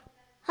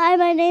Hi,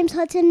 my name's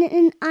Hudson,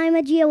 and I'm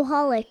a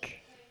geoholic.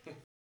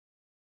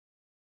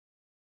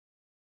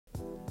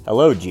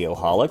 Hello,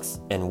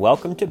 geoholics, and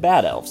welcome to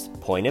Bad Elf's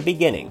Point of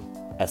Beginning,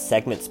 a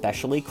segment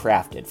specially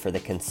crafted for the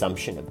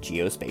consumption of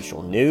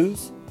geospatial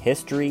news,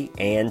 history,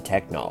 and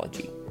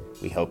technology.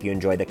 We hope you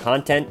enjoy the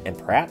content and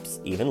perhaps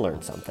even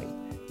learn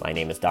something. My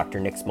name is Dr.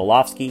 Nick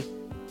Smolofsky.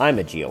 I'm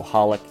a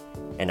geoholic,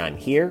 and I'm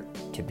here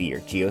to be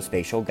your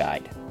geospatial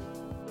guide.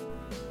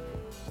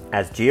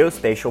 As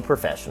geospatial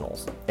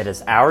professionals, it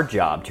is our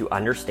job to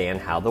understand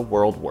how the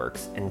world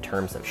works in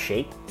terms of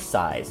shape,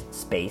 size,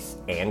 space,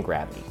 and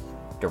gravity.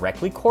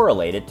 Directly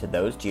correlated to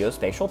those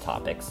geospatial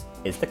topics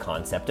is the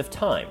concept of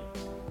time.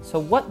 So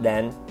what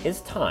then is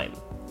time?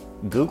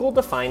 Google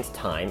defines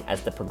time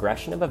as the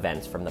progression of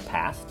events from the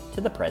past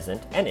to the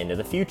present and into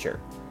the future.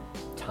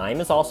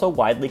 Time is also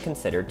widely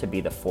considered to be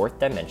the fourth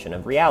dimension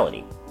of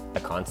reality, a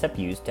concept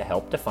used to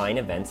help define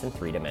events in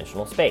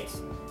three-dimensional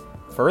space.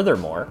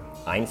 Furthermore,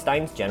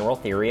 Einstein's general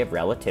theory of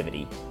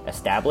relativity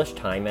established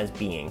time as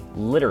being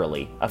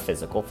literally a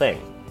physical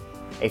thing.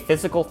 A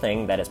physical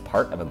thing that is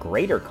part of a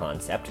greater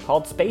concept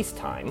called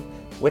space-time,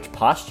 which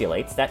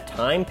postulates that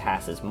time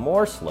passes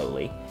more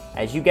slowly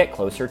as you get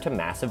closer to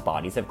massive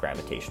bodies of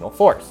gravitational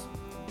force.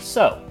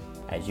 So,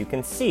 as you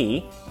can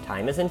see,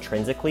 time is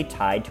intrinsically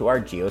tied to our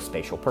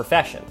geospatial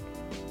profession.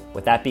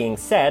 With that being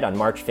said, on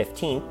March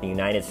 15th, the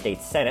United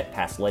States Senate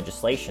passed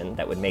legislation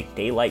that would make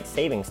daylight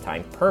savings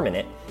time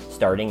permanent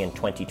starting in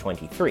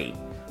 2023,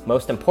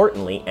 most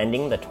importantly,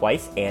 ending the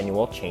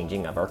twice-annual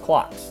changing of our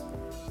clocks.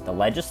 The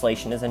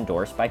legislation is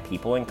endorsed by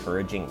people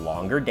encouraging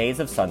longer days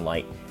of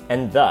sunlight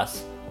and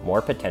thus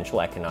more potential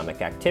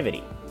economic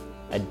activity.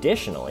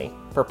 Additionally,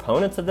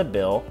 proponents of the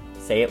bill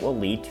say it will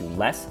lead to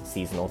less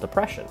seasonal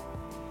depression.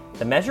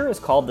 The measure is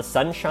called the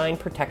Sunshine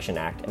Protection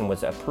Act and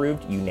was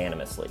approved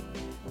unanimously.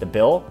 The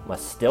bill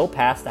must still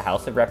pass the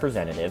House of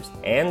Representatives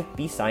and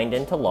be signed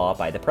into law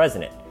by the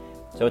President.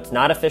 So it's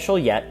not official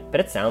yet,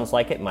 but it sounds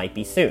like it might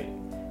be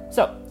soon.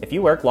 So, if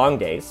you work long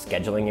days,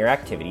 scheduling your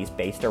activities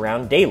based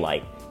around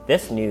daylight,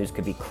 this news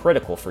could be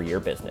critical for your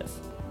business.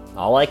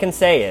 All I can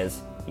say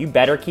is, you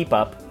better keep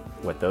up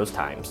with those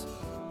times.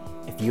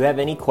 If you have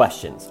any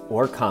questions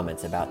or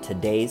comments about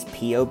today's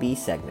POB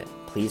segment,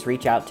 please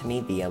reach out to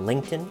me via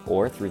LinkedIn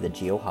or through the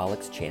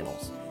Geoholics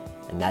channels.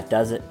 And that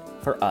does it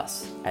for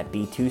us at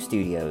B2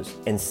 Studios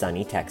in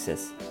sunny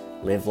Texas.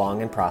 Live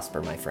long and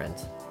prosper, my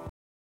friends.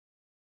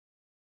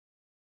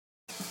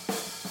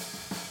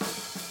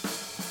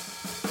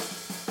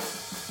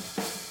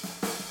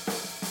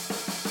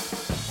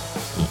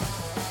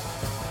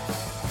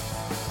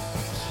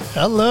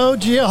 Hello,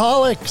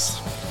 Geoholics.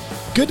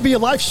 Good to be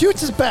alive.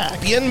 Shoots is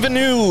back.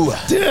 Bienvenue.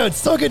 Dude,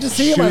 so good to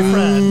see you, my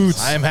friend.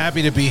 I am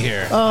happy to be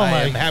here.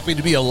 I am happy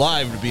to be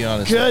alive, to be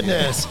honest.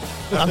 Goodness.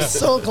 I'm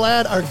so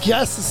glad our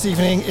guest this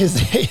evening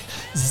is a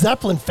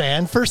Zeppelin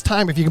fan. First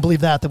time, if you can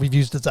believe that we've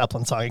used a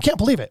Zeppelin song. I can't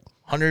believe it.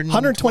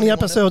 120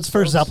 episodes,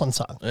 first Zeppelin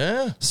song.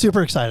 Yeah.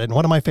 Super excited.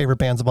 One of my favorite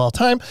bands of all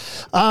time.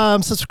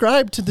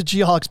 Subscribe to the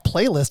Geoholics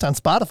playlist on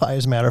Spotify,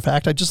 as a matter of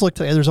fact. I just looked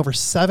today. There's over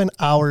 7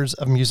 hours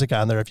of music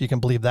on there, if you can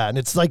believe that. And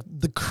it's like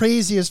the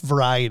craziest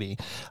variety.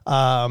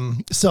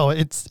 So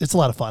it's a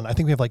lot of fun. I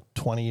think we have like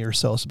 20 or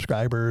so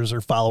subscribers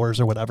or followers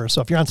or whatever. So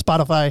if you're on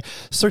Spotify,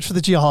 search for the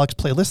Geoholics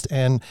playlist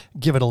and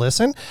give it a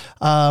listen.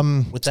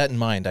 With that in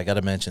mind, I got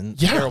to mention,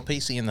 Carol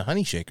Pacey and the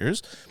Honey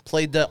Shakers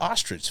played the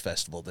Ostrich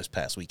Festival this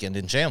past weekend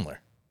in Chandler.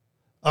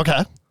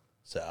 Okay.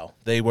 So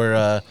they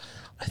were,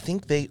 I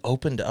think they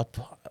opened up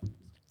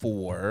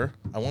for,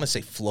 I want to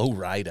say Flo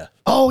Rida.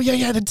 Oh,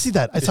 yeah, I didn't see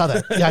that. I saw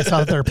that. Yeah, I saw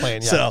that they were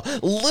playing. Yeah. So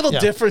a little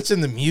difference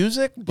in the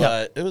music,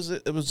 but it was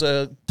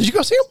a. Did you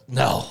go see them?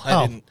 No,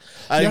 I didn't.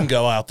 I didn't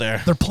go out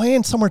there. They're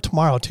playing somewhere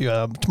tomorrow too.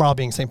 Tomorrow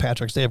being St.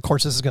 Patrick's Day. Of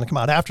course, this is going to come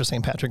out after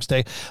St. Patrick's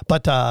Day.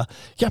 But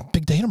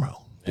big day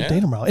tomorrow. Big day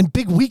tomorrow. And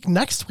big week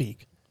next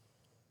week.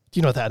 Do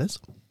you know what that is?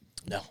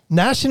 No.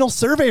 National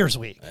Surveyors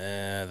Week.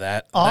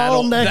 That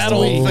whole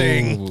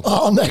thing.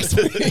 All next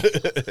week.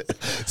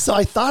 So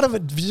I thought of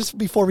it just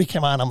before we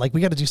came on. I'm like, we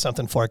got to do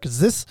something for it because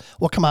this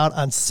will come out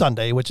on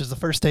Sunday, which is the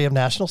first day of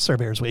National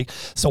Surveyors Week.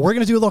 So we're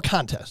going to do a little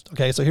contest.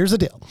 Okay, so here's the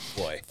deal.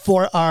 Boy.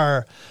 For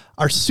our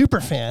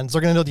super fans,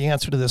 they're going to know the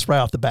answer to this right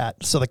off the bat.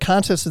 So the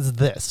contest is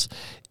this.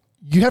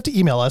 You have to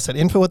email us at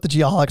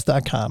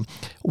info@thegeoholics.com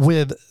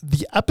with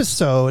the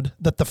episode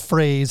that the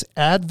phrase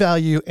add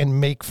value and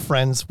make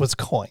friends was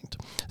coined.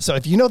 So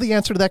if you know the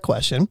answer to that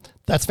question,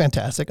 that's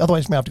fantastic.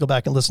 Otherwise, you may have to go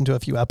back and listen to a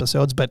few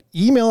episodes. But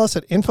email us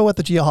at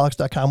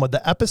info@thegeoholics.com with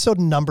the episode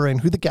number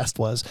and who the guest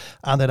was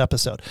on that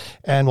episode.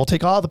 And we'll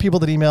take all the people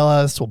that email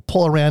us. We'll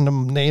pull a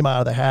random name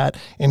out of the hat.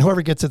 And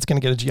whoever gets it's going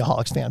to get a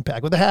Geoholics stand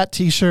pack with a hat,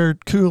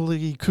 T-shirt,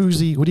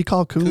 koozie. What do you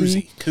call it?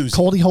 Koozie.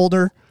 Coldie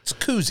holder. It's a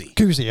koozie.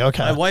 Koozie,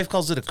 okay. My wife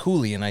calls it a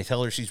coolie, and I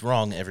tell her she's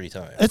wrong every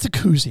time. It's a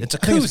koozie. It's a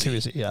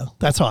koozie. Yeah,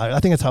 that's how I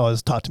think that's how it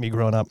was taught to me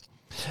growing up.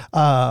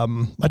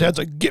 My dad's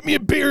like, "Get me a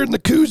beer in the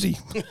koozie."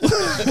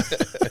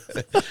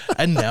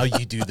 And now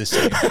you do the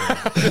same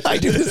thing. I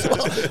do this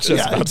well.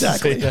 Yeah,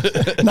 exactly.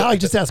 Now I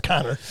just ask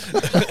Connor.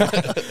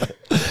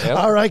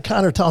 Yep. All right,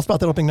 Connor, tell us about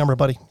that opening number,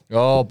 buddy.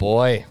 Oh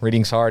boy,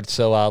 reading's hard.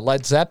 So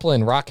Led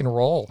Zeppelin, rock and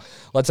roll.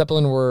 Led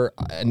Zeppelin were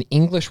an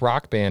English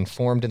rock band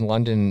formed in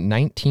London in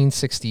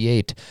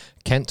 1968.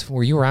 Kent,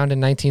 were you around in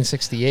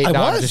 1968? I No,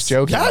 was. I'm just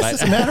joking. Yes,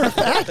 as a matter of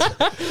fact.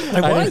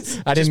 I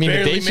was. I didn't mean to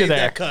Barely date you made there.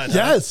 that cut, huh?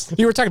 Yes.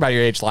 You were talking about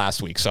your age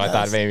last week, so I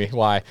thought maybe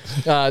why.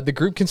 The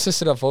group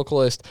consisted of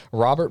vocalist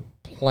Robert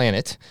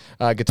Planet,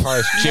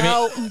 guitarist Jimmy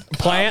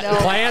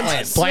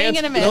Plant. Swing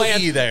and a miss. Don't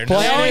be there. No.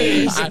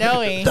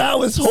 That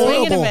was Swing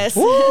and a horrible. miss.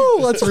 Woo!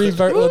 Let's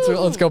revert.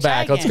 Let's go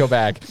back. Try Let's go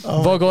back.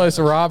 Vocalist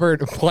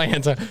Robert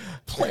Plant.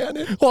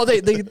 Planet. Well, they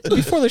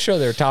before the show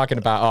they were talking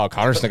about, oh,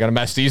 Connor's not going to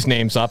mess these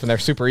names up, and they're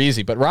super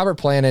easy. But Robert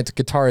Planet,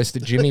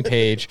 guitarist Jimmy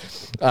Page,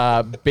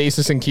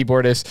 bassist and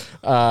keyboardist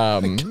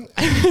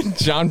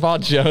John Paul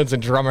Jones,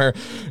 and drummer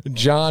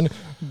John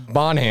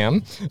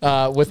Bonham,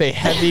 with a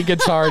heavy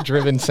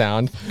guitar-driven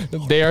sound.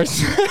 They are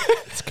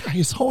This guy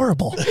is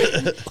horrible.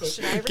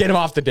 get him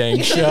off the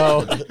dang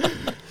show.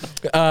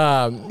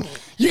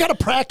 You got to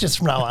practice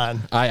from now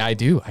on. I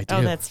do.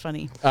 Oh, that's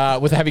funny.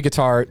 With a heavy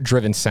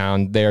guitar-driven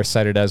sound, they are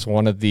cited as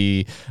one of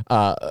the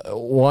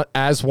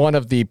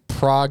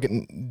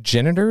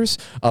progenitors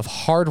of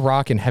hard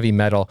rock and heavy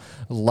metal.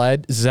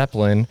 Led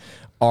Zeppelin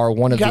are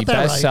one of the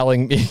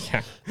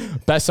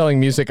best-selling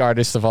music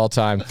artists of all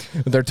time.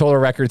 Their total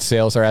record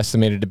sales are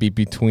estimated to be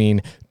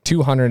between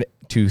 200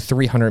 to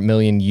 300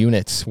 million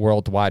units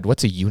worldwide.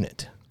 What's a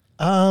unit?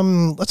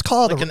 Let's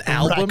call it Like an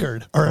album?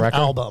 record or an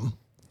album.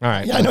 All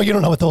right. Yeah, I know you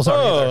don't know what those are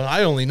Oh, either.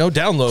 I only know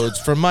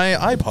downloads from my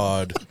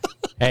iPod.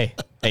 Hey,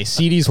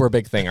 CDs were a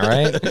big thing, all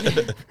right?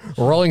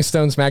 Rolling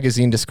Stones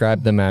magazine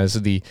described them as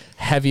the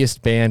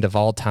heaviest band of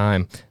all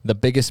time, the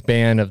biggest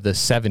band of the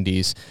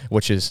 70s,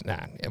 which is,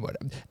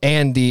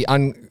 and the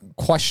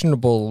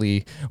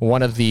unquestionably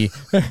one of the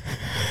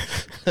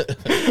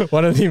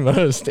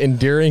most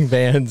enduring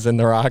bands in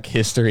the rock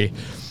history.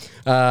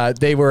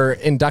 They were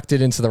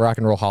inducted into the Rock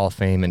and Roll Hall of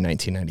Fame in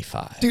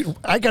 1995. Dude,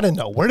 I got to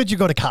know, where did you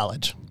go to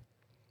college?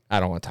 I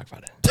don't want to talk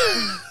about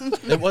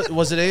it.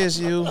 Was it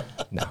ASU?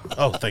 No.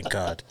 Oh, thank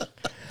God.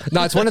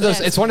 No, it's one of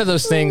those. It's one of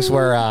those things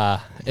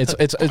where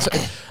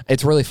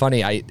it's really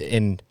funny.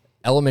 In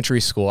elementary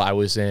school, I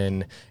was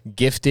in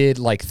gifted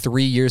like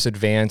 3 years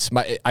advanced.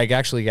 I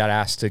actually got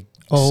asked to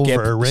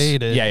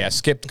Overrated.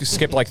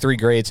 skip like 3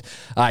 grades.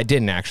 I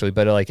didn't actually,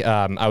 but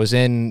I was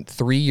in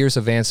 3 years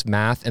advanced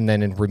math and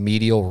then in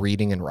remedial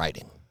reading and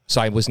writing.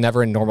 So I was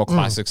never in normal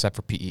classes except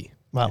for PE.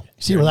 Wow.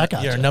 See where that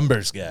got You're a you.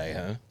 numbers guy,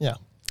 huh? Yeah.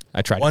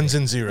 I tried. Ones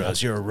and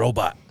zeros. You're a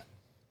robot.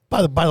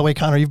 By the way,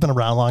 Connor, you've been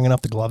around long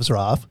enough. The gloves are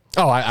off.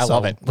 Oh, I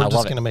love it. We're I just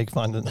love going to it. make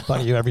fun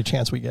of you every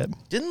chance we get.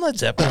 Didn't Led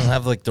Zeppelin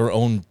have like their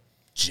own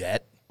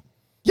jet?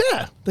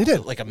 Yeah, they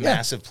did. Like a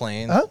massive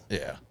plane? Huh?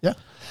 Yeah. Yeah.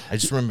 I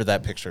just remember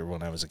that picture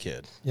when I was a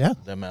kid. Yeah.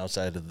 Them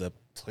outside of the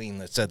plane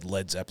that said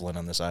Led Zeppelin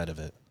on the side of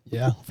it.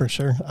 Yeah, for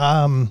sure.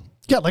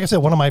 Yeah, like I said,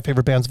 one of my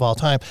favorite bands of all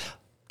time.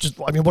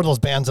 One of those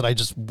bands that I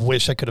just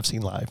wish I could have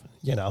seen live.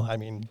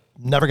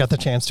 Never got the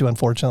chance to,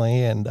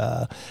 unfortunately, and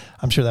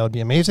I'm sure that would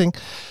be amazing.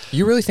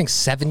 You really think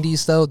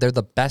 70s though? They're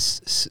the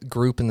best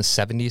group in the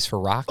 70s for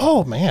rock?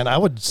 Oh man, I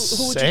would would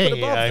you say. put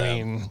above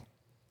them?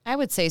 I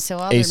would say so.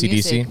 All AC/DC? their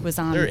music was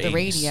on They're the 80s.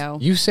 radio.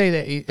 You say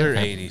that They're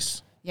okay.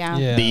 80s. Yeah.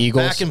 Yeah. The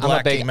Eagles. Back in I'm a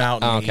Black big- came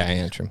out in oh, the okay, 80s.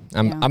 yeah, true.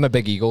 Yeah. I'm a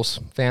big Eagles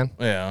fan.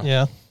 Yeah.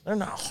 Yeah. They're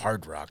not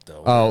hard rock,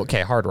 though. Oh,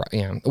 okay, hard rock.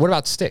 Yeah. What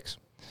about Styx?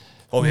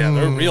 Oh, yeah.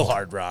 They're real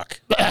hard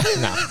rock.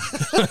 No.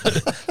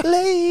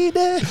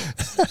 Lady.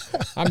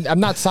 I'm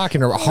not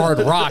talking hard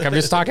rock. I'm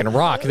just talking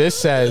rock. This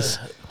says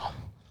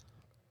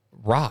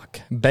rock.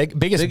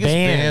 Biggest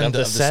band of the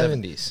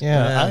 70s.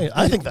 Yeah,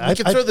 I think that. You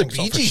can I throw the think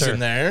so, Bee for Gees sure. in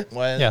there.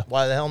 Why, Yeah.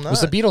 why the hell not?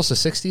 Was the Beatles the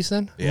 60s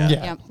then? Yeah.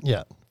 Yeah, Yep.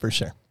 yeah, for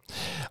sure.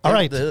 All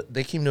right,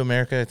 They came to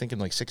America, I think, in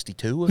like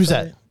 62. Who's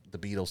that? The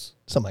Beatles.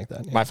 something like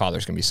that. Yeah. My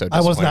father's going to be so I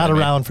disappointed. was not in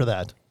me. around for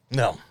that.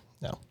 No.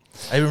 No.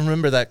 I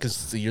remember that because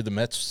it's the year the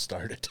Mets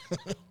started.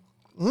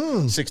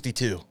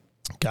 62.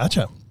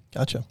 Gotcha.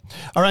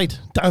 All right,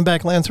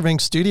 Diamondback Land Surveying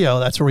Studio.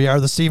 That's where we are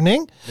this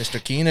evening.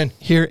 Mr. Keenan.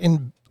 Here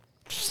in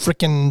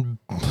freaking,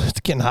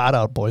 it's getting hot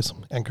out, boys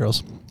and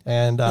girls.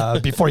 And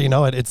before you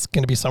know it, it's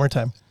going to be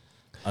summertime.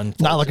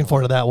 Not looking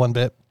forward to that one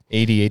bit.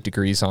 88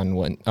 degrees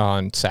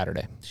on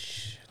Saturday.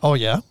 Oh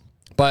yeah,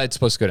 But it's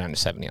supposed to go down to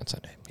 70 on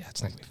Sunday. Yeah,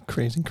 it's not going to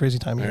be fun. crazy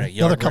time of All year. right,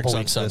 Another yard couple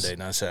works on weeks. Sunday,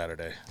 not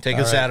Saturday. Take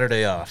a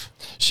Saturday off.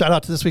 Shout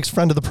out to this week's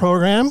friend of the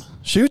program.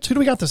 Shoot, who do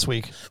we got this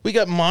week? We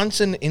got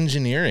Monson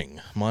Engineering.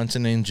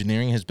 Monson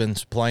Engineering has been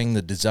supplying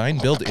the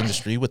design-build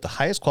industry with the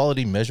highest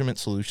quality measurement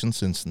solutions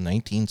since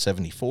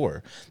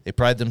 1974. They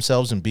pride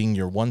themselves in being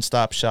your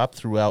one-stop shop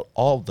throughout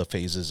all the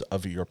phases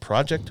of your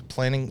project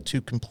planning to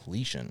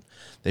completion.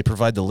 They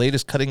provide the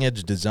latest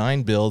cutting-edge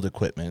design-build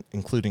equipment,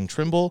 including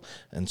Trimble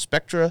and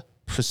Spectra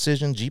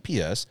Precision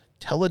GPS,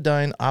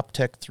 Teledyne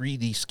Optech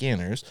 3D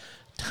scanners,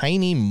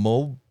 tiny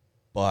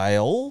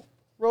mobile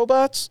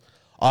robots,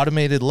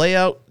 automated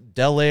layout,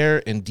 Del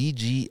Air and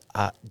DJI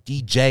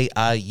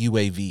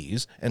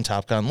UAVs, and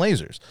Topcon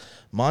lasers.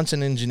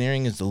 Monson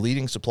Engineering is the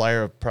leading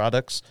supplier of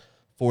products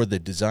for the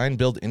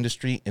design-build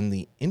industry in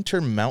the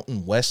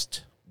Intermountain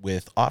West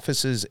with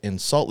offices in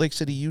Salt Lake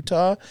City,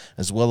 Utah,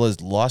 as well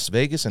as Las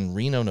Vegas and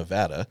Reno,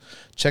 Nevada.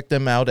 Check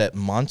them out at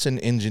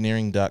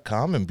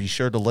monsonengineering.com and be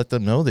sure to let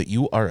them know that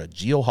you are a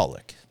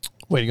geoholic.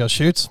 Way to go,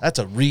 Shoots. That's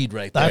a read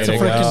right there. That's a Way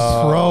to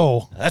freaking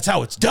pro. That's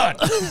how it's done.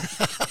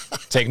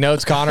 Take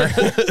notes, Connor.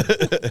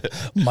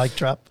 Mic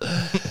drop.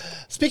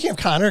 Speaking of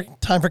Connor,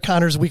 time for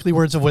Connor's weekly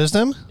words of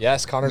wisdom.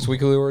 Yes, Connor's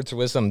weekly words of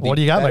wisdom. What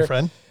do you got, my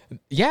friend?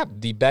 Yeah,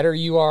 the better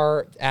you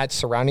are at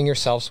surrounding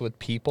yourselves with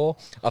people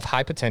of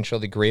high potential,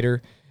 the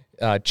greater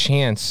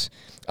chance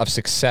of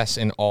success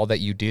in all that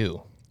you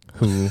do.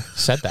 Who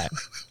said that?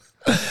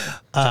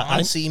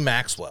 John C.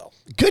 Maxwell.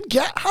 Good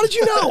guess. How did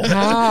you know?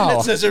 How?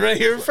 It says it right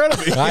here in front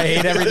of me. I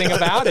hate everything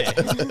about it.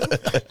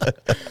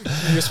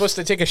 You're supposed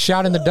to take a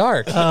shot in the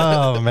dark.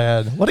 Oh,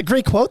 man. What a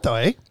great quote, though,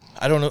 eh?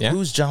 I don't know. Yeah.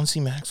 Who's John C.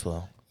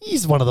 Maxwell?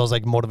 He's one of those,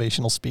 like,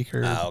 motivational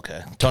speakers. Oh,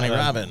 okay. Tony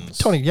Robbins.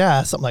 Tony,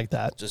 yeah, something like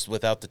that. Just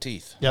without the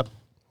teeth. Yep.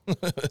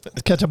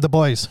 Let's catch up the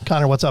boys.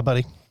 Connor, what's up,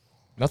 buddy?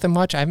 Nothing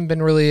much. I haven't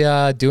been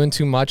really doing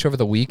too much over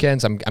the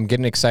weekends. I'm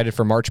getting excited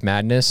for March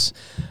Madness.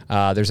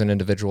 There's an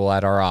individual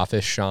at our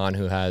office, Sean,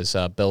 who has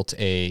built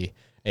a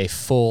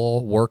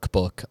full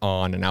workbook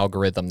on an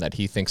algorithm that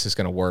he thinks is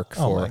going to work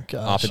Oh my for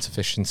gosh. offense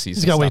efficiencies.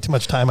 He's and got way stuff, too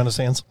much time on his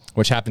hands.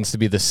 which happens to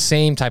be the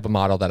same type of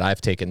model that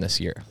I've taken this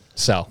year.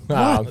 So,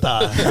 What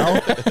the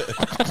hell?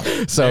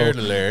 so Nerd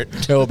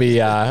alert. it'll be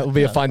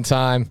a fun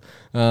time.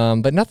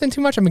 But nothing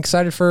too much. I'm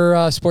excited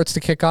for sports to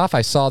kick off.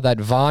 I saw that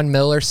Von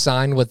Miller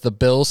signed with the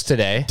Bills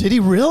today. Did he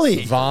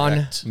really?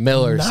 Von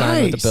Miller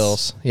signed with Nice. the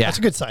Bills. Yeah, That's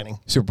a good signing.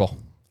 Super Bowl.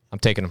 I'm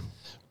taking him.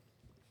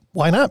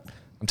 Why not?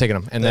 I'm taking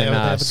him. And They then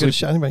have a good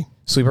shot anyway.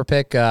 sleeper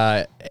pick,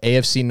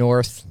 AFC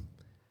North,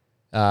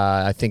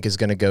 I think is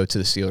going to go to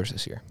the Steelers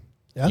this year.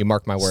 Yeah. You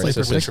mark my words. Sleeper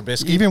This pick.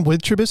 is- Trubisky? Even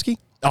with Trubisky?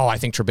 Oh, I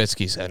think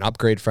Trubisky's an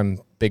upgrade from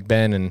Big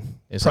Ben and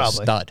is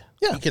Probably. a stud.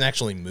 Yeah. He can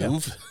actually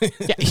move.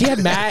 Yeah,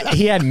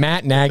 he had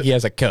Matt Nagy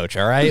as a coach.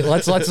 All right,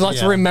 let's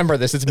Yeah. remember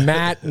this. It's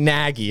Matt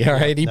Nagy. All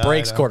right, he No,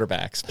 breaks I know.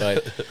 quarterbacks.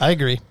 But I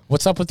agree.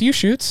 what's up with you,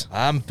 Shoots?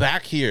 I'm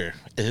back here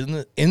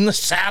in the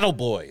saddle,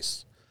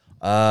 boys.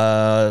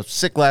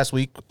 Sick last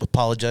week.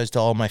 Apologize to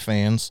all my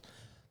fans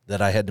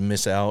that I had to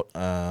miss out.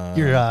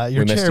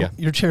 Your missed chair you.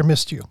 your chair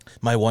missed you.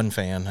 My one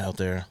fan out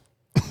there.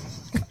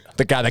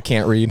 The guy that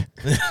can't read.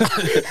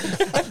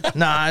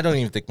 Nah, I don't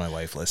even think my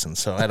wife listens,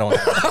 so I don't.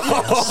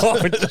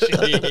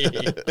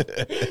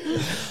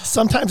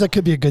 Sometimes that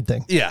could be a good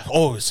thing. Yeah.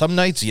 Oh, some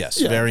nights, yes,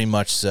 very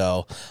much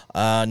so.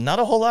 Not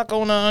a whole lot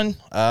going on.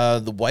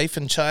 The wife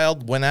and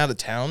child went out of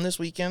town this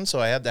weekend, so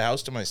I had the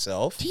house to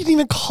myself. You didn't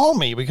even call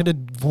me. We could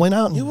have went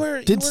out and You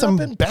were did some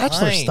up in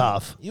bachelor Pine.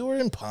 stuff. You were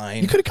in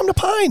Pine. You could have come to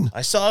Pine.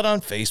 I saw it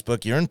on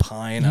Facebook. You're in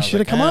Pine. You I was shoulda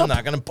like, come I'm up.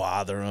 not going to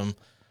bother him.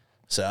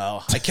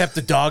 So I kept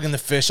the dog and the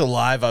fish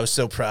alive. I was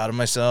so proud of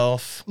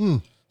myself.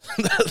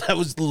 That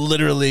was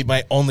literally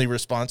my only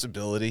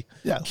responsibility.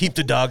 Yeah. Keep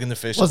the dog and the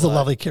fish Was the alive.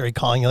 lovely Carrie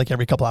calling you like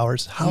every couple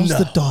hours? How's No.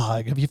 the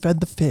dog? Have you fed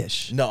the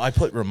fish? No, I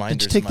put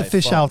reminders. Did you take in the my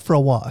fish phone. out for a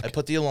walk? I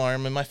put the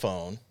alarm in my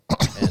phone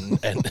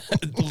and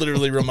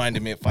literally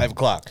reminded me at 5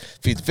 o'clock.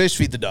 Feed the fish,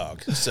 feed the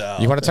dog. So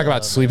You want to talk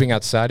about sleeping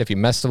outside? If you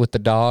messed with the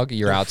dog,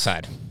 you're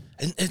outside.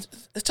 and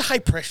it's a high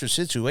pressure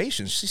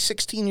situation. She's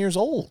 16 years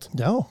old.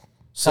 No.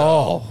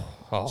 So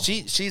Oh.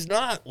 she's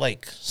not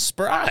like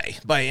spry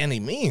by any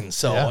means.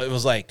 So Yeah. it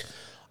was like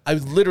I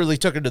literally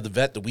took her to the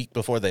vet the week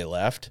before they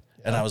left,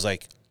 and I was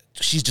like,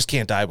 she just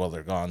can't die while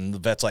they're gone. And the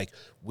vet's like,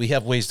 we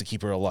have ways to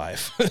keep her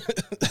alive.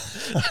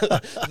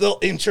 They'll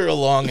inch her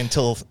along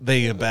until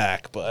they get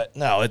back, but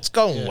no, it's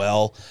going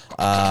well.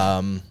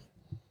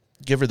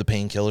 Give her the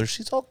painkillers.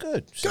 She's all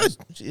good. She's,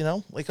 you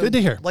know, like Good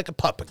to hear. like a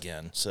pup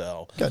again.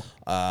 So Good.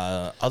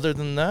 Other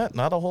than that,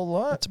 not a whole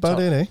lot. That's about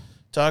it, eh?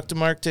 Talked to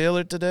Mark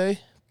Taylor today.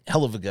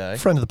 Hell of a guy.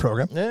 Friend of the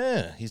program.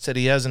 Yeah, he said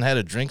he hasn't had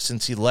a drink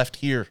since he left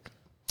here.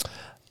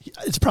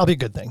 It's probably a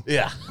good thing.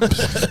 Yeah,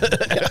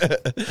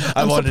 I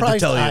I'm wanted to surprised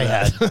tell you I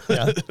that. had.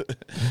 Yeah.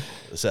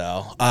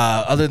 So,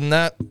 other than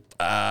that,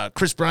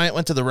 Chris Bryant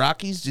went to the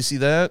Rockies. Did you see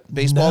that?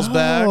 Baseball's No,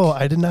 back.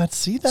 I did not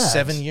see that.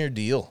 7-year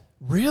deal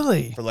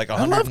Really? for like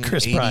I love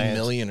Chris 180 Bryant.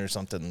 million or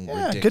something.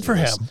 Yeah, ridiculous. good for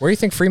him. Where do you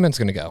think Freeman's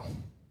going to go?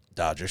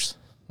 Dodgers.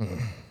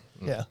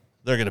 Yeah.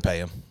 They're going to pay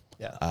him.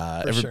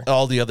 Yeah. For sure.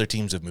 All the other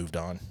teams have moved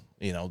on.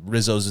 You know,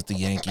 Rizzo's at the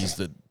Yankees.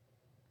 The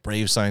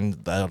Braves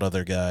signed that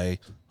other guy.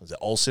 Was it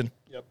Olsen?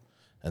 Yep.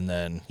 And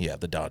then, yeah,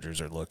 the Dodgers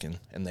are looking,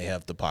 and they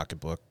have the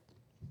pocketbook.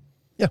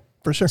 Yeah,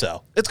 for sure.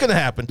 So it's going to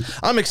happen.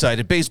 I'm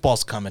excited.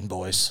 Baseball's coming,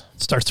 boys.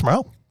 Starts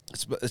tomorrow.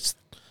 It's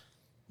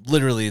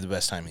literally the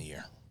best time of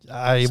year.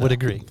 I would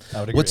agree.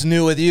 What's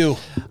new with you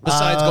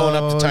besides going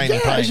up to Tiny yeah,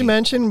 Piney? as you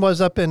mentioned,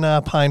 was up in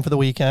Pine for the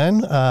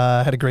weekend.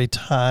 Had a great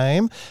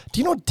time. Do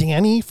you know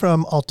Danny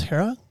from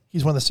Altera?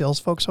 He's one of the sales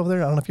folks over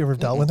there. I don't know if you ever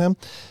dealt with him.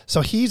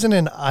 So he's in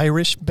an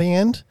Irish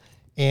band.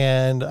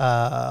 And,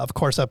 of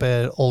course, up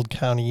at Old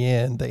County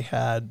Inn, they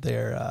had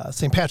their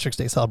St. Patrick's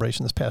Day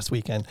celebration this past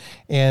weekend.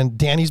 And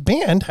Danny's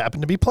band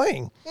happened to be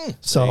playing.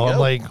 So there you I'm go.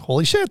 like,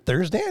 holy shit,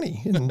 there's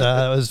Danny. And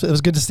it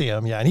was good to see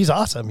him. Yeah, and he's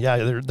awesome.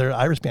 Yeah, their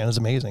Irish band is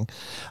amazing.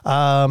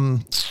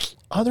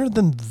 Other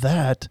than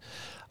that,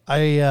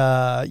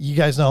 You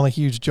guys know I'm a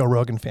huge Joe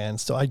Rogan fan,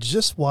 so I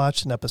just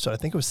watched an episode. I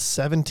think it was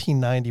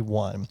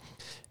 1791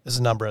 is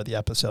the number of the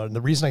episode. And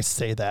the reason I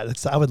say that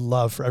is I would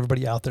love for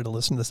everybody out there to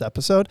listen to this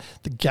episode.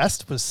 The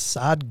guest was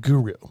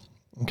Sadhguru.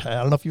 Okay,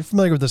 I don't know if you're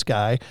familiar with this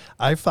guy.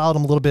 I followed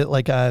him a little bit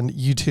like on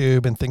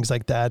YouTube and things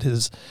like that.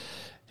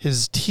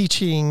 His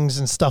teachings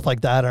and stuff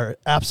like that are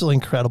absolutely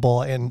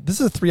incredible. And this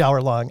is a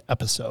 3-hour long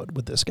episode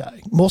with this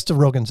guy. Most of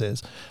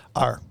Rogan's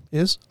are.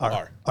 Reading's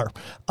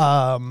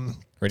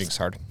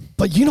hard.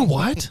 But you know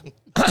what?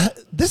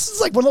 This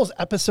is like one of those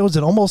episodes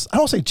that almost, I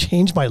don't say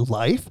changed my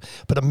life,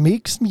 but it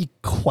makes me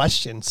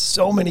question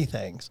so many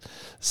things.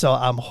 So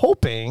I'm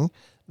hoping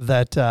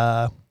that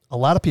a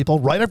lot of people,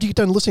 right after you get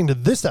done listening to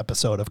this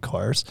episode, of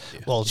course,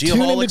 will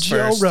tune into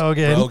Joe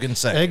Rogan. Rogan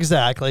second.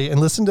 Exactly. And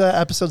listen to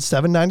episode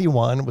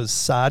 791 with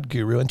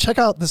Sadhguru. And check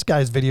out this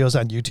guy's videos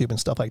on YouTube and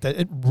stuff like that.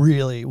 It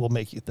really will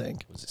make you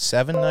think. Was it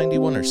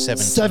 791 or 17?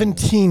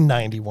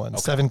 1791. Okay.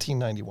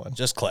 1791.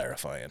 Just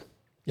clarifying.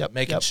 Yep.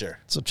 Making sure.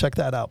 So check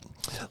that out.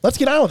 Let's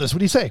get on with this. What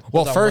do you say?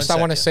 Well, Hold on first one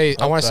I want to second.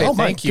 say Oh,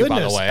 my thank you, by the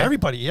goodness. way.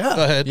 Everybody, yeah.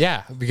 Go ahead.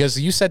 Yeah, because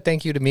you said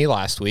thank you to me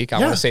last week. I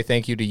Yeah. want to say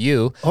thank you to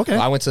you. Okay.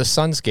 I went to the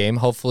Suns game.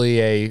 Hopefully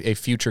a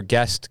future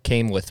guest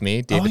came with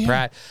me, David yeah.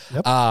 Pratt.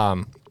 Yep.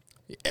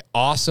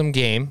 Awesome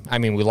game. I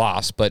mean, we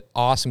lost, but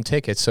awesome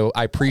tickets. So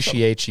I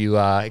appreciate you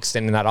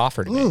extending that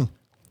offer to me.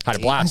 Had a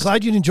I'm blast.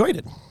 glad you enjoyed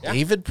it.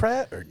 David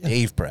Pratt or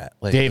Dave Pratt?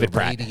 Like David the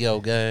Pratt. Radio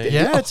guy.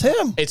 Yeah, it's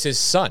him. It's his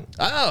son.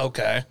 Oh,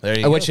 okay. There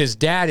you go. Which his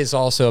dad is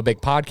also a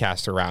big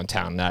podcaster around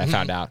town that I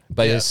found out.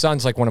 But his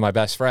son's like one of my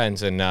best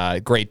friends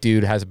and great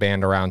dude, has a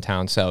band around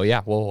town. So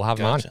yeah, we'll have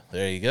him on. Gotcha.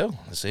 There you go.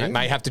 See? I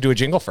might have to do a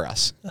jingle for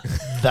us.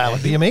 That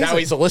would be amazing. Now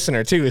he's a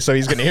listener too, so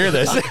he's going to hear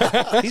this.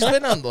 He's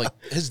been on, like,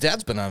 his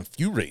dad's been on a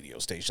few radio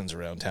stations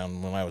around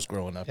town when I was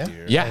growing up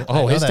here. Yeah. I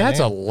know His that dad's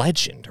name. a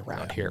legend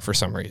around here for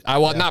some reason.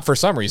 Well, not for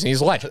some reason. He's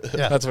a legend.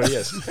 Yeah. That's what he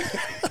is.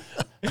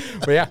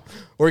 But yeah,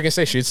 what were you going to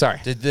say, Shoot? Sorry.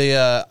 Did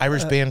the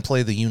Irish band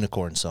play the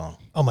Unicorn song?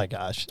 Oh my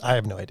gosh, I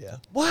have no idea.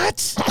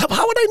 What?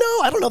 How would I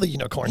know? I don't know the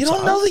Unicorn You song.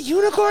 don't know the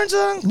Unicorn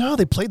song? No,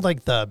 they played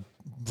like the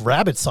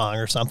Rabbit song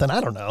or something.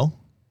 I don't know.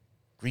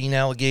 Green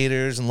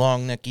alligators and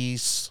long neck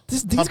geese.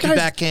 These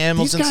Humpback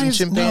camels and some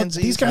chimpanzees.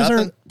 No, these guys nothing?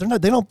 aren't.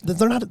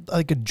 They're not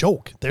like a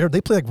joke. They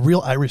play like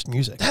real Irish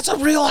music. That's a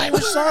real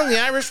Irish song. The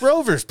Irish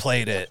Rovers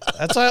played it.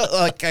 That's how,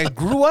 like, I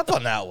grew up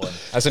on that one.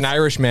 As an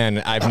Irishman,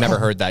 I've never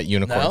heard that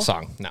Unicorn No?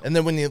 song. No. And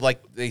then when you,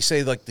 like, they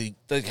say, like, they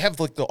have,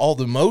 like, all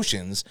the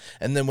motions,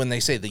 and then when they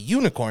say the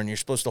unicorn, you're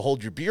supposed to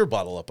hold your beer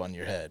bottle up on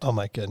your head. Oh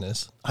my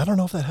goodness, I don't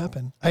know if that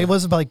happened. I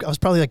was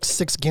probably like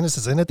 6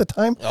 Guinnesses in at the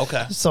time.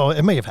 Okay. So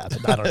it may have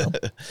happened. I don't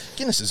know.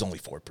 Guinness is only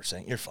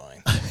 4%. You're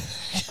fine.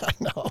 I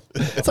know.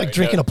 It's like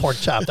drinking a pork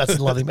chop. That's what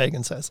lovely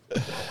Megan says.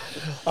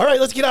 All right,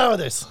 let's get on with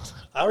this.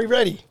 Are we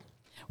ready?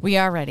 We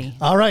are ready.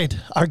 All right.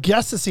 Our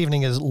guest this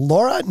evening is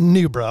Laura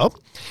Newbrough,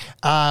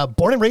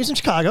 born and raised in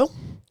Chicago.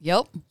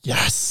 Yep.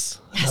 Yes.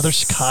 Another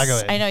Chicago.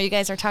 I know you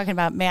guys are talking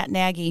about Matt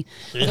Nagy.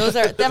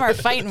 Them are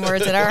fighting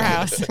words at our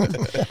house.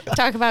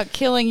 Talk about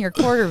killing your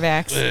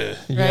quarterbacks. Right?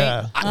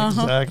 Yeah,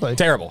 exactly.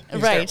 Terrible.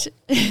 Right.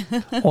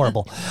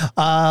 Horrible.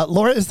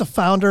 Laura is the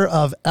founder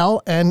of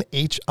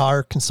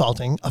LNHR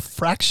Consulting, a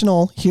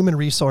fractional human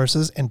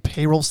resources and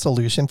payroll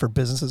solution for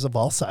businesses of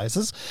all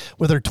sizes.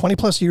 With her 20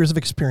 plus years of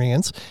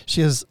experience, she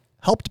has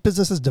helped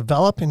businesses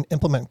develop and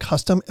implement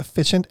custom,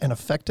 efficient, and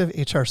effective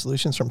HR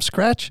solutions from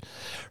scratch.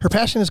 Her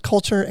passion is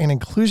culture and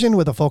inclusion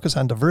with a focus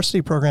on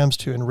diversity programs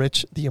to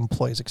enrich the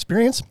employee's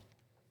experience.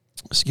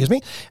 Excuse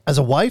me. As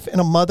a wife and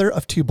a mother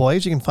of 2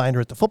 boys, you can find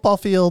her at the football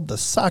field, the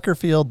soccer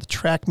field, the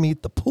track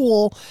meet, the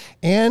pool,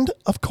 and,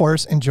 of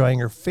course, enjoying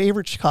her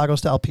favorite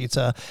Chicago-style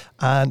pizza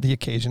on the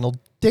occasional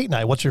date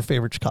night. What's your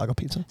favorite Chicago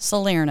pizza?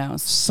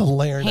 Salerno's.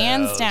 Salerno.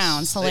 Hands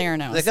down,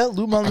 Salerno's. They got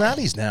Lou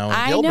Malnati's now in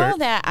I Gilbert. know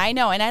that. I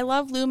know. And I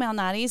love Lou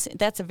Malnati's.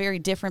 That's a very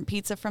different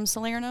pizza from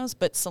Salerno's.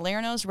 But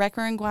Salerno's, Wrecker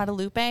and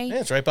Guadalupe.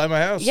 Yeah, it's right by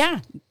my house. Yeah.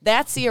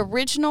 That's the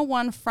original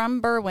one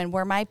from Berwyn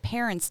where my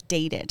parents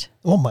dated.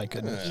 Oh, my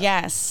goodness.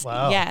 Yes.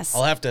 Wow. Yes.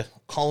 I'll have to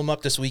call him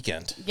up this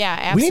weekend. Yeah,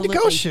 absolutely. We need to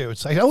go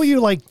shoots. I owe you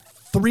like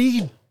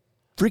 3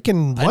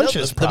 freaking I know,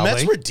 lunches, the probably.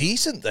 Mets were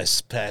decent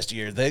this past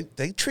year.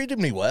 They treated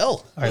me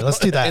well. All right, let's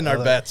do that. in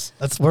our bets.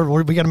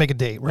 We got to make a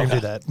date. We're going to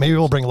do that. Maybe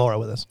we'll bring Laura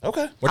with us.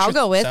 Okay. I'll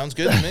go with. Sounds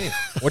good to me.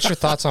 What's your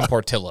thoughts on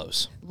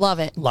Portillo's? Love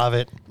it. Love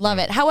it. Love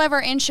it. However,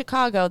 in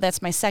Chicago,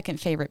 that's my second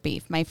favorite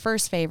beef. My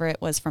first favorite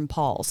was from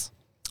Paul's.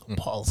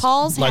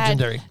 Paul's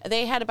legendary.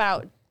 They had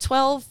about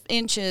 12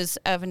 inches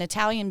of an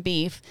Italian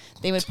beef.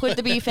 They would put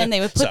the beef in. They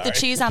would put the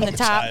cheese on the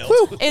top.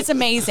 child. It's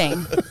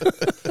amazing.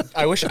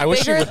 I wish you would.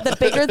 The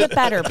bigger, the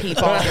better,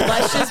 people.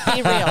 Let's just be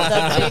real.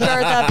 The bigger,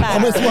 the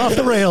Almost better. off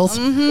the rails.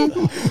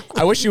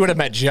 I wish you would have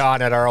met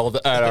John at our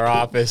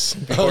office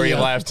before you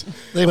left.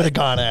 They would have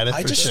gone at it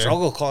I for just sure.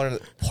 struggle calling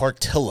it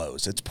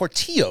Portillo's. It's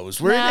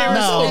Portillo's. We're in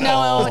No,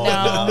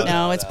 Arizona.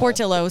 no. It's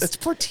Portillo's. It's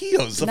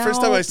Portillo's. The No.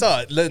 first time I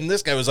saw it, then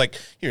this guy was like,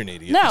 "You're an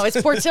idiot." No, it's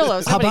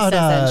Portillo's. How Nobody about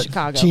says that in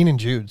Chicago. Gene and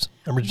Jude's?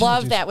 Remember Gene and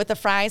Love Jude's? that with the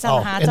fries on Oh,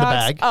 the hot in the dogs.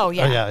 bag? Oh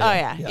yeah. Oh,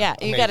 yeah. You got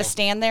to Amazing.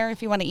 stand there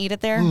if you want to eat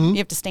it there. You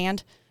have to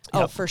stand.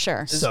 Oh, for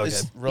sure. So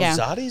is good.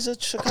 Rosati's a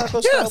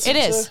Chicago style pizza? It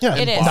is. Yeah,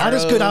 It is. not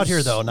as good out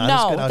here though. Not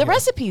as good No, out the here.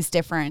 recipe's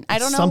different. I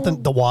don't know.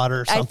 Something, the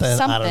water, something.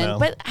 I don't know.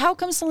 But how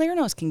come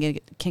Salerno's can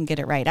get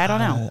it right? I don't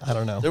know. I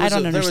don't know. There I was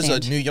don't there was a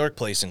understand. New York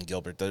place in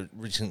Gilbert that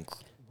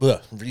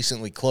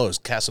recently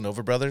closed,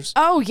 Casanova Brothers.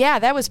 Oh yeah,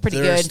 that was pretty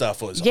Their good.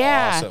 stuff was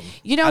yeah. awesome.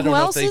 You know I don't who know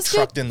else if they is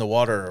trucked good? in the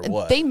water or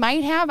what. They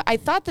might have. I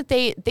thought that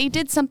they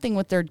did something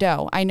with their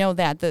dough. I know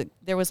that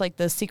there was like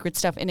the secret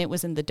stuff, and it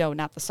was in the dough,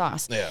 not the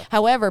sauce. Yeah.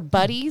 However,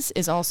 Buddy's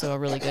is also a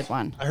really good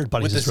one. I heard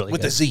Buddy's is really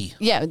with good. the Z.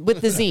 Yeah,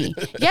 with the Z.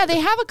 Yeah, they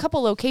have a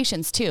couple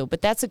locations too,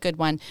 but that's a good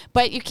one.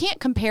 But you can't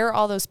compare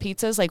all those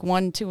pizzas like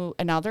one to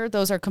another.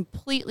 Those are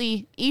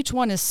completely, each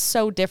one is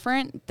so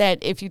different that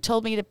if you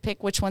told me to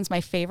pick which one's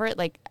my favorite,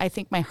 like I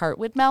think my heart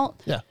would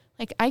melt. Yeah.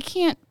 Like I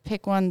can't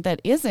pick one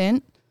that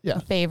isn't Yeah. a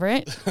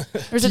favorite.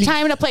 There's a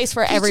time and a place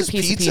for every Pizza's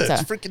piece of pizza.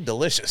 It's freaking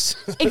delicious.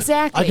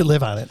 Exactly. I could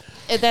live on it.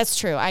 That's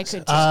true. I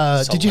could.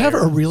 Too. Did you have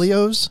hilarious.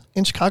 Aurelio's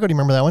in Chicago? Do you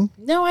remember that one?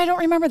 No, I don't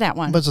remember that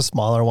one. It was a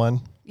smaller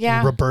one.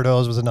 Yeah.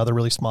 Roberto's was another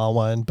really small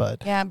one,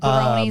 but Yeah,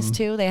 Baroni's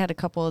too. They had a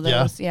couple of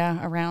those.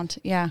 Yeah, around.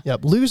 Yeah.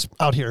 Yep. Lou's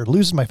out here.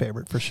 Lou's is my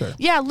favorite for sure.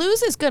 Yeah,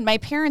 Lou's is good. My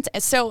parents.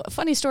 So,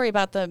 funny story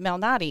about the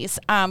Malnati's.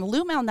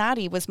 Lou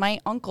Malnati was my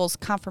uncle's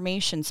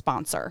confirmation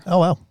sponsor. Oh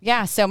wow.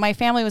 Yeah, so my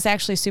family was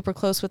actually super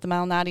close with the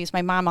Malnati's.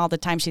 My mom, all the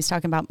time, she's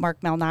talking about Mark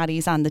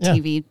Malnati's on the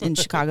TV in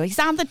Chicago. He's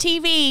on the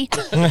TV,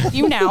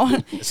 you know.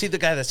 Is he the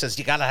guy that says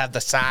you gotta have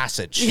the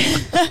sausage?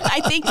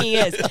 I think he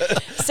is.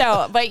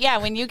 So, but yeah,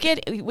 when you kind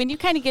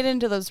of get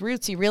into those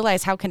roots, you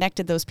realize how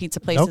connected those pizza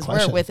places were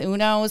question. with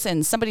Uno's,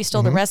 and somebody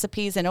stole the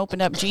recipes and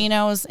opened up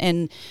Gino's,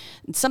 and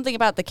something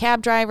about the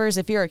cab drivers.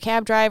 If you're a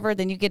cab driver,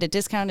 then you get a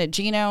discount at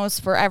Gino's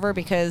forever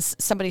because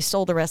somebody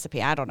stole the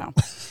recipe. I don't know.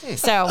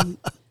 So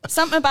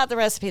something about the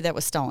recipe that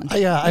was stolen. I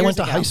years went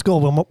to ago. high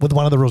school with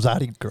one of the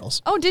Rosati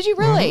girls. Oh, did you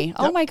really?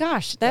 Oh Yep. my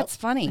gosh, that's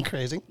funny.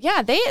 Crazy.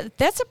 Yeah,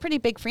 that's a pretty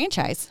big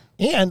franchise.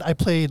 And I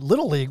played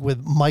Little League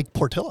with Mike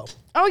Portillo.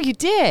 Oh, you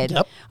did?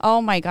 Yep.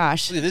 Oh my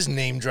gosh. Look at this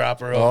name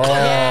dropper. Oh,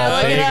 Yeah,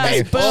 look big at us.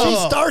 name. Boom. She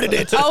started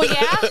it. Oh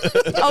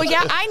yeah? Oh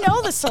yeah, I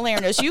know the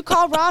Salernos. You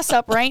call Ross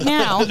up right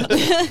now.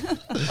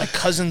 My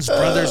cousin's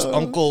brother's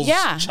uncle's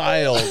Yeah.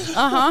 child.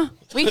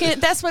 We can.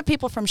 That's what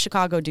people from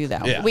Chicago do,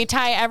 though. Yeah. We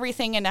tie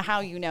everything into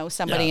how you know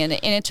somebody, Yeah. and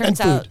it turns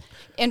And food. out,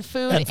 and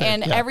food, And food,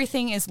 and yeah.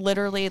 everything is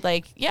literally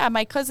like, yeah,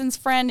 my cousin's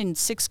friend, and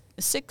six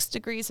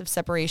degrees of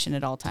separation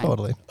at all times.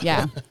 Totally.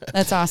 Yeah,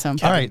 that's awesome.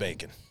 All right.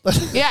 Bacon.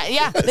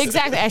 Yeah,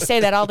 exactly. I say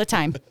that all the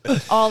time,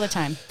 all the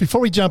time. Before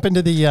we jump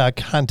into the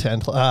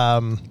content,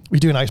 we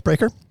do an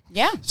icebreaker.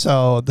 Yeah.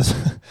 So,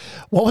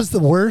 what was the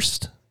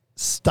worst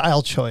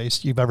style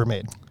choice you've ever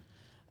made?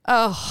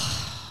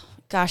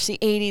 Gosh, the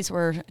 80s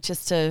were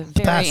just a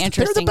very best.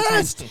 interesting They're the time.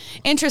 best.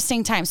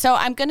 Interesting time. So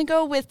I'm going to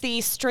go with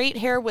the straight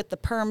hair with the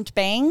permed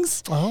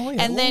bangs. Oh,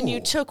 yeah. And then you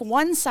took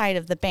one side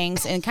of the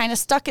bangs and kind of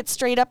stuck it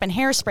straight up and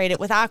hairsprayed it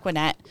with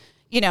Aquanet.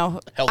 You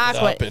know, Held it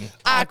up and-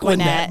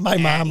 Aquanet. My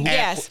mom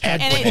Yes.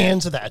 had And it-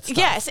 cans of that stuff.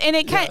 Yes, and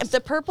it kind of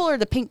the purple or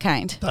the pink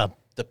kind.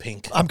 The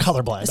pink. I'm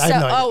colorblind. So, I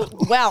have no idea.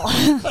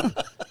 well,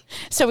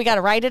 so we got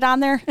to write it on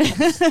there.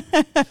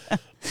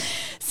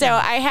 So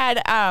I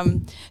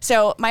had,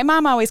 so my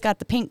mom always got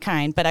the pink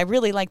kind, but I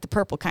really liked the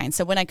purple kind.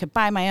 So when I could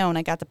buy my own,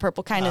 I got the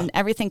purple kind, and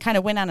everything kind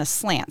of went on a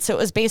slant. So it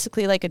was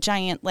basically like a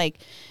giant like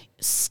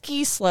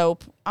ski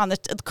slope on the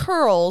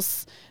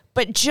curls,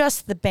 but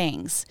just the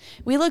bangs.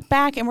 We look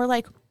back and we're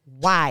like,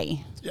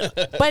 why?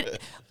 But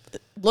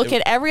look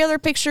at every other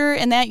picture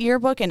in that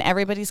yearbook, and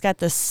everybody's got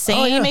the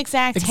same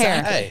exact hair.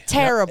 Exactly. Hey,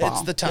 Terrible.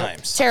 It's the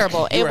times.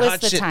 Terrible. You It were was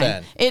hot the shit time.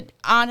 then. It,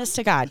 honest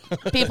to God,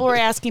 people were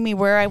asking me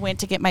where I went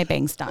to get my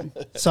bangs done.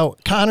 So,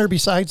 Connor,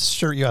 besides the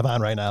shirt you have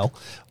on right now,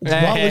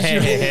 what was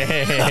your...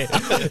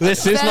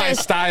 This is my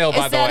style,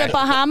 by Is the way. that a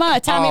Bahama? A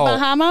Tommy Oh,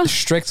 Bahama?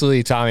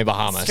 Strictly Tommy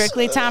Bahamas.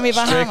 Strictly Tommy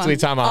Bahama. Strictly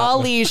Tommy Bahama.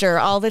 All leisure,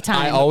 all the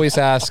time. I always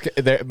ask,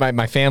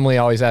 my family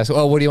always asks,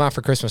 oh, what do you want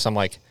for Christmas? I'm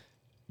like,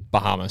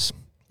 Bahamas.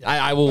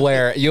 I will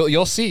wear,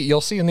 you'll see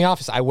in the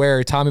office, I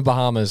wear Tommy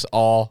Bahamas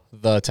all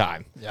the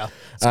time. Yeah.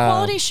 It's a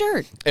quality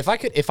shirt. If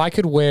I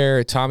could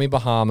wear Tommy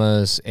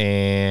Bahamas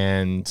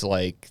and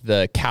like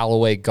the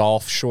Callaway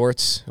golf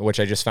shorts,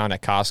 which I just found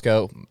at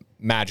Costco,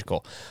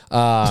 magical.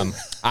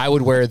 I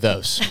would wear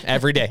those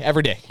every day.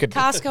 Good.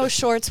 Costco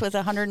shorts with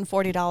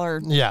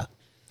 $140. Yeah.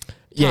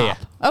 Yeah.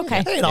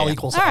 Okay. Hey, it all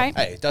equals All out. right.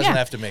 Hey, it doesn't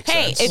have to make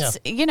hey, sense.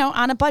 it's,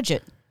 on a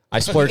budget. I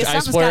splurge.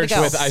 Because something's gotta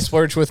go. I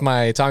splurge with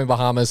my Tommy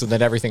Bahamas, and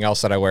then everything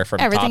else that I wear from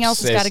Everything Tops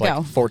else has is gotta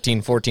like go.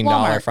 $14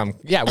 Walmart. from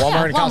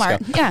Walmart and Walmart.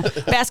 Costco.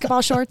 Yeah.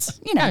 Basketball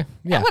shorts. Yeah.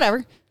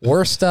 Whatever.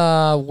 Worst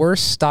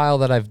style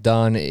that I've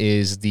done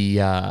is the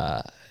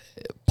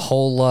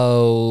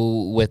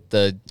polo with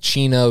the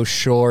chino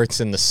shorts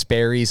and the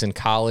Sperry's in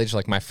college,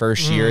 like my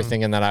first year,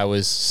 thinking that I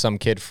was some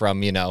kid from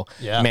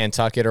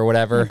Nantucket or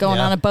whatever. Going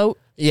on a boat.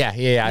 Yeah.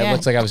 It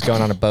looks like I was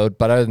going on a boat,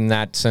 but other than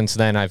that, since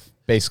then I've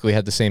basically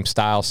had the same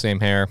style, same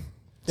hair.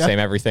 Yeah. Same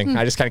everything.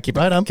 I just kind of keep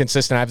Right on. it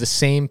consistent. I have the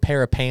same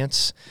pair of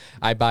pants.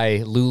 I buy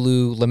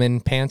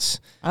Lululemon pants.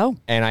 Oh.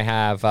 And I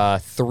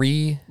have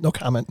 3. No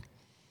comment.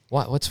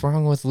 What's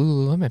wrong with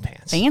Lululemon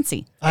pants?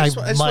 Fancy. I just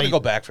want to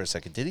go back for a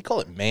second. Did he call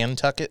it man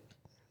tuck it?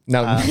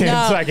 No, No.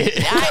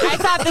 I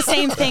thought the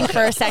same thing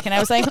for a second. I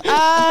was like,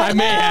 I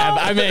may have.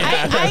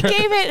 I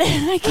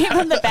gave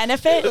him the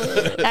benefit.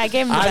 I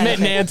gave him the benefit. I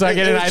meant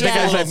Nantucket, and I think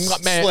I Yeah.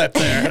 said man. Slip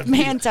there.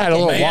 Man tuck Had a it.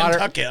 little Man water.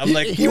 tuck it. I'm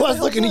like, He was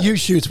looking at you,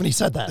 Shoots, when he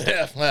said that.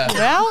 yeah, well,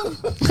 Well,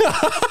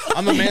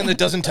 I'm a man that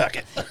doesn't tuck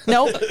it.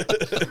 nope.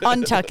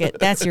 Untuck it.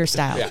 That's your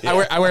style.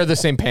 I wear the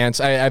same pants.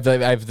 I have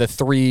the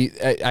three.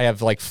 I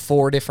have like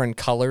 4 different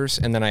colors,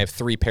 and then I have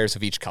 3 pairs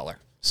of each color.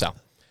 So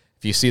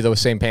if you see those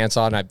same pants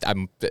on,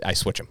 I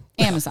switch them.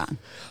 Amazon.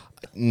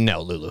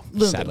 No, Lulu.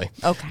 Sadly.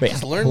 Okay. But yeah.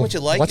 Just learn what you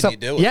like What's and up?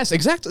 you do it. Yes,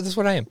 exactly. That's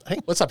what I am. Hey,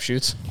 what's up,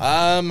 Shoots?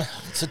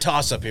 It's a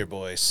toss-up here,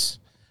 boys.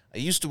 I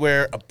used to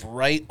wear a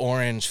bright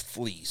orange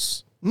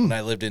fleece when I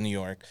lived in New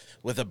York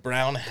with a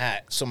brown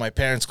hat, so my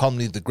parents called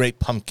me the Great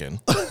Pumpkin.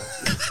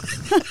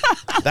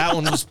 That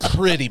one was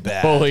pretty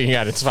bad. Bullying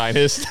at its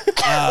finest.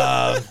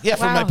 Yeah,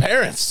 from my Wow.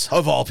 parents,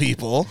 of all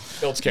people.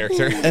 Builds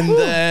character. And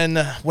then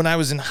when I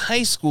was in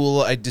high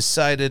school, I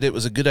decided it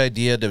was a good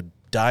idea to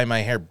dye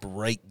my hair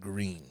bright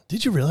green.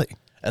 Did you really?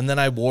 And then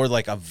I wore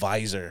like a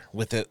visor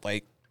with it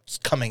like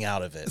coming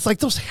out of it. It's like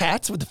those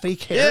hats with the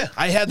fake hair. Yeah,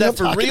 I had that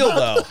for real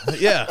though.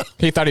 Yeah.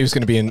 He thought he was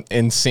going to be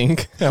in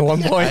sync at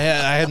one point.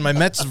 I had my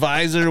Mets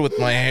visor with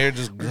my hair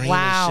just green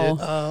Wow. and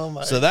shit. Oh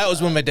my. So that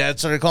was when my dad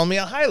started calling me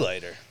a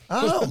highlighter.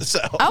 Oh. So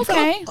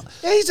Okay.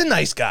 yeah, he's a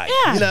nice guy.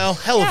 Yeah. You know,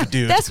 hell of a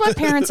dude. That's what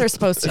parents are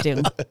supposed to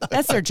do.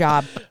 That's their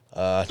job.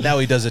 Now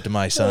he does it to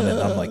my son, and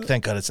I'm like,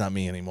 thank God it's not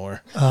me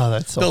anymore. Oh,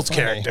 that's so Builds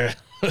funny. character.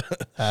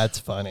 That's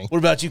funny. What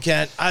about you,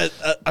 Kent? I'm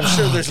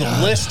sure there's a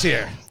list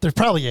here. There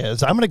probably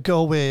is. I'm going to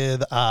go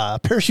with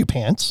parachute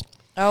pants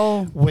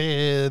Oh,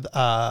 with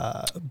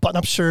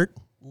button-up shirt,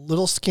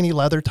 little skinny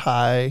leather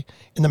tie,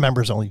 and the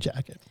members-only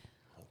jacket.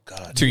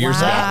 God. 2 years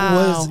ago. That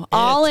was wow.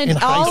 All it in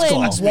high all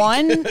school. in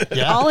one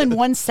Yeah. all in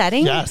one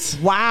setting? Yes.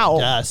 Wow.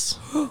 Yes.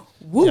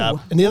 Woo. Yeah.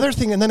 And the other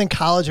thing, and then in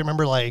college, I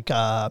remember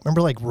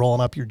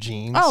rolling up your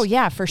jeans. Oh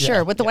yeah, for sure.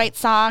 Yeah, With the yeah. white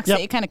socks Yep.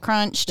 that you kind of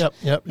crunched.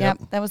 Yep.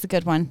 That was a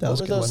good one. That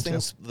was a What good were one those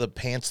things, the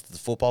pants the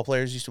football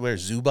players used to wear,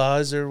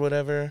 Zubaz or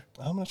whatever?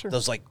 too. I'm not sure.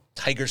 Those like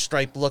tiger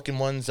stripe looking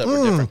ones that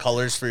were different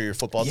colors for your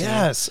football team.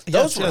 Yes.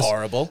 Those were yes.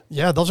 horrible.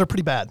 Yeah, those are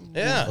pretty bad.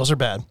 Yeah. Those are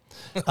bad.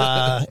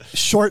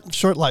 Short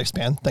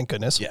lifespan, thank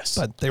goodness. Yes.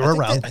 But they were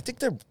around. I think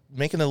they're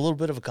making a little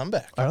bit of a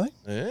comeback. Are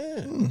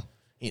they? Yeah.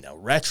 You know,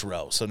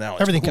 retro. So now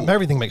it's Everything cool.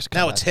 everything makes a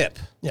Now comeback. it's hip.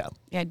 Yeah.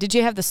 Yeah. Did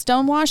you have the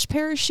stonewash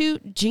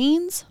parachute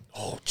jeans?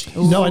 Oh, geez.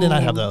 No, I did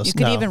not have those. You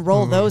could No. even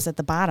roll those at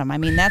the bottom. I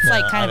mean, that's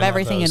like I kind of didn't have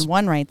everything those. in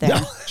one right there.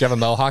 Did you have a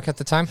mohawk at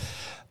the time?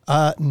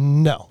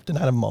 No, did not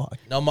have a mohawk.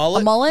 No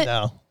mullet? A mullet?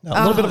 No.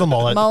 A little bit of a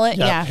mullet. Mullet,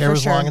 yeah, Hair for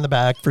was long sure. in the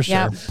back for sure.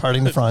 Yep. Party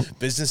in the front.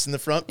 Business in the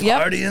front,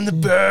 Yep. party in the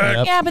back.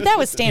 Yep. Yeah, but that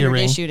was standard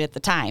Earring. issued at the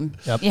time.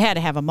 Yep. You had to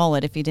have a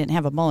mullet. If you didn't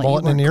have a mullet,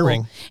 Mullet you and an weren't cool.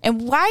 earring.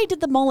 And why did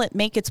the mullet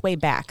make its way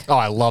back? Oh,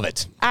 I love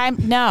it.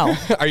 No.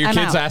 Are your I'm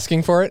kids out.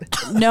 asking for it?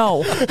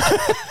 No.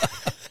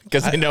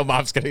 Because they know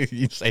mom's going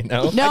to say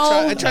no.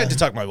 No. I tried to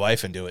talk my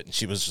wife into it, and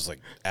she was just like,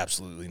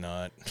 absolutely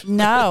not.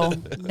 No.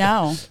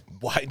 No.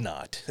 Why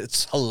not?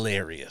 It's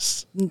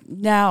hilarious.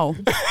 No.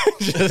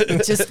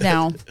 Just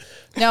no.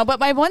 No, but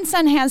my one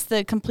son has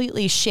the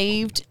completely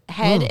shaved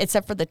head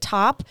except for the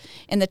top.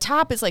 And the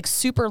top is like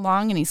super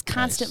long and he's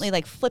constantly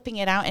like flipping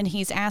it out. And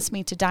he's asked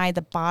me to dye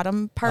the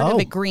bottom part of Oh.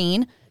 it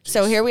green.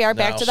 So here we are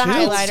back to the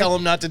highlighter. Tell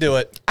him not to do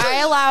it. I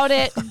allowed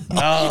it.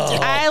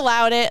 I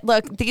allowed it.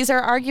 Look, these are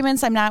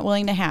arguments I'm not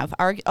willing to have.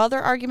 Other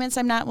arguments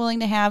I'm not willing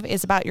to have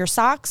is about your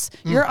socks,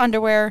 your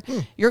underwear,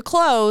 your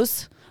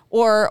clothes,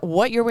 or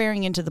what you're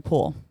wearing into the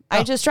pool.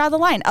 I just draw the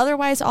line.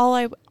 Otherwise, all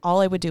I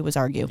would do was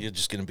argue. You're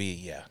just gonna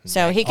be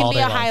So he can All be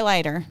a day long.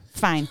 highlighter.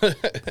 Fine.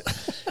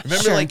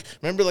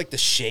 Remember like the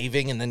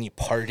shaving and then you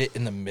part it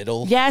in the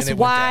middle. Yes, and it went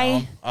why?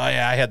 down? Oh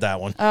yeah, I had that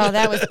one. Oh,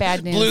 that was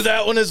bad news. Blew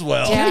that one as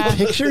well. Yeah. Any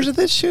pictures of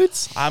this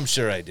shoots? I'm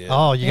sure I did.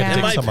 Oh, you Yeah. got to And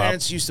dig my some up.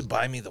 parents used to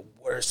buy me the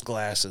worst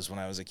glasses when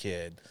I was a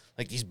kid.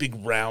 Like these big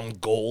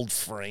round gold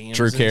frames.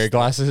 Drew and Carey stuff.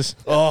 glasses.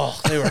 Oh,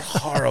 they were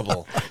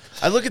horrible.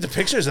 I look at the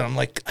pictures and I'm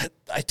like,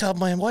 I tell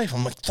my wife,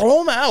 I'm like, throw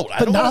them out. I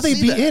But don't now wanna they'd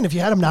see be that. in. If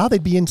you had them now,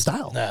 they'd be in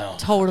style. No.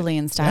 Totally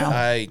in style.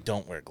 I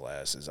don't wear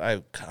glasses. I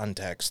have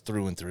contacts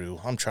through and through.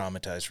 I'm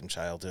traumatized from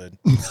childhood.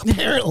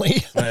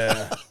 Apparently.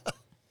 Wear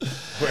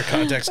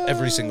contacts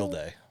every single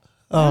day.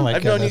 Oh my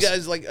I've known you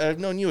goodness. guys I've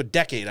known you a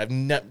decade.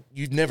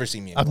 You've never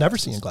seen me. In I've never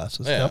glasses. seen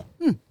glasses. Yeah.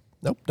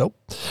 Nope. All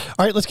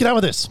right, let's get on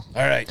with this.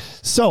 All right.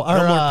 So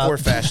our No more poor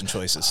fashion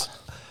choices.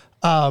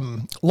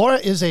 Laura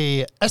is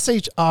a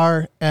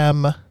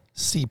SHRM-CP.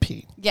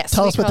 Yes.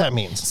 Tell we us what call- that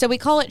means. So we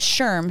call it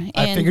SHRM.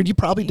 I figured you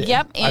probably did.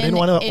 Yep. I didn't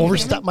want to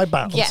overstep my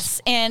bounds. Yes.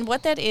 And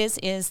what that is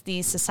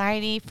the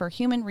Society for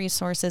Human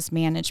Resources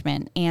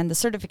Management. And the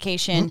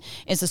certification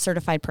is a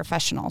certified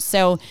professional.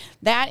 So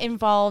that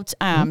involved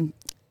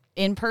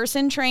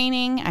in-person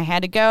training. I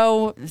had to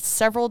go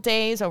several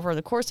days over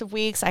the course of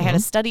weeks. I had to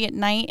study at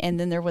night, and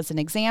then there was an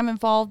exam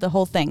involved, the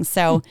whole thing.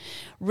 So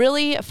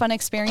really a fun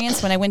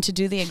experience. When I went to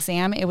do the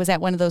exam, it was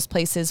at one of those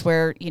places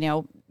where,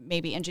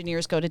 maybe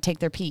engineers go to take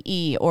their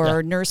PE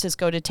or nurses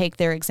go to take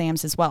their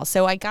exams as well.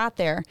 So I got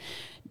there,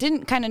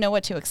 didn't kind of know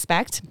what to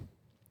expect,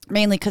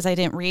 mainly because I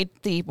didn't read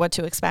the what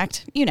to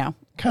expect,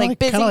 Kind of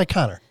busy. like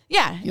Connor.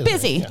 Yeah,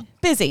 busy.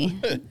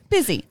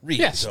 Read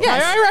Yes, so-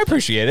 I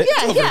appreciate it.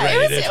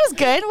 It was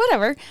good,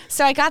 whatever.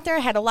 So I got there, I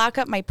had to lock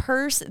up my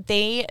purse.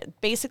 They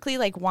basically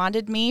like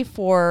wanted me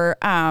for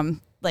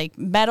like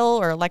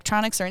metal or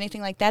electronics or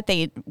anything like that.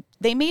 They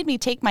made me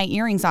take my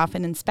earrings off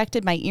and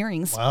inspected my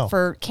earrings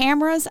for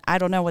cameras. I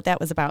don't know what that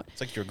was about.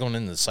 It's like you're going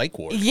into the psych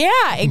ward.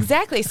 Yeah,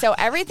 exactly. So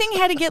everything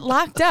had to get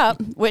locked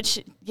up,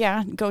 which,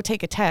 go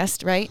take a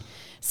test, right?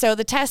 So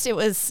the test, it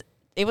was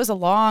a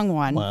long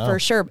one for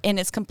sure. And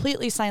it's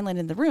completely silent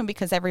in the room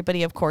because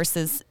everybody, of course,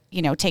 is,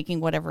 taking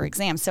whatever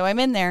exam. So I'm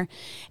in there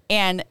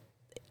and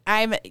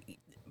I'm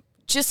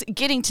just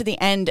getting to the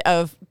end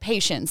of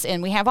patients,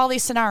 and we have all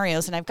these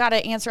scenarios, and I've got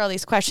to answer all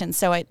these questions.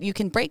 So you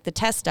can break the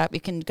test up.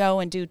 You can go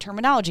and do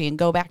terminology and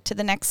go back to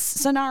the next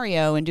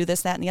scenario and do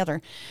this, that, and the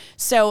other.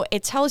 So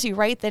it tells you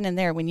right then and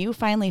there, when you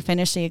finally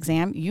finish the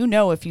exam,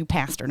 if you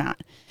passed or not.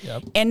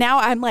 Yep. And now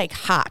I'm like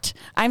hot.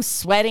 I'm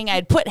sweating.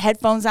 I'd put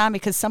headphones on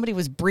because somebody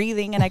was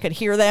breathing and I could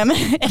hear them.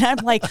 And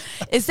I'm like,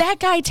 is that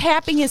guy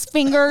tapping his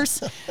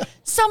fingers?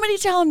 Somebody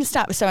tell him to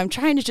stop. So I'm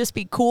trying to just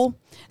be cool.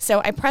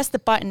 So I press the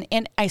button,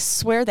 and I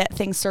swear that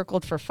thing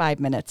circled for 5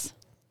 minutes.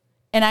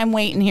 And I'm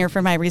waiting here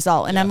for my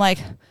result. And I'm like,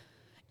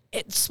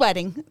 it's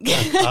sweating.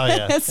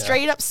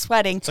 Straight up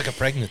sweating. It's like a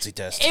pregnancy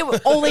test.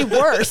 Only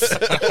worse.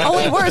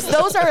 Only worse.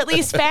 Those are at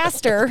least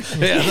faster.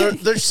 Yeah,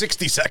 they're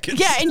 60 seconds.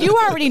 Yeah, and you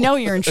already know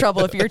you're in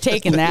trouble if you're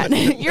taking that.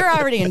 You're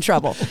already in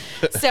trouble.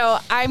 So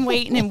I'm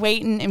waiting,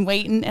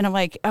 and I'm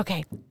like,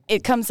 okay,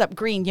 it comes up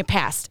green, you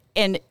passed.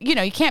 And,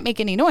 you can't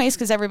make any noise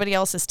because everybody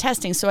else is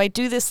testing. So I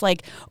do this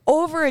like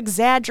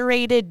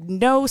over-exaggerated,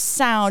 no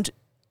sound.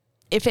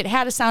 If it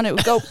had a sound, it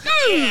would go,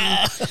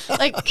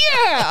 like,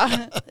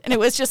 yeah. And it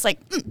was just like,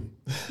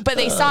 But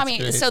they saw me.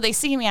 Great. So they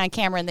see me on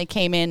camera, and they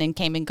came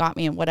and got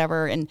me and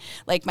whatever. And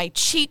like my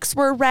cheeks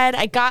were red.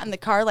 I got in the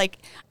car. Like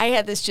I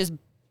had this just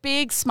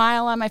big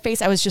smile on my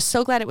face. I was just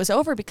so glad it was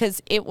over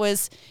because it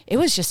was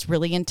just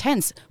really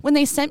intense. When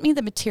they sent me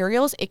the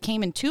materials, it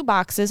came in 2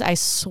 boxes. I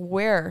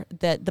swear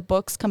that the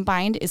books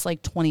combined is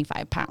like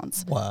 25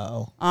 pounds.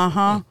 Wow.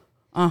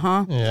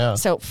 Yeah.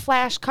 So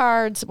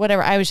flashcards,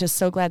 whatever. I was just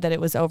so glad that it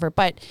was over.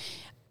 But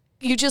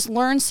you just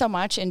learn so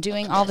much in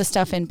doing all the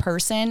stuff in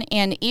person,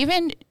 and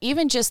even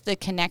just the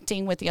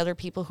connecting with the other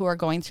people who are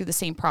going through the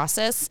same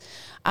process.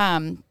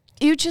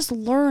 You just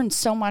learn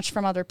so much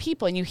from other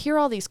people, and you hear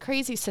all these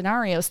crazy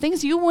scenarios,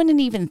 things you wouldn't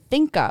even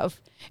think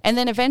of. And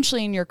then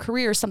eventually in your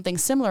career, something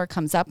similar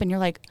comes up, and you're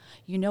like,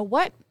 you know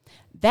what?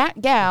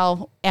 That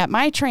gal at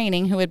my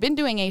training who had been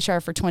doing HR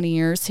for 20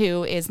 years,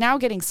 who is now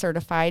getting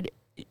certified,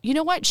 you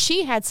know what?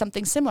 She had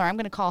something similar. I'm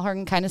going to call her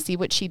and kind of see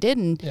what she did.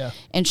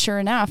 And sure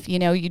enough,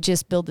 you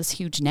just build this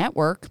huge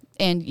network,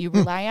 and you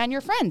rely on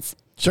your friends.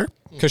 Sure.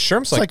 Because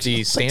SHRM's like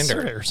the standard.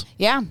 Surveyors.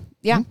 Yeah.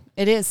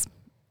 It is.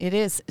 It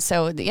is.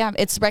 So, yeah,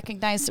 it's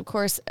recognized, of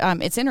course.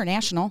 It's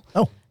international.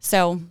 Oh.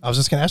 So I was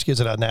just going to ask you, is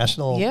it a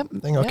national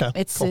thing? Okay. Yep.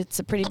 It's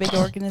a pretty big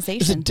organization.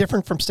 Is it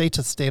different from state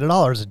to state at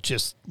all, or is it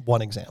just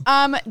one exam?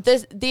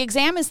 The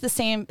exam is the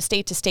same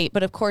state to state,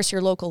 but of course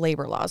your local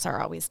labor laws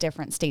are always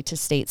different state to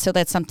state. So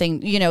that's something,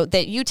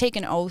 that you take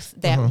an oath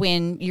that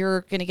when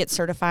you're going to get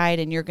certified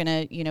and you're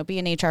going to, be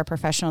an HR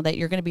professional, that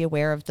you're going to be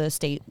aware of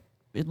the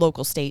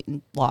local state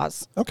and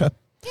laws. Okay.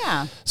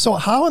 Yeah. So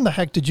how in the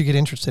heck did you get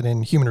interested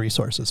in human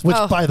resources? Which,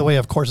 by the way,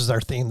 of course, is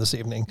our theme this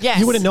evening. Yes.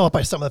 You wouldn't know it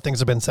by some of the things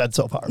that have been said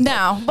so far.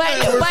 No, but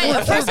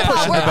first of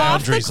all, we're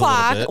off the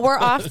clock. We're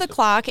off the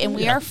clock, and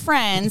we are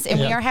friends,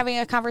 and we are having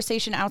a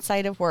conversation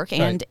outside of work,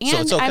 and So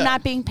it's okay. I'm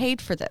not being paid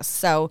for this.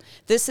 So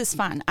this is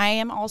fun. I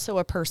am also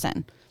a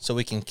person. So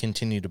we can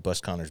continue to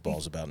bust Connor's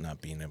balls about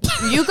not being able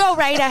to. You go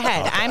right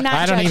ahead. I'm not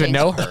I don't judging. even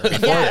know her.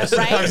 Yeah,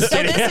 right?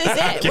 So this is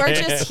it. We're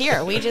just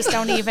here. We just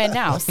don't even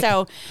know.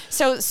 So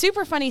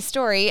super funny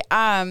story.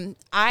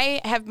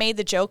 I have made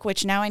the joke,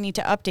 which now I need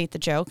to update the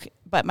joke.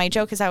 But my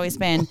joke has always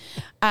been,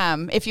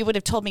 if you would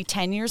have told me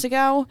 10 years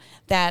ago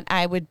that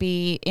I would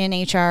be in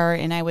HR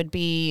and I would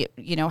be,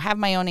 have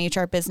my own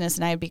HR business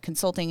and I would be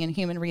consulting in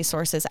human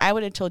resources, I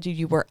would have told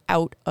you were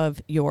out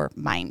of your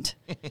mind.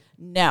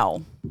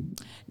 No.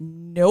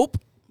 Nope.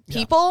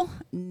 People?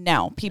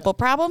 No. People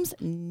problems?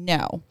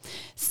 No.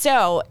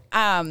 So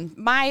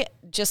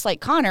just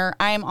like Connor,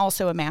 I am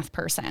also a math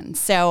person.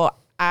 So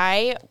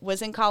I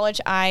was in college.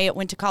 I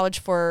went to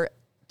college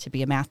to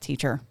be a math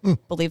teacher,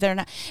 believe it or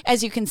not.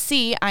 As you can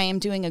see, I am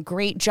doing a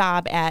great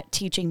job at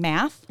teaching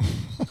math.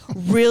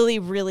 Really,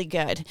 really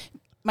good.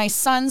 My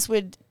sons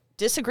would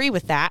disagree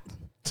with that,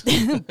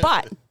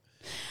 but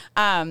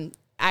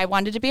I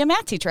wanted to be a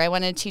math teacher. I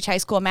wanted to teach high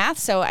school math,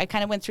 so I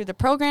kind of went through the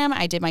program.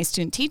 I did my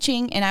student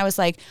teaching, and I was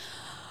like,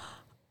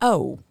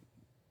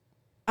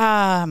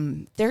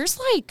 there's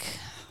like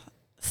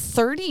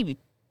 30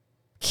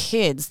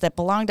 kids that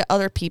belong to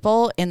other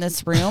people in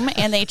this room,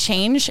 and they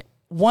change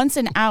once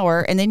an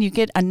hour, and then you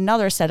get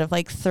another set of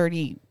like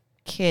 30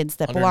 kids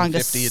that belong to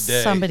 150 a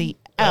day. somebody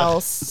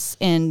else,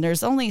 and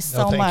there's only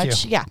so thank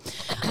much. you. Yeah,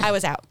 I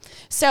was out.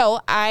 So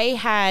I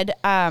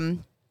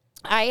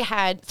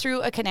had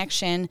through a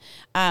connection,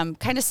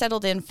 kind of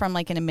settled in from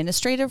like an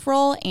administrative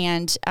role,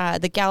 and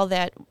the gal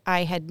that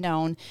I had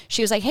known,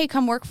 she was like, "Hey,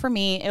 come work for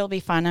me. It'll be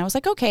fun." I was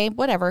like, "Okay,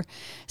 whatever."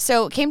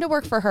 So came to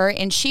work for her,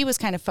 and she was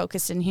kind of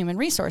focused in human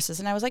resources,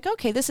 and I was like,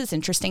 "Okay, this is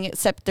interesting."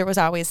 Except there was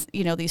always,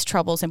 these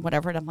troubles and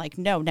whatever, and I'm like,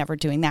 "No, never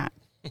doing that."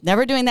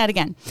 Never doing that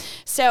again.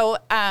 So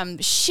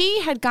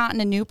she had gotten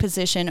a new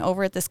position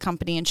over at this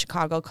company in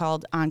Chicago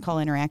called On Call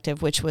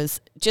Interactive, which was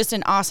just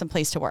an awesome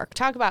place to work.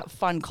 Talk about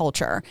fun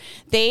culture.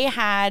 They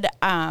had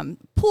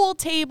pool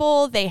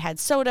table. They had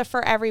soda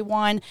for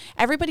everyone.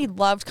 Everybody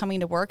loved coming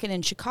to work. And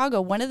in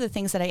Chicago, one of the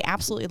things that I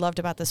absolutely loved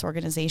about this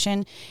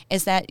organization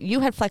is that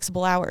you had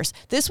flexible hours.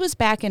 This was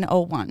back in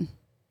 2001.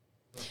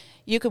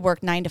 You could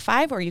work 9 to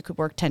 5 or you could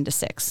work 10 to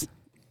 6.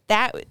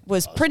 That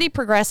was pretty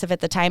progressive at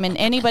the time, and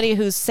anybody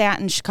who's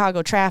sat in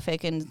Chicago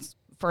traffic and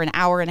for an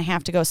hour and a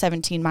half to go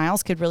 17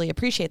 miles could really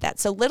appreciate that.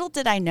 So little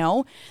did I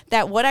know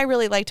that what I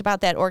really liked about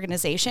that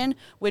organization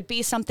would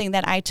be something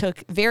that I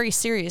took very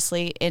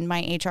seriously in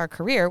my HR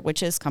career,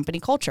 which is company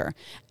culture.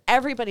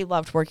 Everybody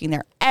loved working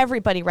there.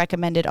 Everybody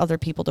recommended other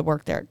people to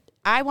work there.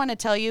 I want to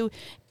tell you,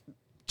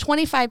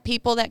 25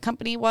 people that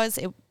company was,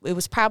 it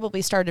was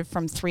probably started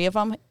from 3 of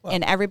them,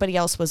 and everybody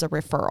else was a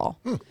referral.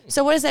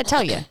 So what does that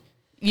tell you?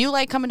 You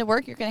like coming to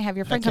work, you're going to have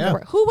your friend come to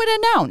work. Who would have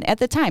known at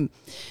the time?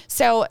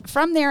 So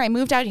from there, I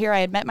moved out here. I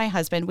had met my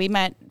husband. We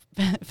met,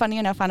 funny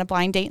enough, on a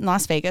blind date in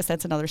Las Vegas.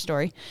 That's another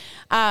story.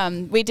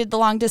 We did the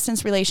long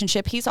distance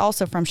relationship. He's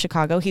also from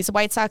Chicago. He's a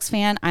White Sox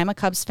fan. I'm a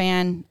Cubs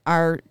fan.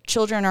 Our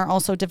children are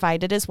also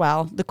divided as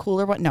well. The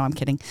cooler one. No, I'm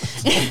kidding.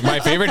 My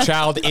favorite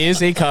child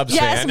is a Cubs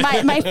fan.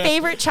 Yes, my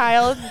favorite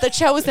child, the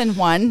chosen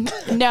one.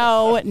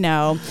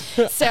 No.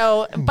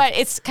 So, but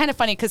it's kind of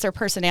funny because their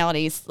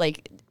personalities,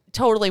 like,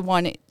 totally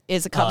one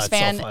is a Cubs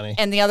fan, so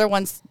and the other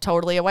one's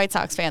totally a White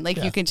Sox fan.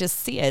 Like, you can just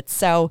see it.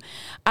 So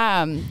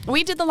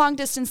we did the long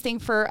distance thing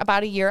for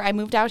about a year. I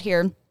moved out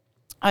here,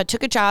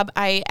 took a job.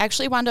 I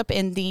actually wound up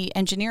in the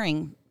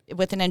engineering,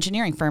 with an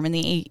engineering firm in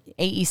the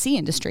AEC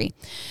industry.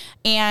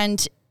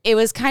 And it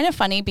was kind of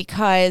funny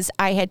because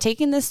I had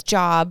taken this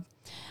job.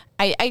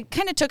 I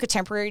kind of took a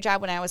temporary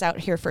job when I was out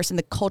here first, and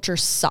the culture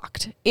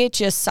sucked. It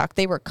just sucked.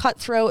 They were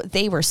cutthroat.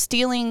 They were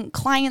stealing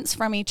clients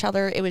from each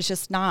other. It was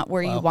just not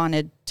where you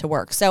wanted to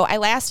work. So I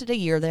lasted a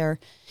year there.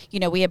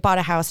 We had bought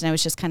a house, and I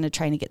was just kind of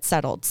trying to get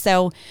settled.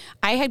 So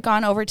I had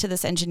gone over to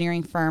this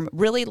engineering firm,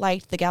 really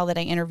liked the gal that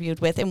I interviewed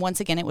with. And once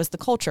again, it was the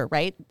culture,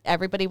 right?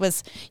 Everybody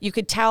was, you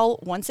could tell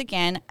once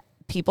again,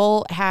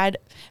 people had,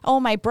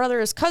 my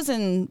brother's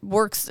cousin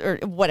works, or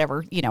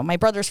whatever, my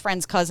brother's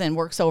friend's cousin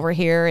works over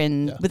here,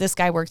 and this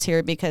guy works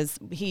here because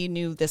he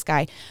knew this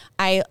guy.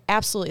 I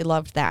absolutely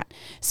loved that.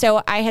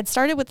 So I had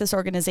started with this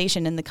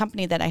organization, and the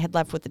company that I had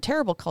left with the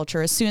terrible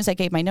culture, as soon as I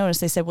gave my notice,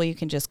 they said, well, you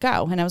can just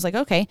go. And I was like,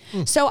 okay.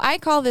 So I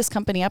called this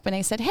company up and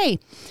I said, hey,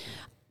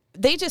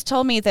 they just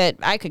told me that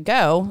I could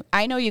go.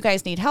 I know you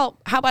guys need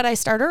help. How about I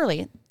start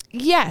early?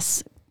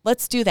 Yes.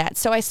 Let's do that.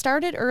 So I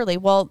started early.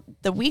 Well,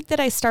 the week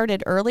that I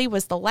started early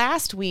was the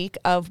last week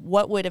of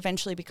what would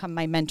eventually become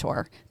my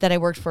mentor that I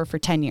worked for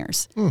 10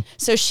 years.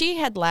 So she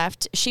had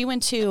left. She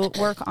went to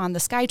work on the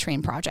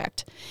SkyTrain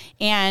project.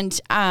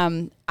 And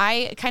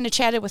I kind of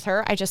chatted with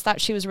her. I just thought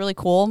she was really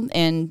cool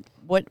and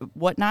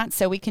whatnot.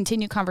 So we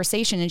continued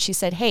conversation, and she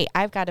said, hey,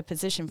 I've got a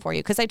position for you.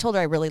 Because I told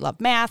her I really love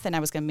math and I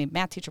was going to be a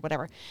math teacher,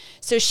 whatever.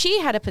 So she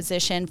had a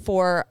position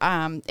for,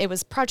 it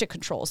was project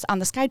controls on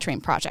the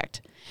SkyTrain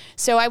project.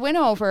 So I went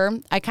over,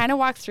 I kind of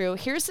walked through,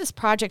 here's this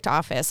project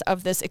office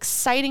of this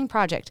exciting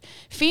project.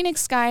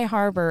 Phoenix Sky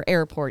Harbor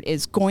Airport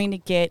is going to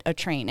get a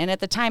train. And at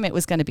the time it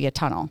was going to be a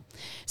tunnel.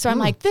 So I'm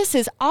like, this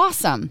is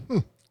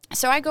awesome.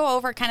 So I go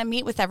over, kind of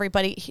meet with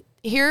everybody.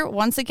 Here,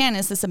 once again,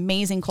 is this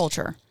amazing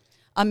culture.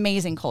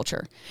 Amazing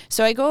culture.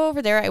 So I go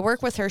over there, I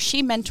work with her.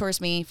 She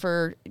mentors me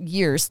for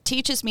years,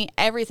 teaches me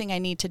everything I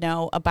need to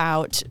know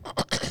about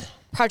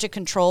project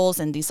controls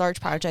and these large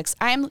projects.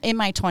 I'm in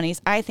my 20s.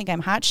 I think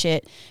I'm hot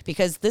shit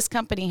because this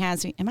company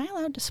has me. Am I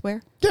allowed to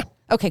swear? Yeah.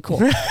 Okay, cool.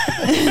 We're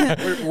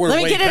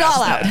Let me get it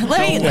all out.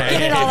 Let me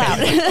get it all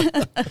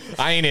out.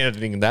 I ain't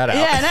editing that out.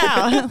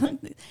 Yeah, no.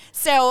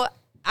 So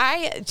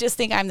I just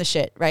think I'm the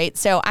shit, right?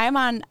 So I'm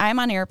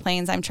on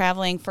airplanes. I'm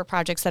traveling for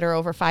projects that are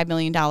over $5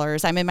 million.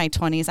 I'm in my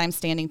 20s. I'm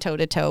standing toe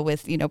to toe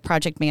with,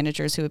 project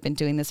managers who have been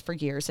doing this for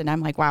years. And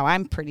I'm like, wow,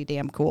 I'm pretty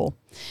damn cool.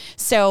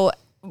 So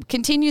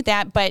continued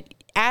that. But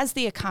as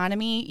the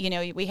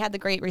economy, we had the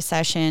Great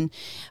Recession.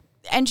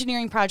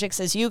 Engineering projects,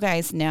 as you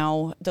guys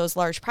know, those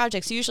large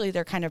projects, usually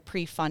they're kind of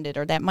pre-funded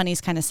or that money's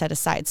kind of set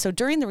aside. So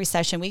during the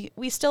recession,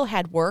 we still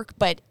had work,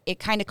 but it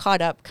kind of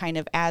caught up kind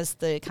of as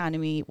the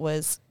economy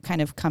was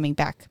kind of coming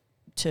back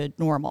to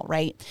normal,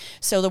 right?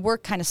 So the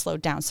work kind of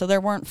slowed down. So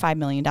there weren't $5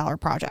 million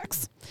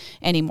projects.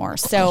 anymore.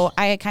 So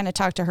I kind of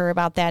talked to her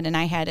about that, and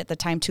I had at the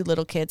time 2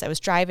 little kids. I was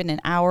driving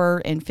an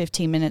hour and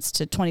 15 minutes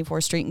to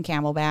 24th Street in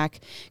Camelback,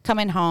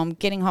 coming home,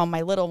 getting home.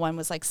 My little one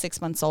was like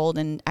 6 months old,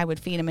 and I would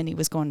feed him, and he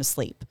was going to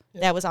sleep.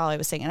 Yeah. That was all I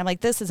was saying. And I'm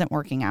like, this isn't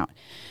working out.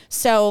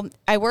 So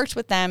I worked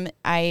with them.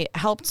 I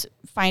helped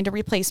find a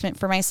replacement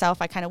for myself.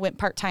 I kind of went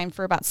part-time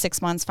for about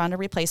 6 months, found a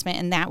replacement,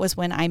 and that was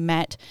when I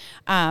met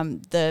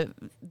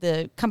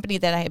the company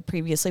that I had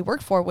previously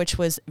worked for, which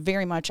was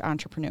very much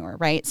entrepreneur,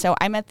 right? So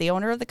I met the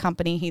owner of the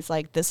company. He's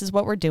like, this is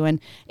what we're doing.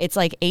 It's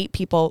like 8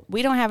 people.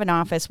 We don't have an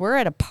office. We're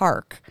at a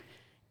park.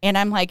 And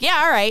I'm like,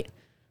 yeah, all right,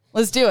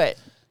 let's do it.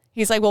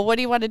 He's like, well, what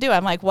do you want to do?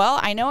 I'm like, well,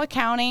 I know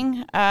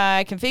accounting.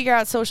 I can figure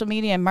out social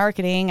media and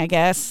marketing, I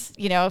guess,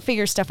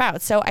 figure stuff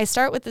out. So I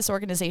start with this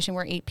organization.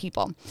 We're 8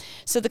 people.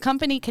 So the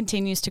company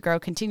continues to grow.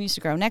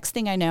 Next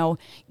thing I know,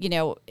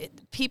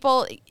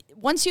 people,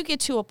 once you get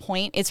to a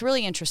point, it's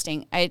really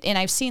interesting. And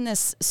I've seen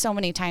this so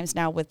many times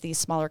now with these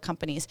smaller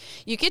companies.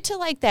 You get to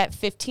like that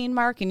 15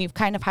 mark and you've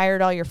kind of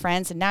hired all your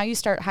friends, and now you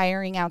start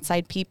hiring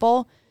outside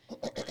people.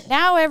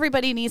 Now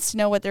everybody needs to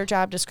know what their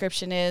job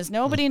description is.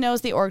 Nobody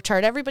knows the org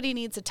chart. Everybody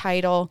needs a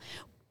title,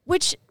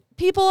 which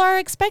people are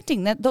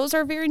expecting. That those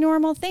are very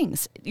normal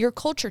things. Your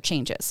culture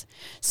changes.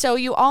 So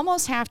you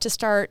almost have to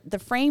start the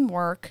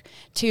framework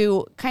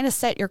to kind of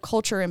set your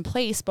culture in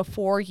place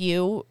before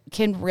you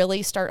can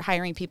really start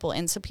hiring people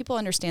in, so people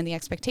understand the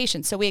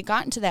expectations. So we had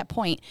gotten to that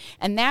point,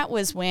 and that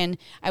was when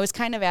I was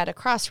kind of at a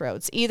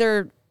crossroads.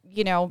 Either,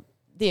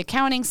 the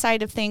accounting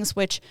side of things,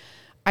 which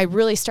I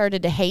really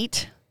started to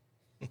hate.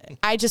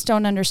 I just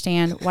don't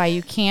understand why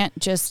you can't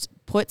just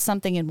put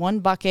something in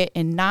one bucket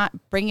and not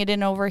bring it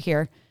in over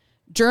here.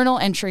 Journal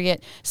entry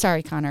it.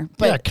 Sorry, Connor.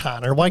 But yeah,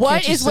 Connor, why what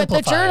can't you is with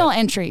simplify the journal it?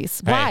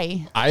 entries? Hey,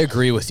 why? I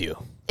agree with you.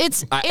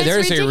 It's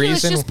there's ridiculous. a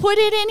reason. Just put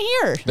it in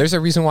here. There's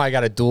a reason why I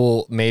got a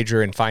dual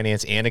major in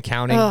finance and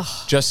accounting.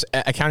 Just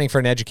accounting for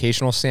an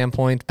educational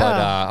standpoint.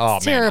 But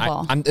it's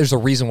terrible. There's a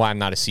reason why I'm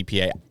not a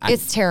CPA.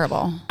 It's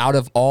terrible. Out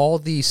of all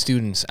the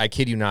students, I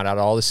kid you not, out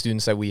of all the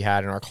students that we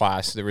had in our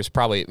class, there was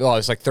probably, it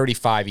was like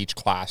 35 each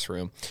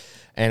classroom.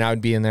 And I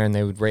would be in there, and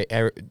they would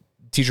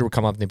teacher would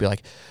come up and they'd be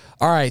like,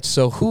 all right,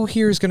 so who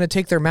here is going to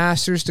take their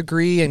master's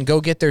degree and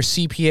go get their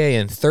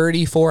CPA? And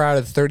 34 out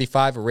of the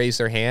 35 would raise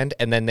their hand.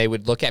 And then they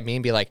would look at me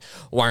and be like,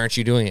 why aren't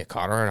you doing it,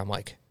 Connor? And I'm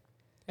like,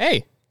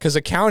 hey, because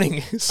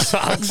accounting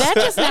sucks. That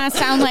does not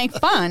sound like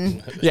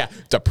fun. Yeah,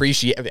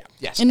 depreciate.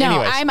 Yes. No,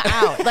 Anyways. I'm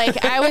out.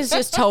 Like, I was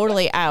just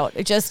totally out.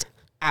 Just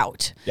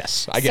out.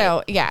 Yes, I get it.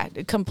 So, yeah,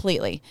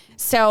 completely.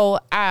 So,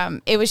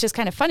 it was just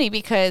kind of funny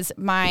because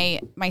my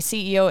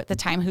CEO at the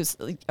time, who's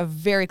a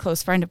very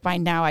close friend of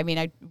mine now, I mean,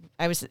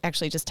 I was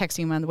actually just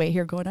texting him on the way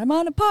here going, I'm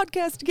on a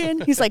podcast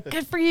again. He's like,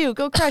 good for you.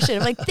 Go crush it.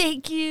 I'm like,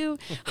 thank you.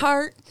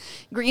 Heart.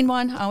 Green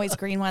one. Always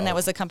green one. That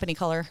was the company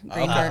color.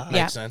 Green heart.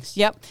 Yeah. Makes sense.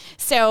 Yep.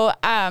 So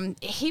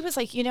he was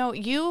like,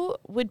 you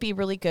would be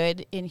really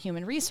good in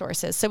human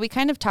resources. So we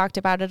kind of talked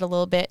about it a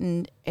little bit,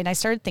 and I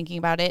started thinking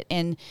about it.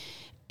 And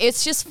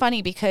it's just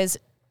funny because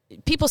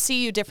people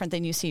see you different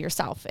than you see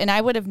yourself. And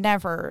I would have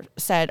never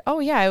said, oh,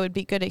 yeah, I would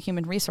be good at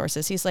human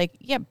resources. He's like,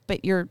 yeah,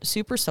 but you're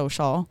super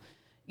social.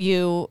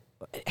 You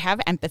have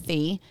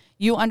empathy,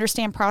 you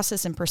understand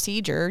process and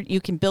procedure,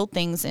 you can build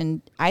things,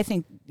 and I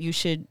think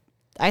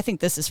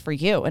this is for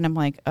you. And I'm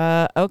like,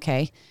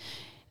 okay.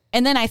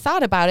 And then I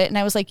thought about it, and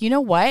I was like, you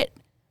know what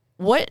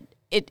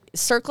it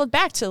circled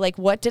back to, like,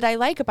 what did I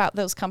like about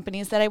those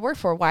companies that I work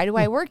for? Why do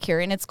I work here?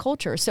 And it's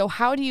culture. So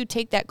how do you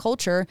take that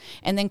culture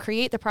and then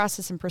create the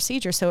process and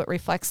procedure so it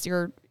reflects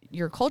your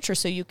culture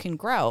so you can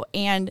grow?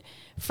 And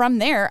from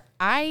there,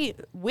 I,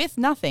 with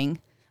nothing,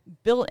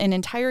 built an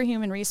entire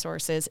human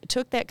resources,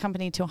 took that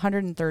company to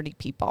 130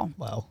 people.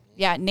 Wow.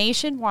 Yeah,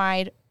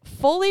 nationwide,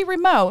 fully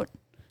remote,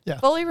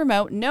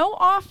 no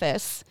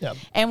office,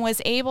 and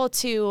was able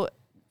to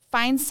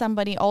find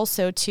somebody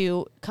also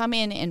to come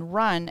in and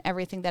run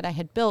everything that I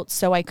had built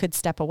so I could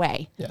step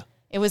away. Yeah.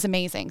 It was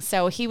amazing.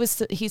 So he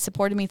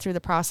supported me through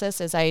the process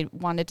as I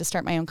wanted to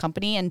start my own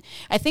company. And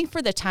I think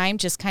for the time,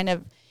 just kind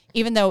of,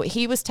 even though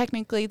he was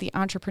technically the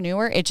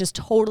entrepreneur, it just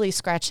totally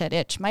scratched that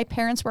itch. My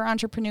parents were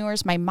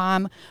entrepreneurs. My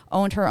mom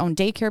owned her own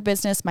daycare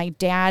business. My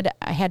dad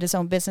had his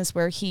own business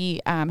where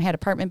he had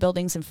apartment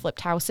buildings and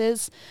flipped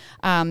houses.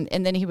 And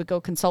then he would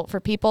go consult for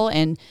people.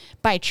 And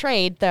by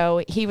trade,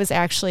 though, he was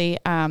actually,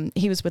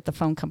 he was with the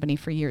phone company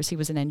for years. He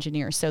was an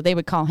engineer. So they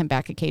would call him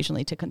back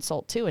occasionally to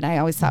consult too. And I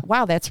always thought,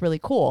 wow, that's really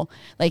cool.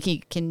 Like he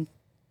can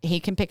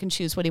pick and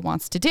choose what he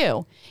wants to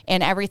do.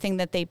 And everything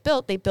that they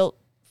built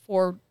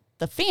for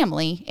the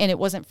family, and it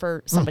wasn't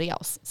for somebody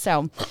else.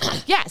 So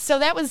yeah, so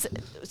that was,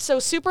 so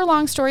super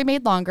long story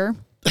made longer.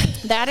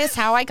 That is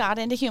how I got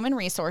into human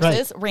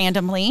resources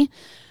randomly,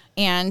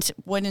 and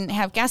wouldn't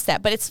have guessed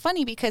that. But it's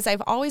funny because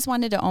I've always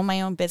wanted to own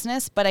my own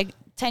business, but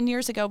 10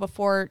 years ago,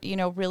 before,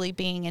 really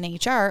being in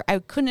HR, I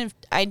could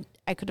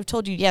have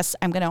told you, yes,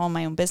 I'm going to own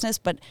my own business,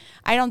 but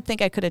I don't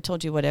think I could have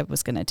told you what I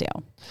was going to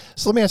do.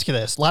 So let me ask you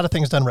this. A lot of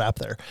things to unwrap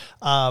there.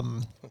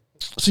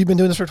 So you've been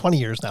doing this for 20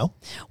 years now.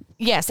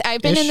 Yes,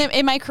 I've been Ish.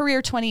 in my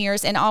career 20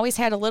 years and always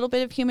had a little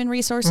bit of human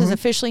resources,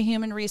 officially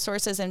human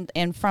resources,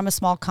 and from a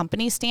small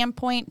company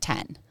standpoint,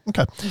 10.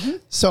 Okay.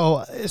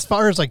 So as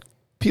far as like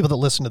people that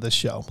listen to this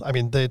show, I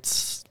mean,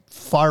 it's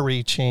far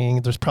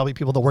reaching. There's probably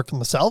people that work for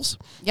themselves.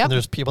 Yep. And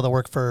there's people that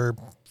work for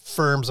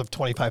firms of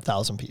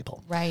 25,000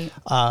 people. Right.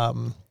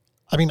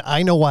 I mean,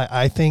 I know why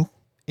I think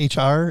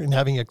HR and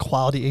having a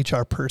quality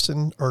HR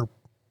person or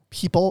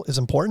people is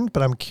important,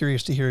 but I'm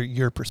curious to hear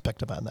your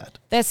perspective on that.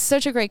 That's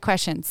such a great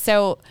question.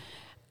 So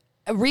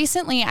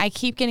recently I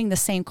keep getting the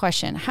same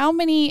question. How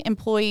many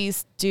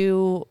employees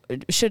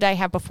should I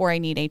have before I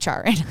need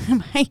HR?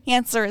 And my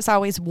answer is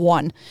always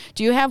one.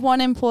 Do you have one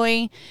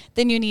employee?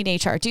 Then you need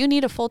HR. Do you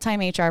need a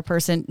full-time HR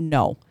person?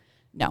 No.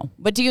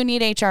 But do you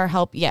need HR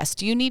help? Yes.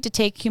 Do you need to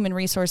take human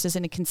resources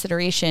into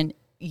consideration?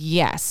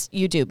 Yes,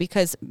 you do,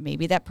 because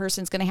maybe that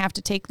person's going to have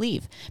to take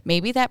leave.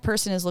 Maybe that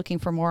person is looking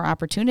for more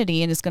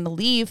opportunity and is going to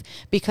leave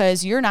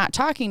because you're not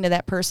talking to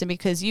that person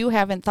because you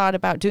haven't thought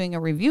about doing a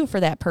review for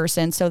that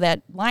person. So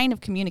that line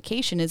of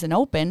communication isn't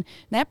open and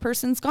that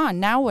person's gone.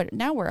 Now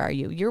where are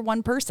you? You're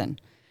one person.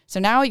 So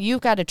now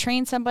you've got to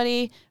train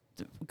somebody.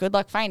 Good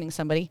luck finding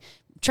somebody.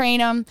 Train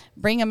them,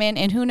 bring them in,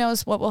 and who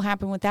knows what will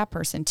happen with that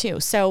person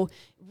too. So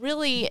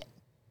really,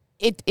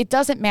 it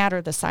doesn't matter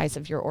the size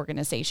of your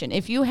organization.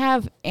 If you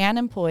have an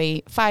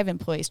employee, 5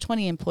 employees,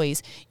 20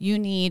 employees, you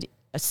need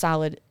a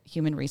solid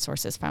human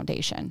resources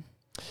foundation.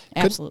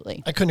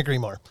 Absolutely. I couldn't agree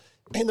more.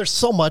 And there's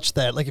so much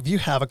that, like, if you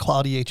have a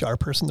quality HR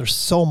person, there's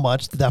so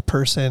much that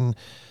person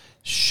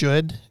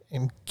should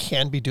and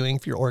can be doing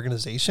for your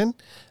organization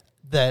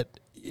that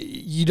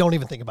you don't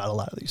even think about a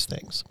lot of these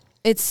things.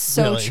 It's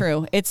so Really?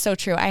 true. It's so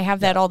true. I have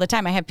that all the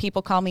time. I have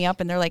people call me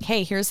up and they're like,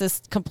 hey, here's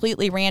this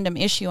completely random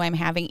issue I'm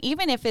having.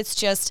 Even if it's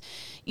just,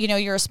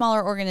 you're a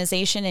smaller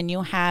organization and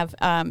you have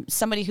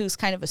somebody who's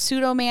kind of a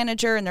pseudo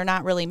manager and they're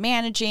not really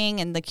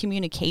managing, and the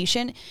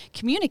communication,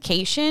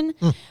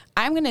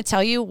 I'm going to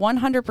tell you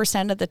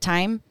 100% of the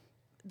time,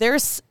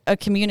 there's a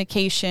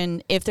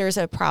communication. If there's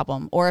a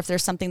problem or if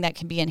there's something that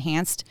can be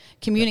enhanced,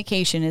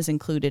 communication is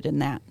included in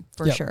that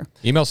for Yep. sure.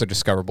 Emails are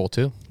discoverable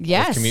too.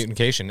 Yes. With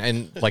communication.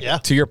 And like Yeah.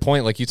 to your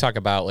point, like you talk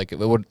about like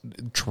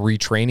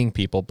retraining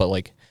people, but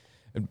like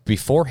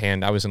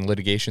beforehand I was in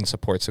litigation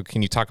support. So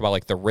can you talk about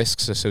like the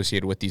risks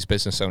associated with these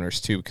business owners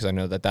too? Because I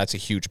know that that's a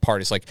huge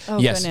part. It's like,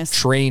 yes, goodness.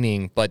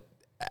 training, but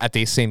at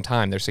the same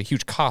time, there's a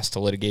huge cost to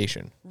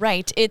litigation.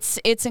 Right. It's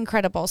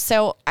incredible.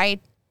 So I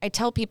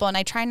tell people, and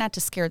I try not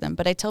to scare them,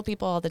 but I tell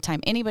people all the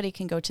time, anybody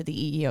can go to the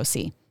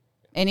EEOC.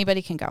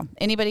 Anybody can go.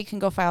 Anybody can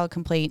go file a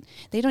complaint.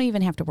 They don't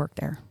even have to work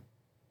there.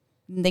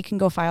 They can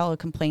go file a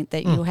complaint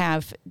that you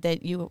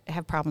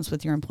have problems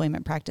with your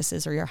employment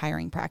practices or your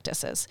hiring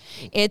practices.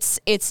 It's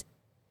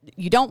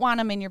you don't want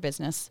them in your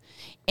business,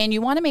 and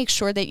you want to make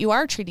sure that you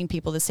are treating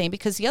people the same,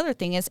 because the other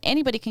thing is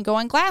anybody can go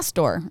on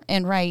Glassdoor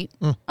and write,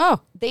 oh,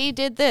 they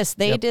did this,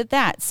 they did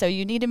that. So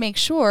you need to make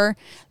sure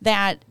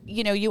that,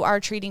 you are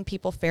treating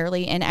people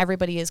fairly and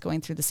everybody is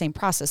going through the same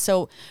process.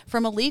 So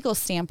from a legal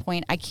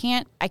standpoint, I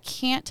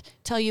can't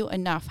tell you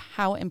enough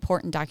how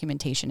important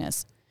documentation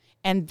is.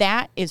 And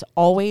that is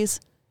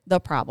always the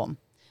problem.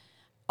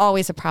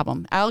 Always a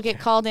problem. I'll get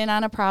called in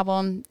on a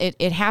problem.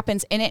 It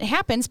happens, and it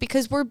happens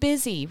because we're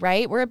busy,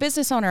 right? We're a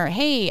business owner.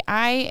 Hey,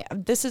 I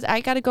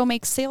got to go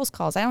make sales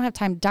calls. I don't have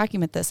time to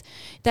document this.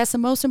 That's the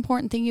most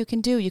important thing you can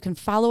do. You can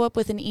follow up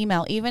with an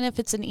email, even if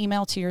it's an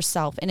email to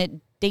yourself, and it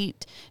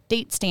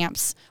date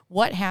stamps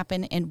what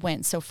happened and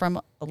when. So from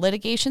a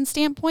litigation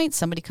standpoint,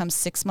 somebody comes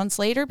 6 months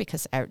later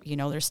because,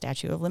 there's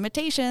statute of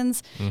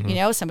limitations.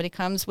 Somebody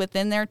comes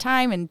within their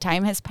time and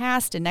time has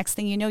passed, and next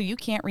thing you know, you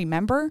can't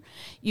remember.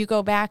 You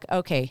go back,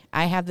 okay,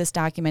 I have this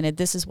documented.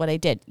 This is what I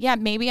did. Yeah,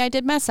 maybe I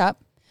did mess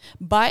up,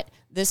 but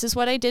this is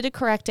what I did to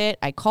correct it.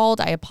 I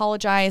called, I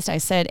apologized. I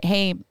said,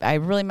 hey, I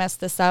really messed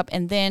this up.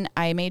 And then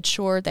I made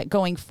sure that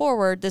going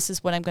forward, this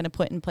is what I'm going to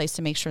put in place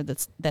to make sure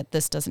that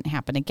this doesn't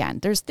happen again.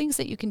 There's things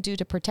that you can do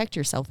to protect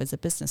yourself as a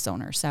business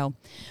owner. So,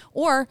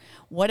 or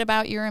what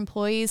about your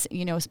employees?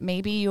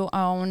 Maybe you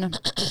own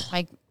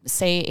like,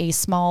 say, a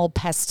small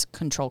pest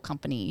control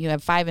company. You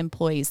have 5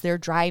 employees. They're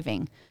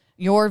driving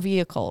your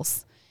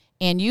vehicles,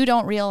 and you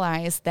don't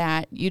realize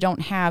that you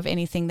don't have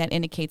anything that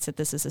indicates that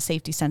this is a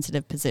safety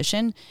sensitive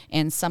position,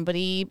 and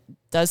somebody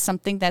does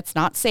something that's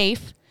not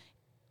safe.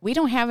 We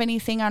don't have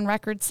anything on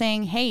record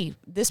saying, hey,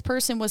 this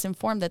person was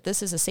informed that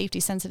this is a safety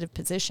sensitive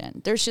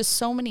position. There's just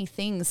so many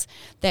things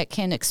that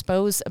can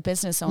expose a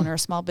business owner, a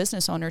small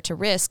business owner, to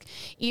risk,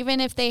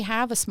 even if they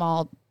have a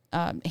small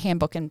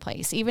handbook in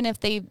place, even if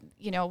they,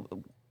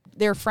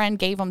 their friend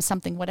gave them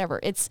something, whatever.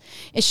 It's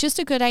just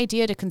a good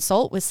idea to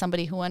consult with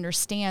somebody who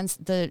understands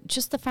the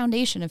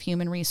foundation of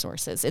human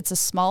resources. It's a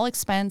small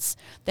expense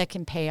that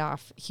can pay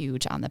off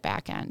huge on the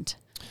back end.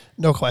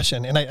 No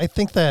question. And I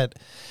think that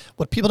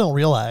what people don't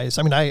realize,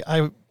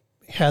 I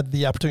had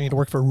the opportunity to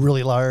work for a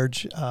really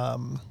large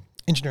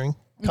engineering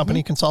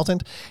company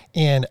consultant,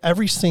 and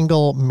every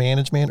single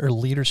management or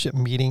leadership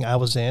meeting I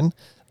was in,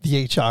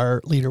 the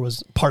HR leader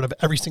was part of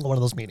every single one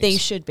of those meetings. They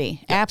should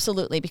be.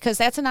 Absolutely. Because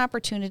that's an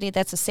opportunity.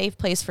 That's a safe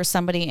place for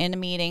somebody in a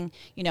meeting,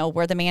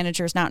 where the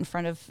manager is not in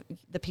front of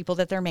the people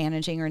that they're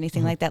managing or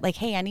anything like that. Like,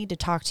 hey, I need to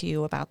talk to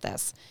you about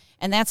this.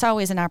 And that's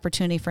always an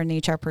opportunity for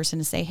an HR person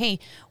to say, hey,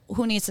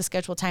 who needs to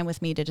schedule time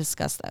with me to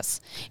discuss this?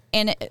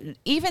 And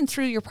even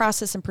through your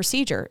process and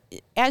procedure,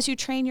 as you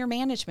train your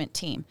management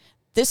team,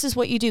 this is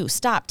what you do.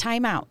 Stop,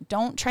 time out.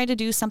 Don't try to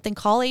do something.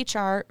 Call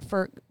HR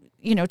for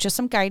just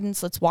some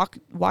guidance. Let's walk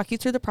you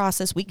through the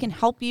process. We can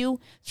help you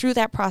through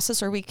that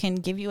process, or we can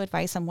give you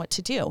advice on what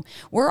to do.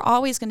 We're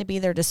always going to be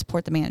there to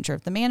support the manager.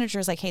 If the manager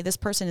is like, hey, this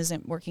person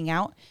isn't working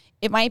out,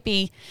 it might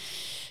be,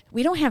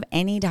 we don't have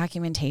any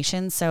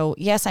documentation. So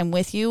yes, I'm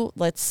with you.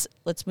 Let's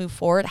move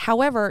forward.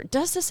 However,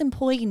 does this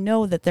employee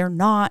know that they're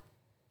not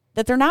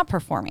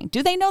performing?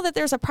 Do they know that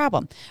there's a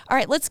problem? All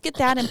right, let's get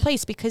that in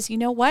place, because you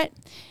know what?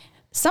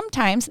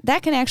 Sometimes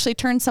that can actually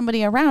turn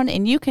somebody around,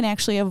 and you can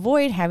actually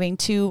avoid having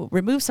to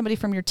remove somebody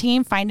from your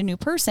team, find a new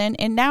person,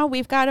 and now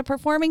we've got a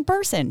performing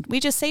person. We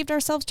just saved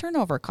ourselves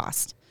turnover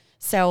cost.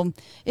 So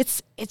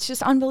it's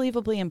just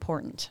unbelievably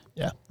important.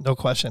 Yeah, no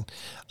question.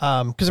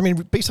 Because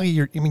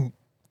basically,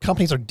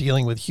 companies are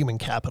dealing with human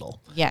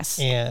capital. Yes,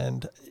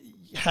 and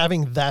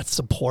having that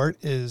support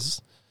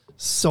is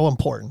so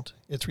important.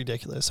 It's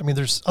ridiculous.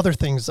 There's other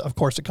things, of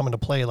course, that come into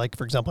play. Like,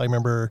 for example, I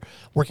remember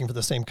working for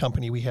the same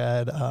company. We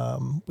had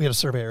a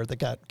surveyor that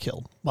got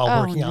killed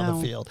while working out in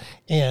the field.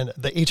 And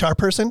the HR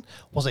person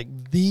was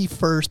like the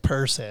first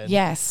person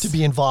to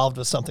be involved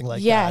with something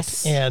like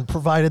that, and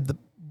provided the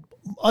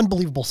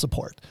unbelievable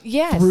support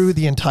through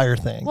the entire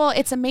thing. Well,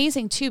 it's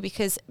amazing too,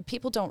 because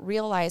people don't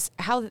realize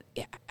how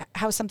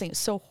something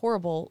so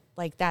horrible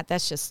like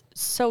that's just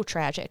so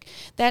tragic.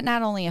 That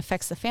not only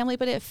affects the family,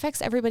 but it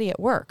affects everybody at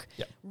work.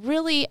 Yep.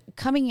 Really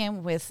coming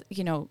in with,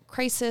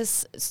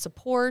 crisis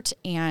support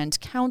and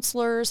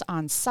counselors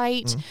on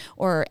site,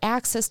 or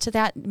access to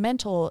that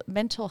mental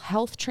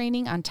health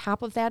training on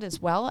top of that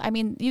as well.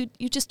 You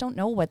just don't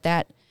know what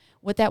that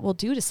will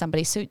do to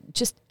somebody. So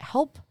just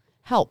help.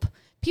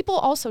 People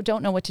also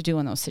don't know what to do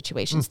in those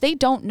situations. They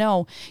don't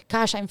know,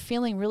 gosh, I'm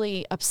feeling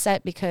really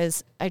upset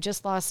because I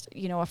just lost,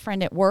 a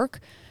friend at work.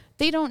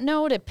 They don't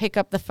know to pick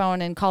up the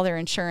phone and call their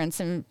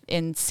insurance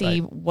and see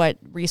what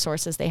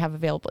resources they have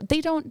available.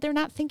 They're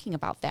not thinking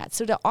about that.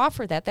 So to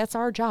offer that's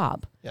our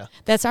job. Yeah.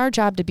 That's our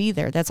job to be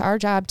there. That's our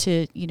job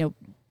to,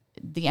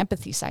 the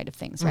empathy side of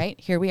things, right?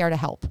 Here we are to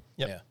help.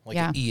 Yep.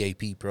 Yeah. An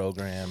EAP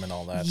program and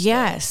all that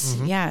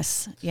stuff.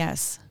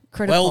 Yes.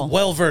 Critical.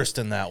 Well versed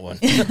in that one.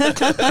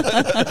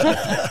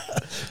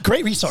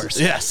 Great resource.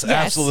 Yes,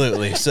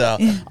 absolutely. So,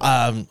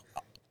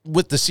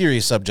 with the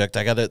serious subject,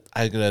 I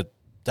gotta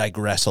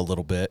digress a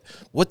little bit.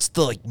 What's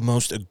the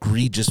most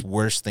egregious,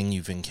 worst thing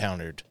you've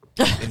encountered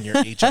in your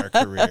HR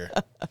career?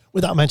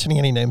 Without mentioning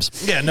any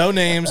names. Yeah, no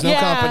names, no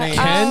company.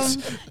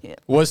 Kent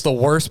was the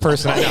worst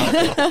person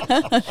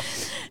I know.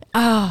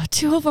 Oh,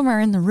 two of them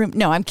are in the room.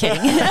 No, I'm kidding.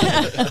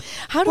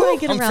 How do I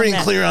get around that? I'm free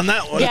and clear on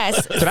that one.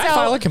 Yes. Did I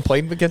file a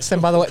complaint against them,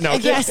 by the way? No.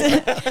 Yes.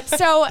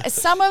 So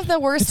some of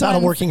the worst ones. It's out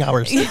of working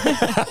hours.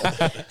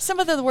 Some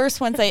of the worst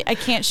ones I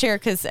can't share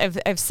because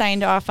I've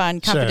signed off on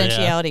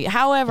confidentiality. Sure, yeah.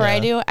 However, I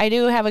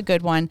do have a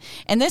good one.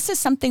 And this is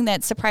something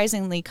that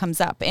surprisingly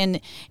comes up. And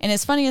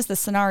as funny as the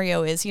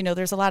scenario is,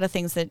 there's a lot of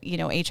things that,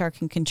 HR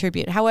can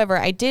contribute. However,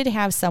 I did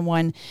have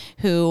someone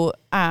who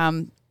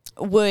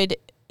would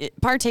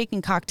partake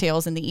in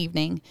cocktails in the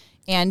evening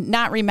and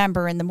not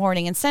remember in the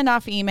morning and send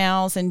off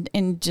emails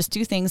and just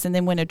do things. And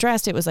then when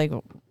addressed, it was like,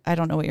 I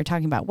don't know what you're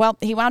talking about. Well,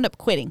 he wound up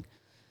quitting.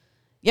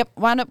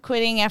 Wound up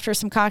quitting after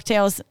some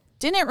cocktails.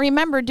 Didn't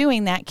remember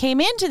doing that. Came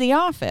into the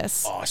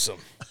office. Awesome.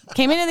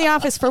 Came into the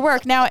office for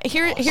work. Now,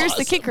 here's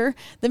the kicker.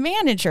 The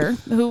manager,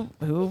 who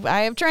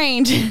I have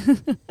trained,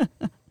 the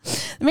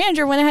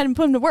manager went ahead and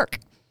put him to work.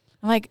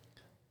 I'm like,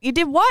 you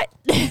did what?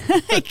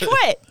 I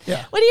quit.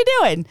 Yeah. What are you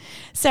doing?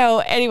 So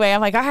anyway, I'm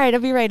like, all right,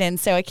 I'll be right in.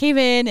 So I came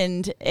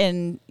in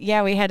and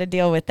we had to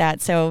deal with that.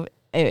 So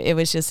it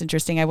was just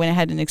interesting. I went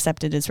ahead and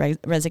accepted his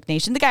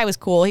resignation. The guy was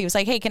cool. He was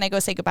like, hey, can I go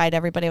say goodbye to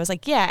everybody? I was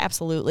like, yeah,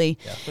 absolutely.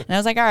 Yeah. And I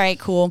was like, all right,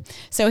 cool.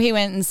 So he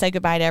went and said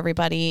goodbye to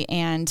everybody.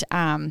 And,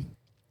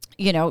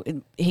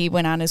 he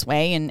went on his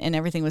way and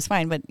everything was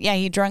fine. But yeah,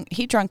 he drunk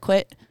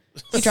quit.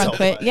 He drunk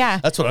quit. Funny.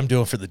 Yeah. That's what I'm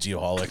doing for the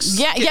Geoholics.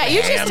 Yeah.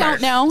 You just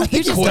don't know.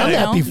 You just don't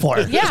know.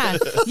 Before. Yeah.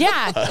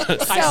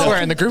 I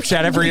swear in the group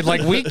chat every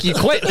week you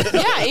quit.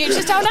 Yeah. You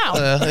just don't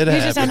know. You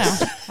just don't know.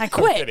 I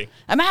quit.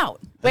 I'm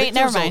out. Wait,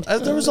 never mind.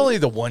 There was only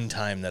the one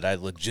time that I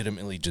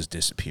legitimately just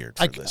disappeared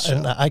for this show.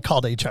 And I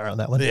called HR on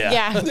that one.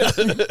 Yeah.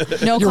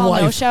 No call,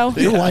 no show.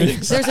 Your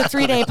wife. There's a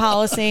 3-day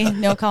policy.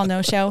 No call,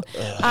 no show.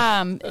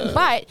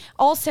 But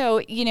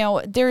also,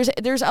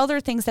 there's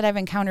other things that I've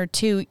encountered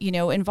too,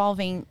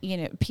 involving,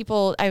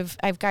 people.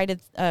 I've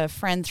guided a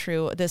friend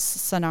through this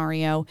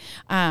scenario.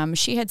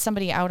 She had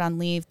somebody out on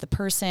leave. The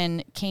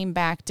person came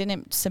back,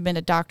 didn't submit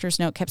a doctor's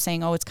note, kept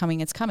saying, oh, it's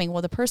coming.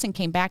 Well, the person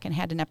came back and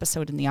had an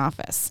episode in the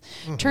office.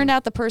 Mm-hmm. Turned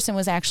out the person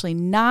was actually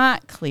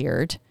not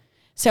cleared.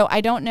 So I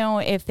don't know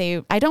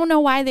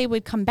why they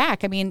would come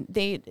back. I mean,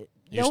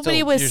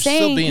 nobody was you're saying,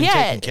 still being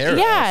taken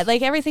care of.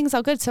 like everything's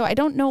all good. So I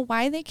don't know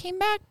why they came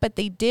back, but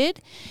they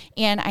did.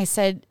 And I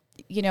said,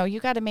 you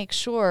got to make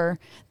sure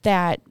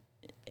that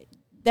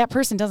that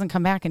person doesn't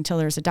come back until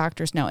there's a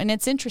doctor's note. And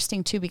it's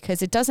interesting too,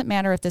 because it doesn't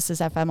matter if this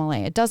is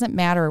FMLA. It doesn't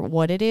matter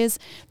what it is.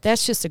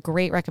 That's just a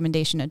great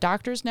recommendation, a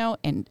doctor's note.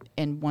 And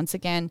once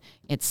again,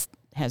 it's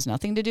has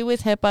nothing to do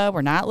with HIPAA.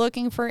 We're not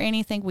looking for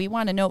anything. We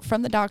want a note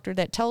from the doctor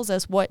that tells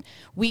us what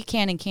we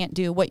can and can't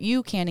do, what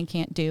you can and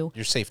can't do.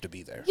 You're safe to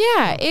be there.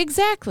 Yeah,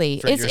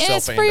 exactly. For It's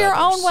yourself for and your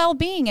others. own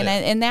well-being.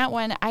 And that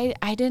one, I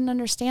didn't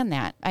understand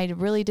that. I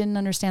really didn't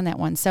understand that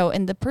one. So,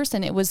 and the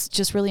person, it was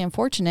just really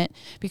unfortunate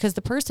because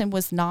the person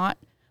was not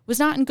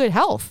in good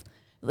health.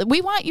 We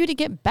want you to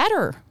get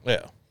better.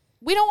 Yeah.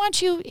 We don't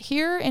want you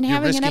here and You're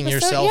having risking an episode.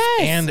 yourself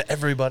Yes. and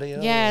everybody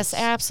else. Yes,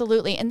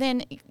 absolutely. And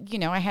then,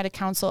 I had to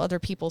counsel other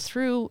people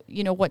through,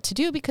 what to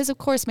do because, of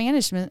course,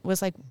 management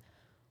was like,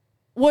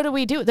 what do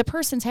we do? The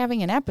person's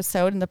having an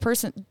episode and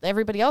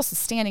everybody else is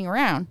standing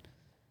around.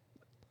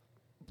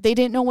 They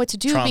didn't know what to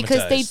do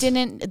because they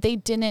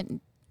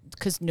didn't,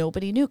 because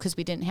nobody knew, because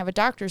we didn't have a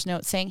doctor's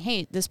note saying,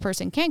 hey, this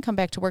person can come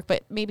back to work,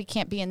 but maybe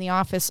can't be in the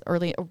office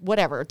early, or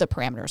whatever the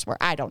parameters were.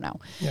 I don't know.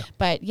 Yeah.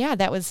 But yeah,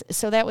 that was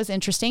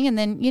interesting. And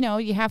then,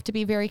 you have to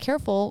be very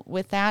careful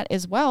with that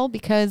as well,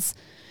 because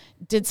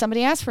did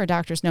somebody ask for a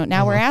doctor's note?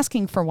 Now we're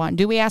asking for one.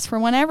 Do we ask for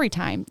one every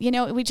time?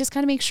 We just got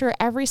to make sure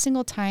every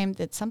single time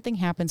that something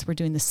happens, we're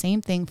doing the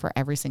same thing for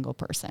every single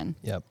person.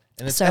 Yep.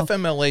 And it's So-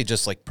 FMLA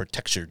just like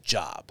protects your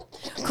job.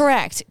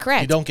 Correct.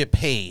 You don't get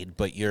paid,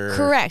 but your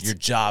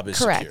job is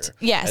Correct. secure.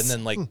 Yes. And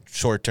then like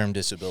short-term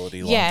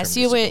disability, long-term Yes,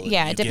 you would- disability,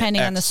 yeah, you get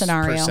depending on the X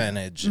scenario.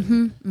 percentage.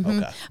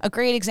 Okay. A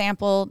great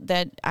example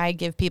that I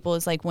give people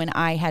is like when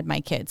I had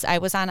my kids. I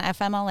was on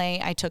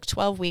FMLA. I took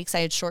 12 weeks. I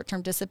had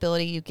short-term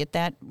disability. You get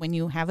that when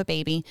you have a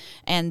baby.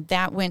 And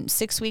that went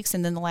 6 weeks,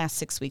 and then the last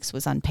 6 weeks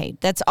was unpaid.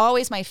 That's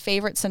always my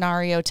favorite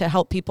scenario to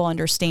help people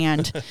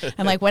understand.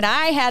 I'm like, when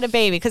I had a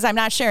baby, because I'm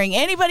not sharing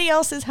anybody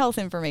else's health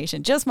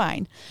information, just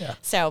mine. Yeah.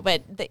 So,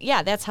 but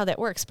that's how that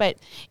works. But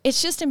it's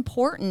just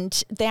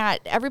important that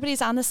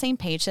everybody's on the same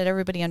page, that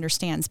everybody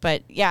understands.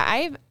 But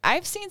yeah,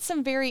 I've seen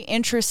some very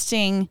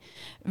interesting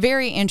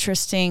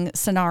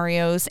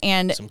scenarios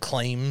and Some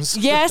claims.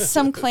 yes,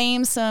 some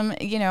claims, some,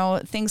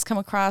 things come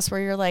across where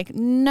you're like,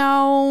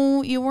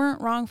 no, you weren't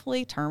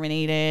wrongfully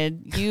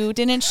terminated. You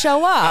didn't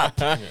show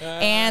up.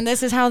 And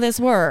this is how this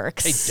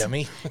works. Hey,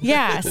 dummy.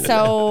 Yeah.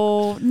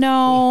 So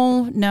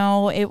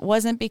no, it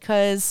wasn't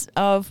because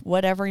of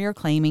whatever you're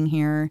claiming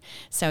here.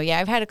 So yeah,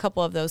 I've had a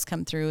couple of those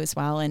come through as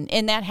well. And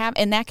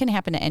that can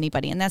happen to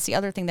anybody. And that's the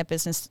other thing that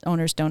business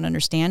owners don't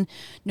understand.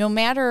 No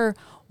matter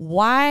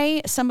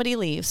why somebody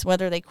leaves,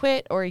 whether they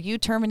quit or you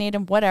terminate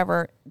them,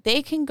 whatever,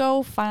 they can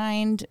go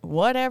find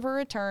whatever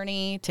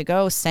attorney to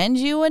go send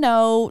you a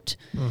note,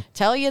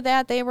 tell you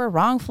that they were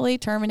wrongfully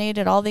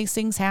terminated. All these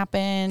things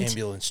happened.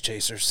 Ambulance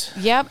chasers.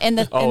 Yep. And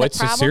the it's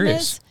problem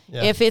serious. is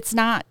Yeah. if it's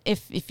not,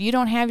 if you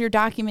don't have your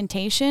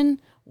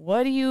documentation,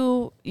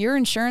 your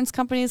insurance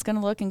company is going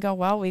to look and go,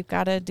 well, we've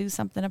got to do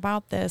something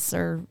about this,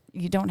 or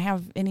you don't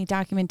have any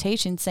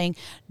documentation saying,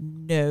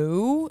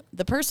 no,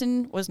 the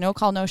person was no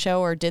call, no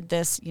show, or did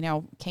this,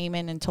 came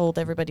in and told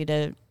everybody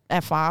to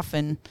F off,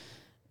 and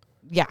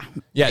it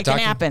can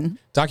happen.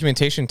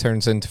 Documentation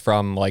turns into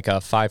from like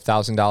a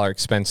 $5,000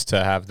 expense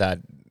to have that,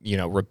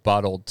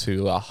 rebuttaled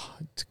to a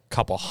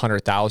couple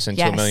 $100,000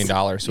 to $1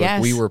 million. So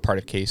Yes. we were part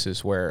of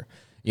cases where,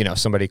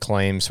 somebody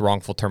claims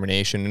wrongful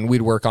termination, and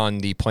we'd work on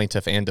the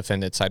plaintiff and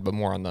defendant side, but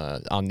more on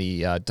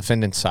the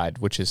defendant side,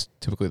 which is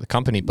typically the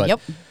company. But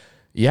Yep.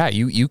 yeah,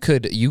 you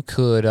could.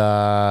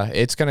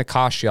 It's going to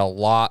cost you a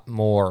lot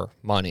more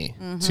money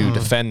to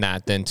defend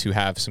that than to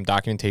have some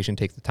documentation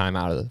take the time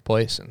out of the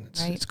place, and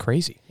it's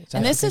crazy.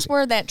 And this is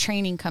where that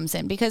training comes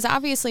in, because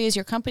obviously as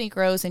your company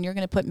grows and you're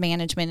going to put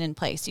management in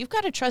place, you've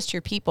got to trust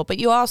your people, but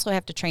you also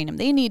have to train them.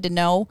 They need to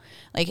know,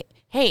 like,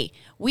 hey,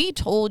 we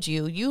told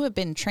you, you have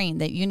been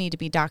trained that you need to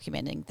be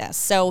documenting this.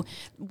 So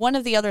one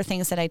of the other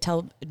things that I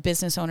tell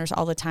business owners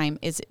all the time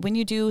is when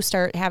you do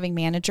start having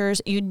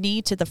managers,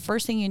 the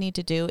first thing you need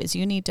to do is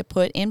you need to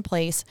put in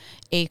place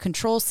a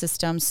control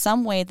system,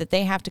 some way that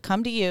they have to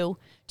come to you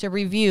to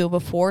review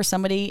before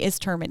somebody is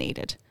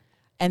terminated.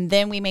 And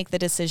then we make the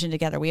decision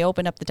together. We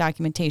open up the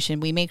documentation.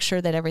 We make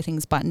sure that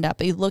everything's buttoned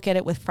up. You look at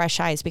it with fresh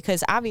eyes,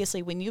 because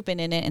obviously when you've been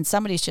in it and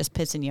somebody's just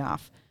pissing you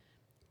off,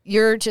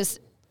 you're just,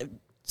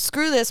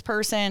 screw this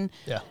person.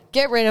 Yeah.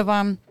 Get rid of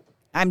them.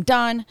 I'm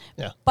done.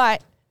 Yeah.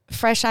 But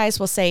fresh eyes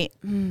will say,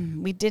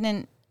 we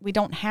don't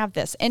have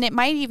this. And it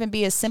might even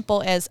be as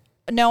simple as,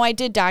 no, I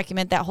did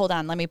document that. Hold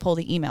on, let me pull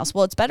the emails.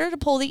 Well, it's better to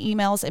pull the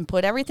emails and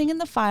put everything in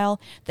the file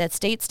that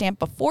state stamp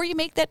before you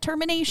make that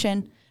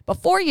termination,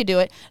 before you do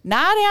it,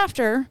 not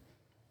after.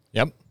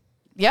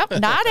 Yep,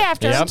 not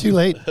after. It's too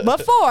late.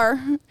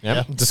 Before.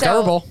 Yep.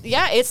 Discoverable. So,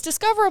 yeah, it's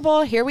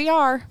discoverable. Here we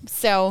are.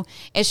 So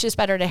it's just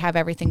better to have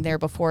everything there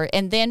before,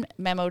 and then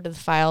memo to the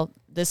file.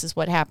 this is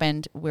what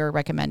happened. We're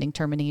recommending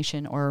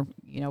termination or,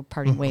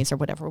 parting ways or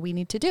whatever we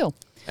need to do.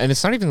 And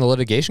it's not even the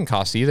litigation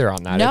cost either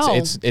on that. No,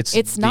 it's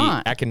the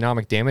not.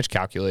 economic damage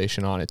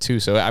calculation on it too.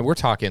 So we're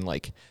talking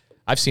like,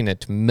 I've seen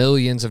it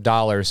millions of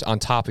dollars on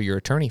top of your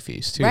attorney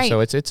fees too. Right. So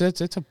it's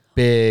a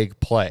big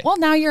play. Well,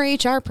 now your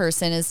HR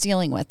person is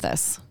dealing with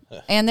this.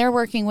 And they're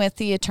working with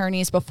the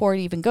attorneys before it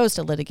even goes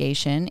to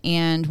litigation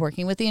and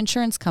working with the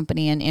insurance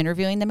company and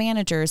interviewing the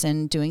managers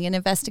and doing an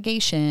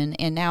investigation.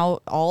 And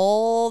now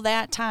all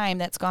that time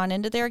that's gone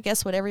into there,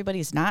 guess what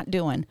everybody's not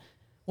doing?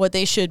 What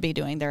they should be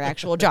doing, their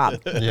actual job.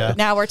 Yeah.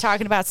 Now we're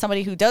talking about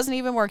somebody who doesn't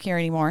even work here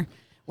anymore,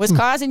 was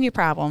causing you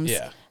problems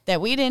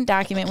that we didn't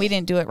document, we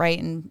didn't do it right,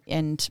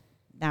 and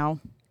now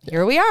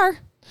here we are.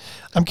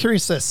 I'm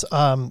curious this.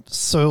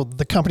 So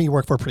the company you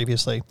worked for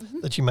previously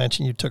that you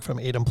mentioned, you took from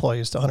 8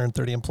 employees to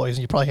 130 employees,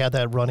 and you probably had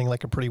that running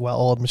like a pretty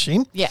well-oiled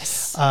machine.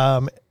 Yes.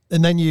 And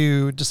then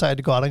you decided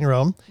to go out on your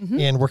own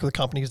and work with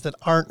companies that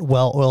aren't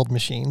well-oiled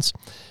machines.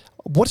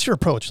 What's your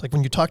approach? Like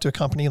when you talk to a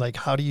company, like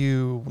how do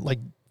you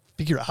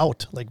figure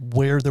out like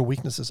where their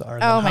weaknesses are?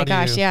 And oh my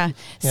gosh, yeah.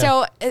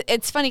 So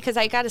it's funny because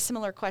I got a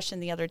similar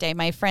question the other day.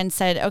 My friend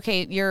said,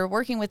 "Okay, you're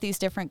working with these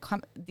different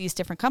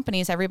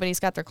companies. Everybody's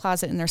got their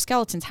closet and their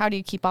skeletons. How do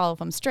you keep all of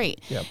them straight?"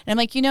 Yep. And I'm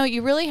like,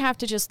 you really have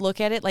to just look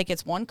at it like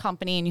it's one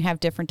company and you have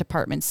different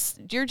departments.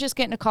 You're just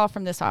getting a call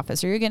from this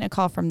office or you're getting a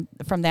call from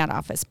that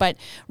office. But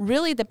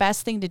really, the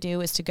best thing to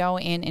do is to go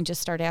in and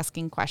just start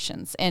asking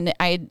questions. And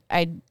I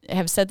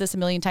have said this a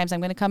million times. I'm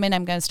going to come in.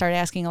 I'm going to start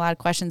asking a lot of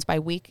questions. By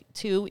week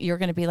 2, you're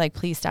going to be like,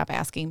 please stop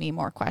asking me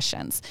more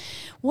questions.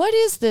 What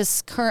is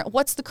this current?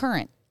 What's the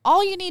current?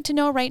 All you need to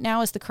know right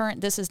now is the current.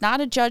 This is not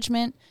a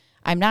judgment.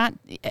 I'm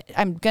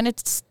going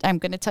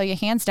to tell you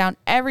hands down,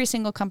 every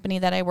single company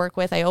that I work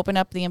with, I open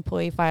up the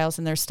employee files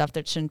and there's stuff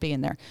that shouldn't be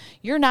in there.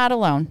 You're not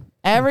alone.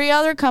 Every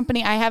other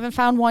company, I haven't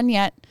found one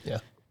yet. Yeah.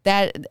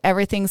 That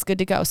everything's good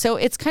to go. So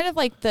it's kind of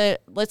like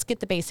let's get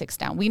the basics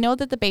down. We know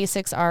that the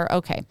basics are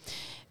okay.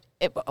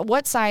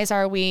 What size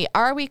are we?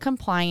 Are we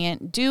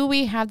compliant? Do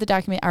we have the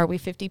document? Are we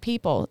 50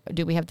 people?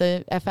 Do we have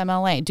the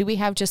FMLA? Do we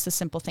have just the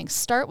simple things?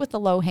 Start with the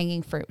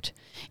low-hanging fruit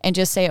and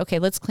just say, okay,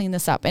 let's clean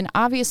this up. And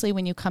obviously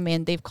when you come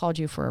in, they've called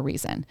you for a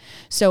reason.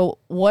 So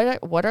what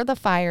are the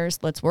fires?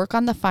 Let's work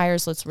on the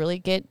fires. Let's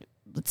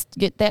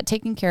get that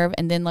taken care of.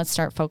 And then let's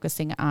start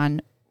focusing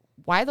on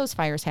why those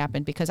fires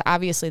happened, because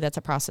obviously that's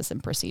a process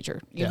and procedure.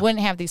 You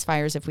wouldn't have these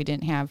fires if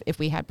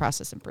we had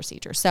process and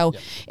procedure. So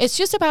it's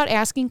just about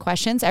asking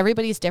questions.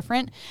 Everybody's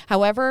different.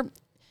 However,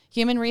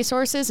 human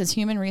resources is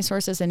human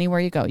resources anywhere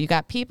you go. You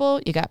got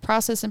people, you got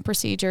process and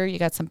procedure, you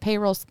got some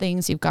payroll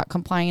things, you've got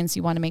compliance.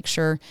 You want to make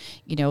sure,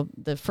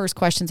 the first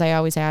questions I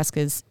always ask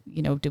is,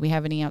 do we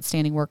have any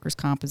outstanding workers'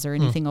 comp? Is there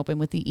anything open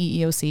with the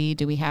EEOC?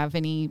 Do we have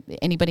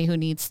anybody who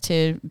needs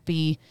to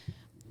be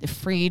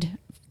freed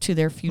to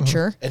their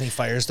future? Any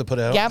fires to put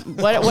out? Yep.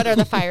 What are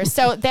the fires?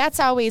 So that's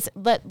always,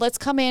 let's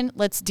come in,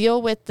 let's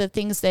deal with the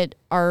things that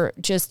are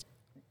just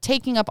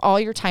taking up all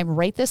your time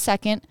right this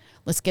second.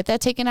 Let's get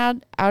that take it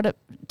out of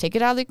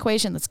the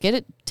equation. Let's get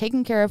it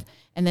taken care of.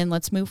 And then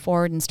let's move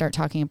forward and start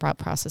talking about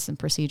process and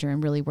procedure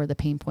and really where the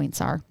pain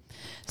points are.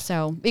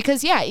 So,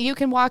 because you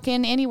can walk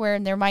in anywhere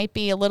and there might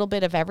be a little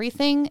bit of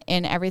everything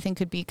and everything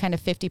could be kind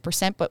of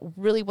 50%, but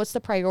really what's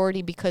the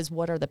priority? Because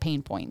what are the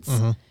pain points?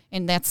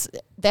 And that's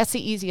the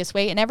easiest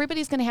way. And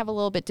everybody's going to have a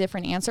little bit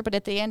different answer, but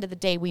at the end of the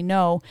day, we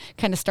know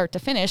kind of start to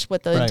finish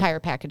what the entire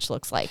package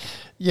looks like.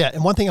 Yeah.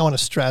 And one thing I want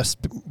to stress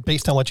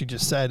based on what you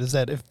just said is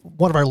that if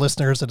one of our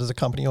listeners that is a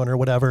company owner or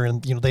whatever,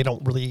 and they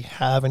don't really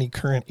have any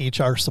current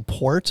HR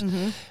support,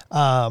 and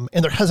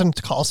they're hesitant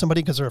to call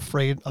somebody because they're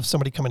afraid of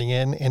somebody coming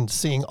in and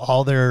seeing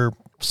all their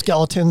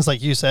skeletons,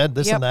 like you said,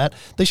 this and that,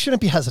 they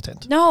shouldn't be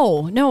hesitant.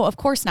 No, of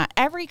course not.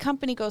 Every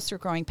company goes through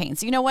growing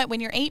pains. You know what? When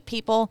you're 8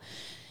 people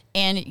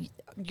and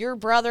your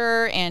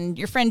brother and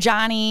your friend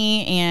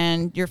Johnny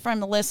and your friend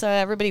Melissa,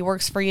 everybody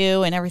works for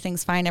you and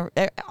everything's fine,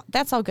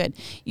 that's all good.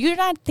 You're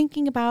not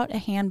thinking about a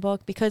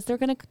handbook because they're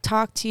going to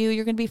talk to you.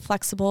 You're going to be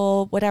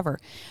flexible, whatever.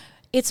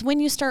 It's when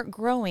you start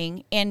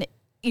growing and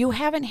you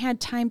haven't had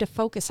time to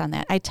focus on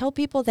that. I tell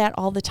people that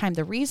all the time.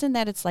 The reason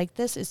that it's like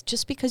this is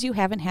just because you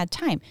haven't had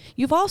time.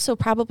 You've also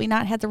probably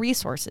not had the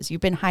resources.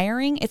 You've been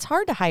hiring. It's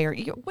hard to hire.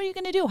 What are you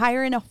going to do?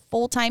 Hire in a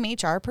full-time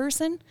HR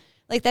person?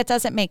 Like, that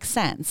doesn't make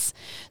sense.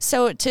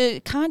 So to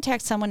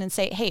contact someone and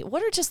say, hey,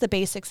 what are just the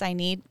basics I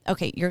need?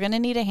 Okay, you're going to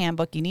need a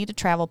handbook. You need a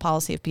travel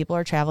policy if people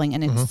are traveling,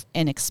 and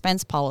an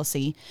expense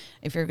policy.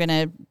 If you're going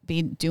to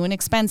be doing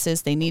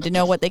expenses, they need to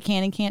know what they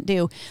can and can't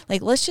do.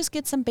 Like, let's just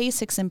get some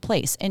basics in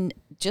place. And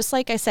just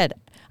like I said,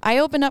 I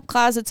open up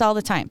closets all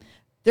the time.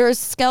 There's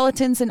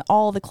skeletons in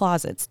all the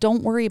closets.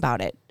 Don't worry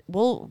about it.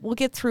 We'll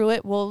get through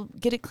it. We'll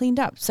get it cleaned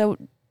up. So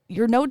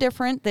you're no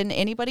different than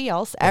anybody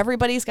else.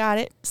 Everybody's got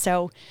it.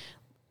 So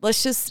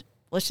let's just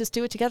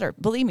do it together.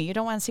 Believe me, you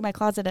don't want to see my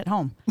closet at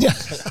home.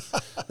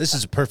 This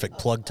is a perfect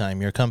plug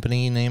time. Your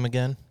company name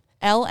again?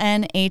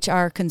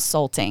 LNHR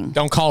Consulting.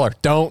 Don't call her.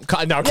 No,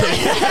 I'm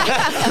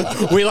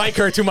kidding. We like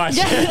her too much.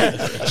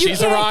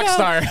 She's a rock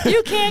star.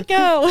 You can't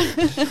go.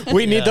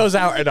 We need those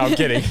out. No, I'm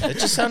kidding. It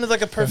just sounded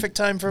like a perfect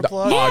time for a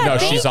plug. Oh, no,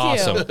 thank she's you.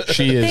 awesome.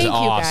 She is Thank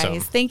awesome. you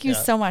guys. Thank you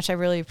so much. I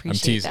really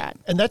appreciate teasing. that.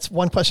 And that's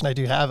one question I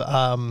do have.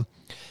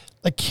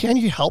 Like, can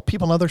you help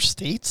people in other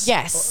states?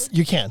 Yes.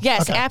 You can?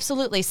 Yes, Okay.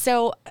 absolutely.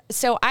 So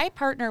I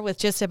partner with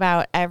just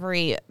about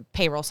every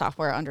payroll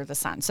software under the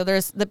sun. So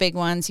there's the big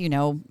ones,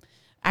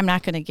 I'm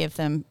not going to give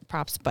them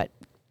props, but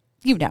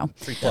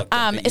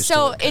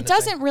so it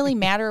doesn't really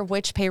matter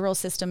which payroll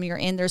system you're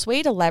in. There's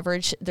ways to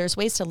leverage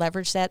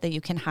that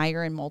you can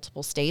hire in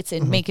multiple states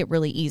and make it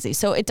really easy.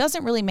 So it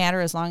doesn't really matter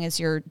as long as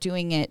you're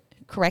doing it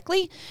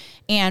correctly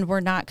and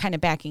we're not kind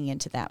of backing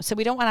into that. So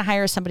we don't want to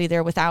hire somebody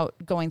there without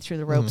going through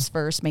the ropes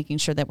first, making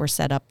sure that we're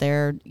set up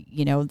there,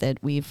 that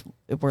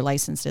we're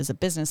licensed as a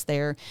business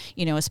there,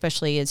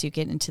 especially as you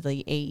get into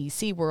the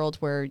AEC world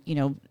where,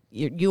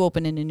 you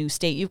open in a new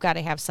state, you've got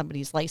to have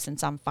somebody's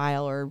license on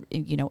file or,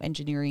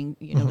 engineering,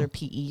 their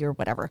PE or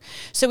whatever.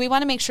 So we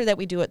want to make sure that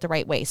we do it the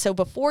right way. So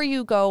before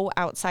you go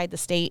outside the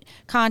state,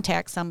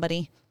 contact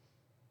somebody,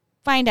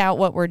 find out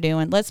what we're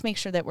doing. Let's make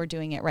sure that we're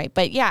doing it right.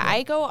 But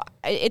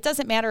it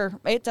doesn't matter.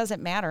 It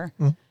doesn't matter.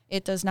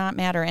 It does not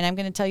matter. And I'm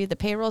going to tell you the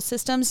payroll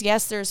systems,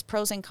 yes, there's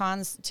pros and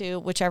cons to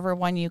whichever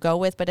one you go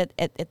with. But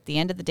at the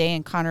end of the day,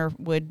 and Connor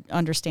would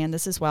understand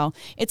this as well,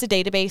 it's a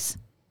database.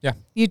 Yeah.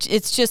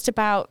 It's just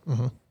about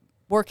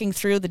working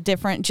through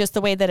just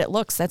the way that it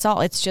looks. That's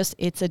all. It's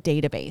a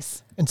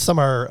database. And some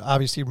are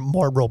obviously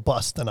more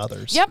robust than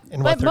others. Yep.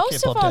 In what But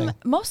they're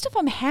most of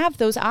them have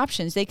those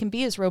options. They can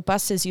be as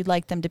robust as you'd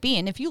like them to be.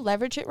 And if you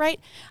leverage it right,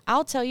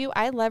 I'll tell you,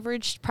 I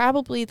leveraged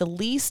probably the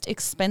least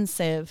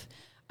expensive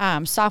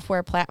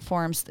software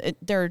platforms.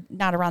 They're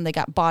not around. They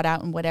got bought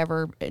out and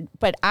whatever.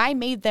 But I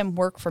made them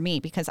work for me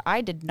because I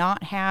didn't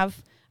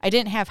have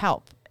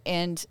help.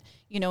 And,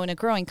 in a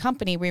growing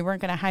company, we weren't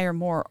going to hire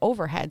more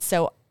overhead.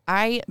 So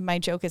my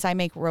joke is I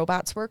make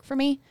robots work for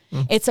me.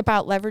 It's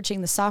about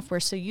leveraging the software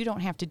so you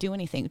don't have to do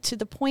anything, to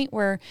the point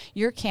where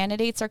your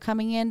candidates are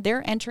coming in,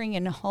 they're entering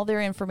in all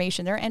their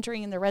information, they're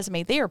entering in their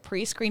resume, they are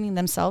pre-screening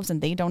themselves and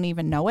they don't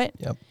even know it.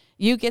 Yep.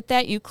 You get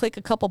that, you click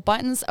a couple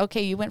buttons,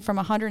 okay, you went from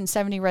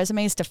 170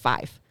 resumes to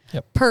 5.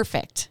 Yep.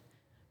 Perfect.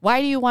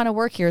 Why do you want to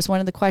work here is one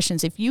of the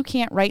questions. If you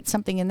can't write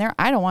something in there,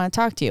 I don't want to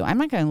talk to you. I'm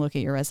not going to look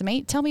at your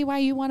resume. Tell me why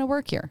you want to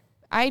work here.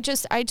 I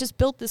just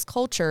built this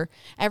culture.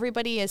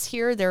 Everybody is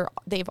here.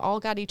 They've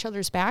all got each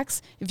other's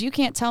backs. If you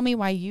can't tell me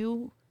why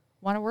you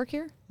want to work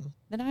here,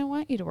 then I don't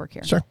want you to work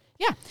here. Sure.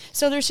 Yeah.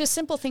 So there's just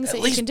simple things that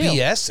you can do.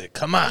 BS it.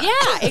 Come on. Yeah,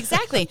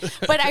 exactly.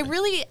 But I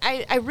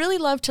really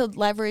love to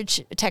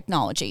leverage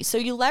technology. So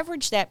you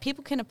leverage that.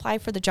 People can apply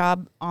for the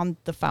job on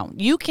the phone.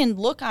 You can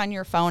look on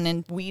your phone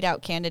and weed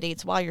out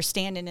candidates while you're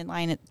standing in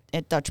line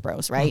at Dutch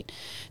Bros, right?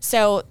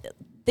 So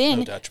then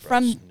No Dutch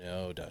Bros.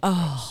 No Dutch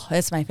Bros.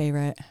 That's my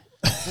favorite.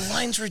 The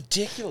line's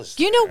ridiculous.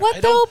 You know what, I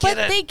though? don't But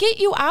get it. they get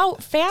you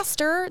out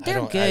faster. They're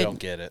good. I don't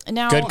get it.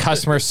 Now, Good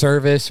customer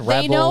service,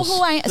 rebels. they know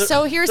who I am.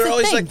 So here's They're the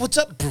always thing. like, "What's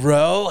up,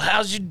 bro?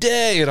 How's your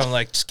day?" And I'm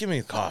like, "Just give me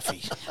a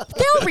coffee."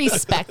 They'll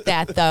respect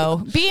that, though.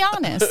 Be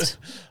honest.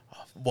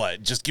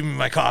 What? Just give me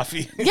my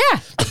coffee. Yeah.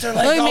 They're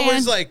like Look,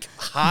 always man. like,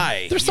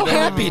 "Hi." They're so You know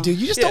what I happy, mean? dude.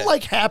 You just Yeah. don't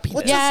like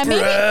happiness. Yeah,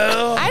 maybe.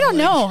 bro. I don't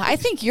know. I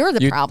think you're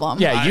the problem.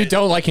 Yeah, you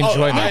don't like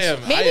enjoyment. I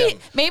am.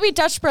 Maybe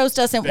Dutch Bros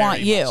doesn't Very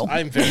want you. much-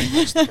 I'm very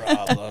much the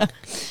problem.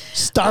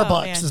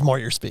 Starbucks man. is more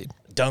your speed.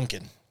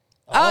 Duncan.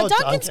 Oh, Oh,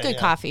 Dunkin's Dunkin', good yeah.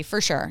 coffee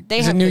for sure. They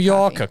He's a have New good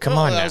Yorker. coffee. Come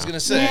on I now. was gonna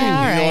say Yeah,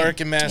 all New right. York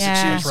and Yeah.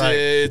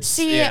 Massachusetts.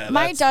 See, Yeah,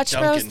 my that's Dutch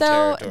Bros Duncan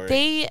though,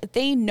 territory.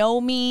 they know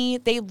me,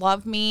 they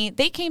love me.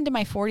 They came to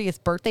my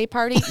 40th birthday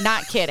party.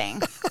 Not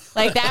kidding.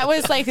 Like that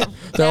was like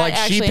They're like,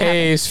 she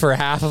pays for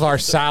half of our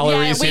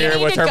salaries we here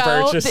need with to her go.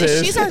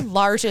 purchases. She's our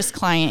largest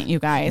client, you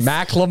guys.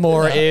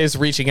 Macklemore is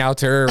reaching out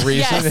to her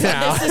yes, reason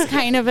now. this is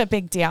kind of a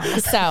big deal.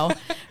 So,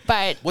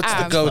 but What's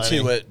the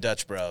go-to at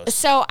Dutch Bros?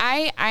 So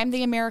I'm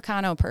the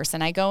Americano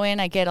person. I go in,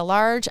 I get a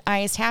large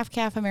iced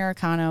half-calf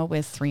Americano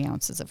with 3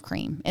 ounces of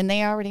cream. And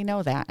they already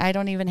know that. I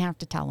don't even have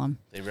to tell them.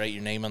 They write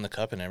your name on the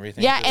cup and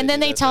everything. Yeah, Do and then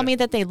do they that tell there? me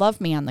that they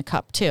love me on the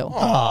cup, too.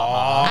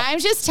 I'm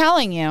just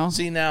telling you.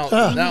 See, now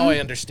I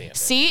understand.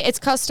 See, it's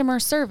customer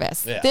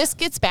service. Yeah. This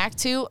gets back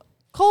to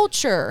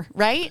culture,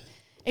 right?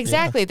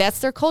 Exactly. That's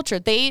their culture.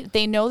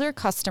 They know their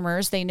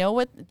customers. They know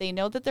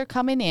that they're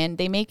coming in.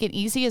 They make it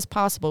easy as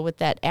possible with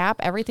that app.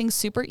 Everything's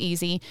super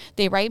easy.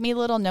 They write me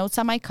little notes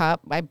on my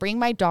cup. I bring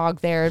my dog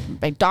there.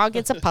 My dog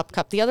gets a pup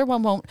cup. The other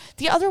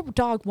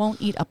dog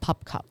won't eat a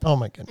pup cup. Oh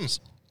my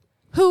goodness.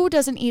 Who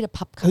doesn't eat a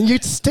pup cup? And you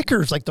get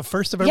stickers like the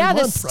first of every Yeah,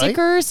 month, the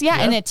stickers. right?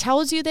 Yeah, and it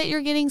tells you that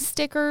you're getting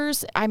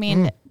stickers. I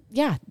mean,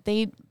 yeah,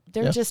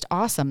 they're just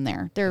awesome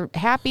there. They're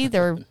happy.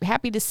 They're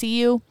happy to see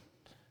you.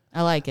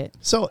 I like it.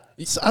 So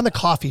on the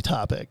coffee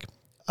topic,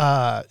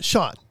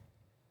 Sean,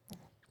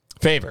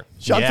 Favor.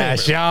 Sean yeah,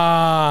 Favor.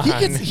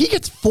 Sean. He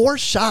gets 4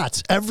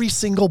 shots every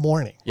single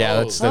morning. Yeah,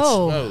 that's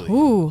Oh,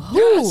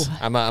 ooh.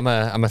 I'm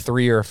a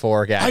 3 or a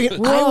 4 guy.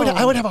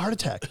 I would have a heart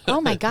attack. Oh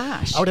my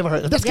gosh. I would have a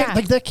heart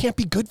attack. That can't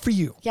be good for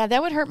you. Yeah,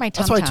 that would hurt my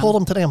tum-tum. That's why I told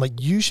him today. I'm like,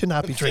 you should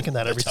not be drinking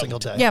that every single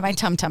day. Yeah, my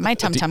tum-tum. My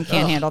tum-tum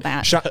can't handle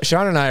that.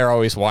 Sean and I are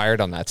always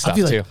wired on that stuff, I'd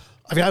be like, too.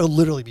 I would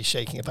literally be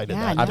shaking if I did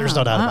Yeah, that. There's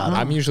no doubt about it.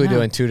 I'm usually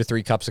doing 2 to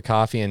 3 cups of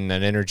coffee and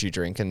an energy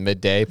drink in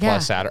midday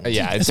plus Saturday.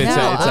 Yeah, it's It's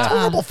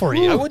horrible for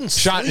you. I wouldn't.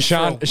 Sean sleep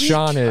for a week.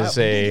 Sean is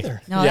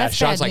either. No, yeah. that's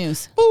Sean's bad like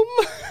news.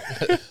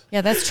 boom. Yeah,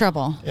 that's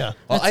trouble. Yeah.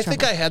 Well, That's I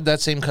think I had that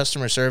same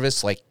customer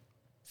service like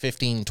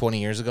 15, 20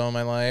 years ago in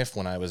my life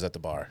when I was at the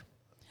bar.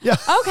 Yeah.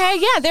 Okay,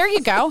 yeah, there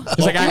you go.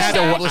 He's like, I had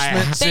to.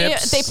 Establishment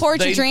zips. They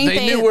poured your drink.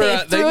 They knew where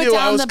threw it knew I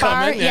down was the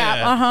bar. coming.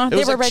 Yeah, It They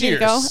was were like, ready to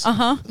go. cheers.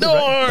 They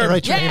Norm.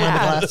 write your name on the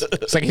glass.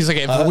 It's like he's like,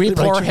 if we write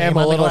pour your him name a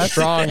on the little glass.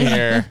 strong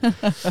here,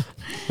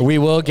 we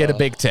will get a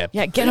big tip.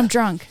 Yeah, get them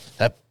drunk.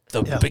 The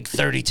big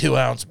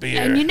 32-ounce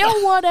beer. And you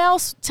know what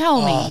else?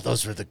 Tell me. Oh,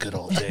 those were the good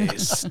old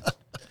days.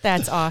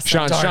 That's awesome.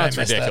 Sean's Darn, I missed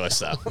ridiculous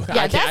though.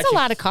 Yeah, that's a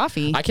lot of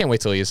coffee. I can't wait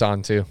till he's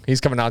on too.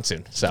 He's coming on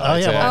soon. So Oh,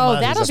 it's, yeah, well, Oh,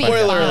 he's that'll a be fun guy.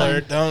 Spoiler fun.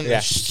 alert. Don't. Yeah.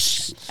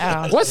 Shh.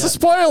 Oh. What's the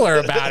spoiler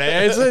about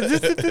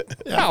it?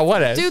 Oh,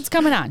 what is? Dude's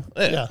coming on.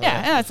 Yeah.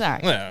 Yeah, that's all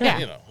right. Yeah,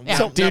 you know. Yeah.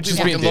 So, Dude,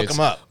 just being look dudes.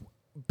 them up.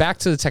 Back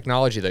to the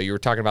technology though. You were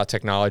talking about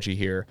technology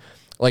here.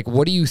 Like,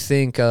 what do you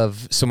think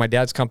of? So my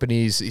dad's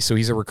company's. So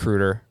he's a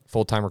recruiter,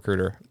 full-time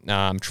recruiter,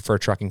 for a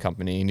trucking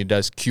company, and he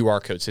does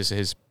QR codes.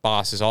 His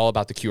boss is all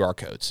about the QR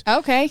codes.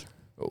 Okay.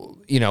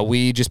 You know,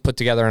 we just put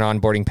together an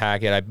onboarding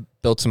packet. I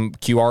built some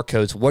QR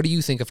codes. What do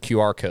you think of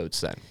QR codes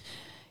then?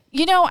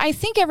 You know, I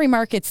think every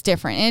market's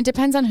different, and it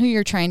depends on who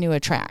you're trying to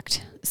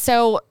attract.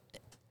 So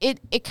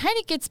it kind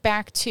of gets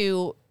back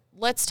to,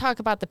 let's talk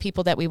about the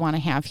people that we want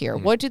to have here.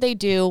 What do they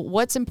do?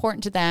 What's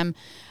important to them?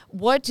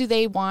 What do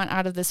they want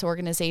out of this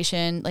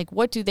organization? Like,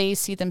 what do they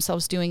see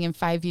themselves doing in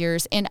 5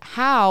 years? And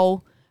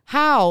how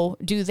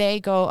do they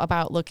go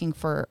about looking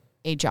for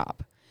a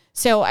job?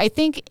 So I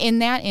think in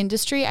that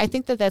industry, I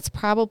think that's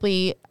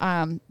probably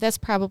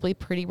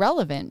pretty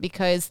relevant,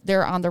 because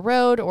they're on the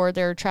road or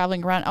they're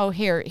traveling around. Oh,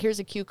 here's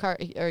a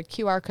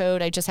QR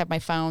code. I just have my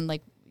phone.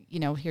 Like, you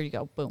know, here you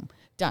go. Boom.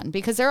 Done.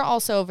 Because they're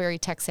also very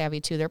tech savvy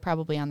too. They're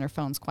probably on their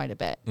phones quite a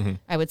bit,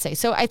 I would say.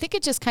 So I think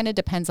it just kind of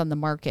depends on the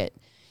market.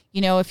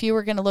 You know, if you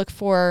were going to look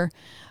for,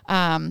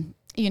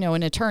 you know,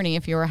 an attorney,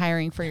 if you were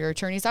hiring for your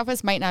attorney's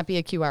office, might not be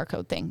a QR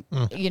code thing.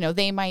 You know,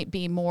 they might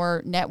be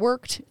more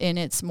networked and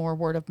it's more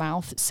word of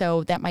mouth.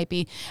 So that might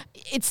be,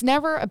 it's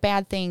never a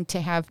bad thing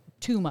to have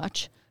too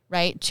much,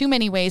 right? Too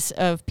many ways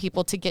of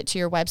people to get to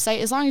your website,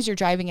 as long as you're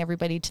driving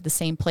everybody to the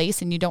same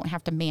place and you don't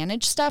have to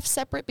manage stuff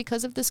separate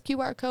because of this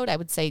QR code, I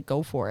would say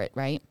go for it,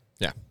 right?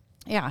 Yeah.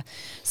 Yeah.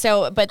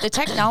 So, but the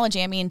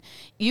technology, I mean,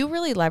 you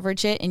really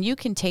leverage it, and you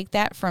can take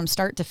that from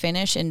start to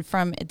finish, and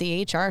from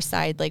the HR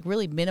side, like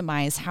really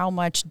minimize how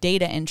much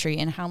data entry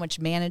and how much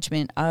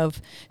management of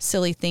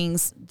silly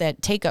things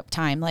that take up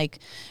time, like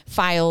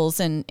files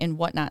and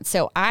whatnot.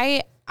 So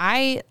I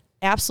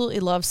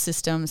absolutely love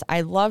systems.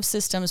 I love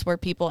systems where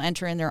people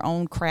enter in their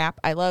own crap.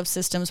 I love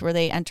systems where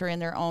they enter in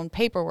their own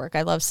paperwork.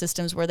 I love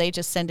systems where they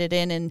just send it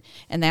in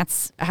and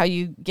that's how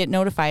you get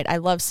notified. I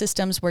love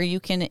systems where you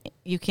can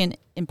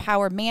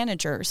empower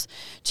managers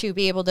to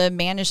be able to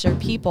manage their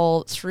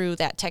people through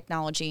that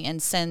technology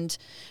and send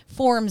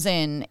forms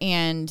in,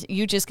 and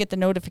you just get the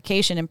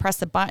notification and press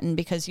the button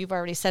because you've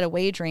already set a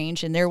wage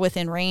range and they're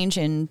within range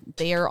and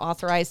they are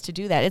authorized to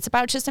do that. It's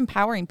about just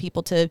empowering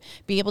people to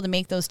be able to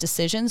make those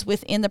decisions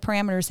within the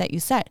parameters that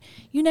you set.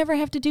 You never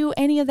have to do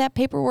any of that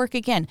paperwork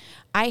again.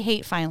 I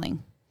hate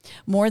filing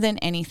more than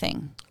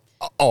anything.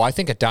 Oh, I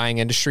think a dying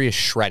industry is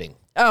shredding.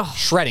 Oh,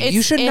 Shredding.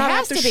 You should it not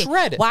has have to be.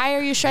 shred. Why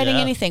are you shredding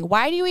anything?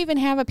 Why do you even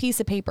have a piece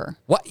of paper?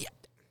 What?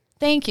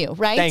 Thank you,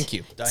 right? Thank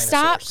you.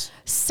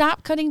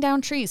 Stop cutting down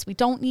trees. We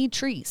don't need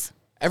trees.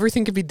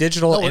 Everything can be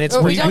digital, and it's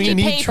We don't need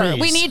need paper. trees.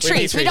 We need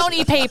trees. We don't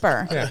need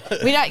paper.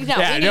 We don't.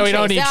 No, we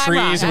don't need I'm trees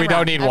wrong. and we I'm don't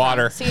wrong. need I'm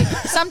water. wrong. See,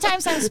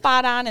 sometimes I'm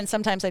spot on, and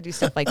sometimes I do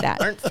stuff like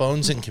that. Aren't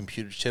phones and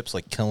computer chips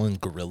like killing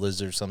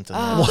gorillas or something?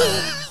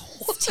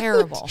 It's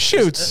terrible.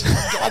 Shoots.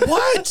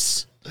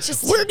 What?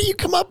 Just Where do you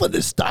come up with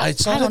this stuff? I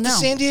saw I it don't at the know.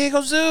 San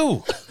Diego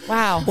Zoo.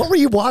 wow. What were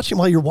you watching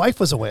while your wife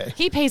was away?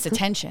 He pays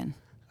attention.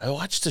 I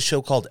watched a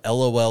show called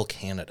LOL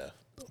Canada.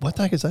 What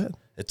the heck is that?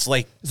 It's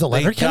like Is it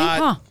Letterkenny?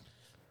 Huh.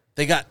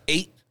 They got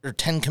 8 or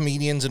 10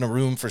 comedians in a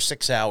room for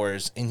 6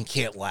 hours, and you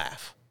can't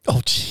laugh. Oh,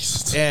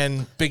 Jesus.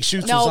 And Big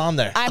Shoots No, was on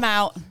there. I'm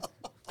out.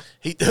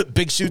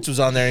 Big Shoots was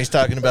on there, and he's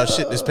talking about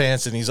shit in his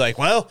pants, and he's like,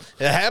 well,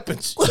 it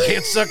happens. You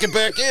can't suck it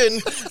back in.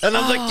 And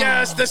I'm like,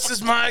 yes, this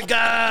is my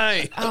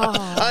guy.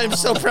 I'm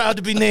so proud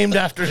to be named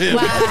after him.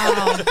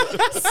 Wow.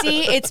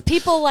 See, it's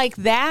people like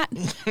that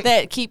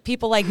that keep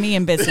people like me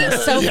in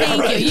business. So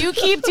thank you. You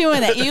keep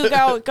doing it. You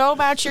go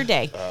about your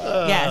day.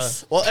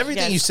 Yes. Well,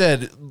 everything Yes. you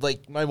said,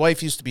 like my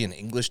wife used to be an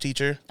English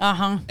teacher.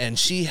 And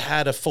she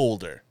had a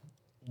folder,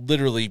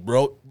 literally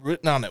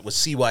written on it was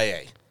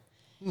CYA.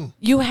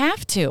 You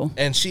have to.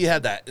 And she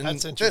had that. And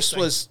That's this interesting.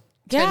 was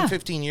 10, Yeah.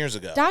 15 years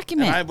ago.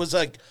 Document. And I was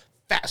like,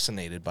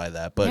 fascinated by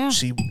that. But Yeah.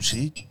 she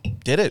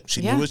did it.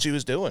 She Yeah. knew what she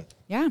was doing.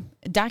 Yeah,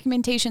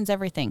 documentation's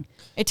everything.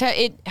 It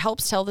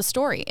helps tell the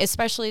story,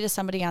 especially to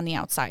somebody on the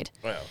outside.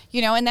 Wow.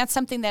 You know, and that's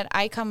something that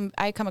I come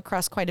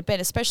across quite a bit,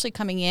 especially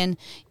coming in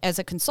as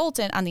a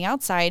consultant on the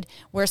outside,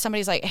 where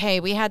somebody's like, "Hey,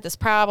 we had this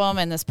problem,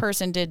 and this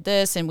person did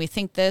this, and we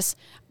think this."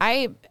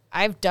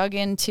 I've dug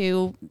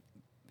into,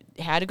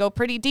 had to go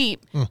pretty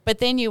deep, but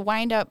then you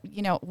wind up,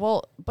 you know,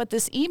 well, but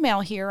this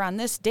email here on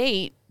this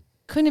date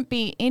couldn't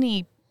be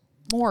any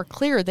more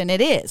clear than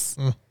it is.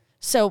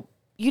 So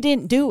you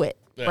didn't do it,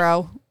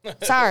 bro.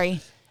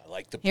 Sorry. I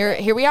like the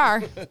Here we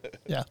are.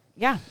 Yeah.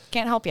 Yeah,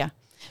 can't help you.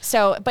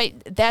 So, but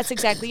that's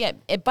exactly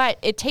it. But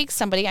it takes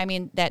somebody, I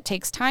mean, that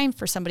takes time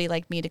for somebody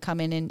like me to come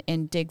in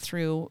and dig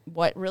through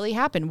what really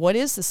happened. What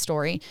is the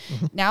story?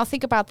 Now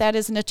think about that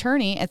as an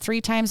attorney at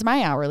 3 times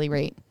my hourly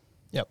rate.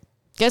 Yep.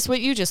 Guess what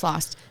you just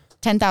lost?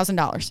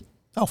 $10,000.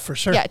 Oh, for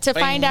sure. Yeah, to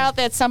find out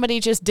that somebody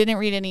just didn't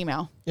read an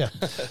email. Yeah.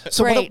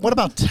 So Right. what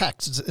about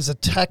text? Is a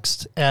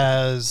text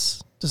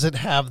does it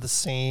have the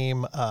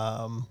same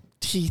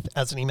teeth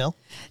as an email?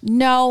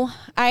 No,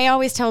 I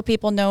always tell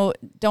people no,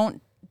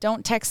 don't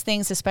text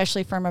things,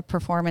 especially from a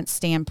performance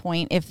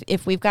standpoint.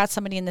 If we've got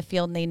somebody in the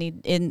field and they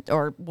need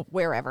or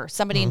wherever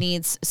somebody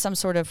needs some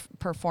sort of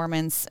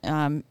performance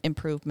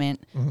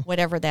improvement,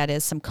 whatever that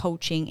is, some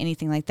coaching,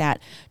 anything like that,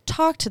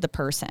 talk to the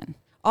person.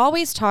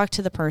 Always talk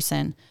to the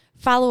person.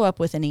 Follow up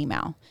with an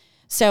email.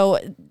 So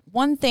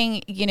one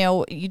thing, you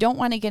know, you don't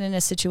want to get in a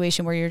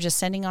situation where you're just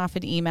sending off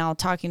an email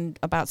talking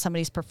about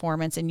somebody's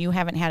performance and you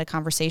haven't had a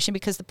conversation,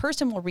 because the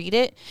person will read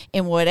it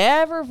in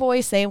whatever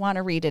voice they want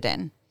to read it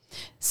in.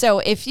 So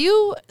if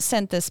you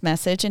sent this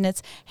message and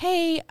it's,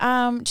 "Hey,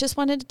 just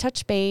wanted to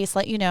touch base,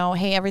 let you know,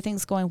 hey,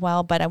 everything's going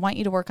well, but I want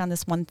you to work on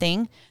this one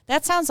thing,"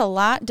 that sounds a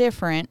lot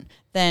different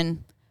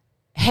than,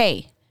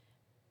 "Hey,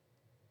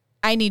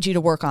 I need you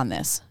to work on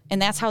this."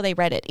 And that's how they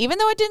read it. Even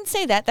though it didn't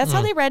say that, that's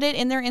how they read it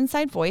in their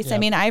inside voice. Yep. I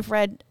mean,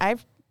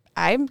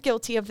 I'm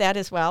guilty of that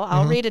as well.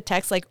 I'll read a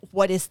text like,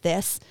 "What is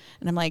this?"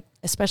 And I'm like,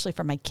 especially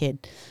for my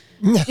kid.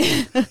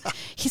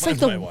 He's like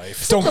my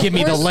wife. Don't give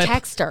me the worst lip.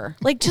 texter.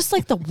 Like, just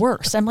like the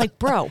worst. I'm like,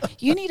 bro,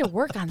 you need to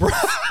work on this.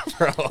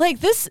 Like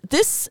this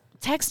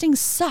texting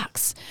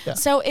sucks. Yeah.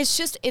 So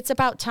it's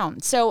about tone.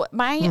 So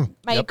my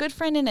good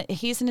friend, and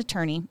he's an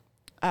attorney,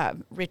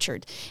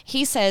 Richard,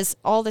 he says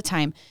all the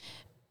time,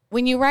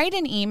 when you write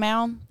an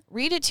email,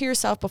 read it to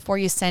yourself before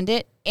you send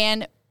it,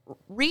 and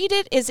read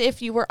it as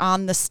if you were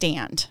on the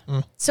stand.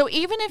 So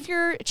even if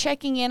you're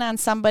checking in on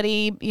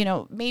somebody, you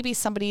know, maybe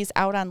somebody's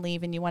out on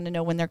leave and you want to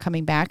know when they're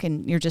coming back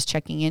and you're just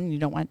checking in and you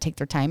don't want to take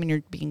their time and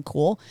you're being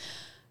cool.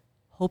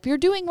 Hope you're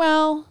doing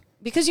well,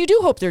 because you do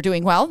hope they're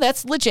doing well.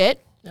 That's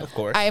legit. Of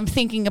course. I am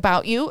thinking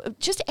about you.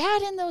 Just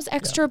add in those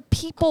extra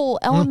people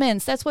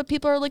elements. That's what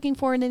people are looking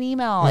for in an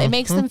email. It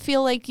makes them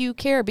feel like you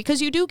care,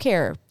 because you do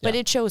care, but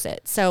it shows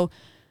it. So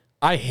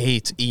I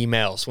hate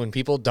emails when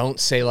people don't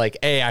say like,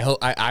 "Hey, I hope."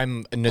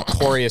 I'm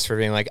notorious for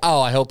being like, "Oh,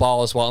 I hope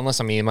all is well," unless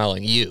I'm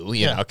emailing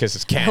you know, because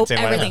it's Kent. hope and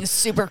whatever. everything's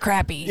super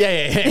crappy.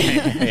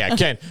 Yeah,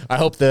 Ken. I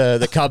hope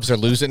the Cubs are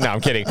losing. No, I'm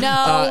kidding.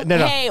 No,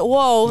 no. hey,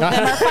 whoa, them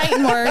are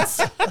fighting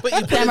words. But you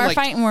put Them in, are like,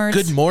 fighting words.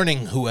 "Good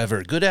morning,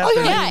 whoever. Good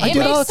afternoon." Yeah, I it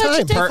do it all makes the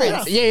such a time.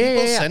 difference.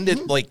 People send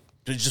it like,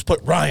 just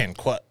put Ryan,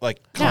 comma.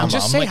 just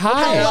I'm say like, hi. what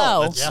the hell?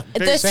 Hello. That's The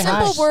very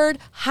simple simple. word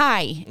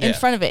 "hi" in Yeah.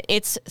 front of it.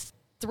 It's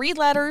 3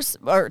 letters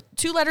or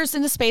 2 letters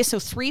in the space. So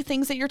 3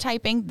 things that you're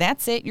typing.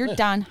 That's it. You're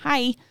done.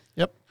 Hi.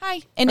 Yep.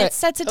 Hi. And it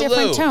sets a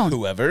different Hello, tone.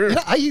 whoever. You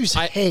know, I use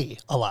hey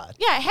a lot.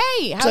 Yeah.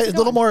 Hey. How's So it a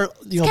little going? more,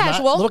 you know, It's not-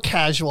 casual. a little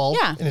casual.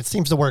 Yeah. And it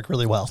seems to work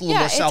really well. A little Yeah,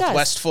 more it does.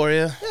 Southwest for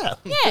you. Yeah.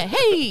 Yeah.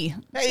 Hey.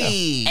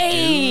 Hey.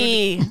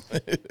 Hey.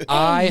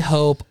 I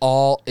hope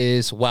all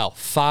is well.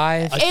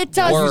 5 It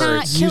does words.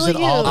 not Use kill it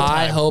you. all the time.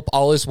 I hope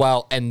all is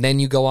well, and then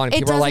you go on, and It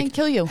people are doesn't like,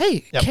 kill you.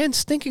 "Hey, Yep.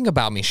 Ken's thinking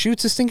about me.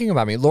 Shoots is thinking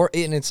about me." Laura,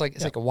 and it's like,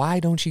 why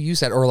don't you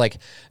use that? Or like,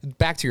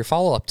 back to your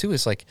follow up too.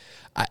 Is like,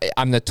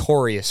 I'm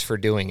notorious for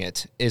doing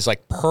it. Is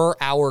like per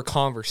hour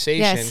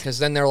conversation, Yes. because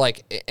then they're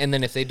like, and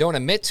then if they don't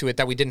admit to it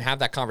that we didn't have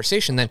that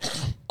conversation, then,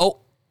 oh,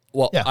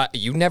 well, Yeah.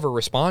 you never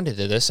responded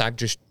to this. I've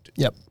just,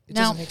 Yep. it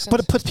No. doesn't make sense. But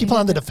it puts people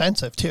on the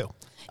defensive too.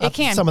 It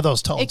can. Some of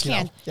those tones. It you know?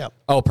 can. Yep.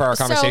 oh, per hour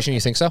So- conversation,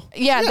 you think so?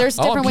 Yeah, there's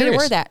a Oh, I'm different way to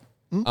curious. word that.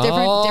 Different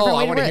Oh, way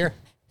I to wanna word hear. it.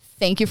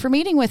 Thank you for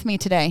meeting with me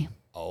today.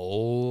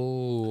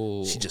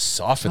 Oh, She just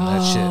softened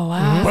that shit. Oh,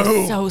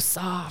 wow. So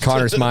soft.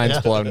 Connor's mind's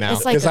blown now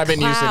It's like because a I've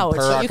been using cloud.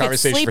 per hour You could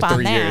conversation sleep for on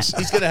 3 that. years.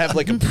 He's gonna have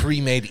like a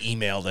pre-made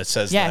email that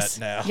says Yes.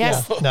 that now.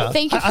 Yes. No.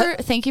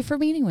 Thank you for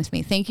meeting with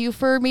me. Thank you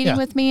for meeting Yeah.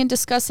 with me and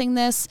discussing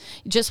this.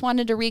 Just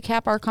wanted to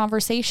recap our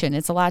conversation.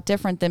 It's a lot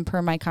different than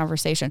per my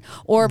conversation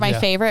or my Yeah.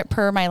 favorite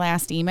per my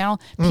last email.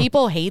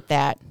 People hate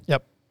that.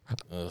 Yep.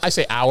 I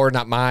say our,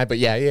 not my, but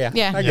yeah,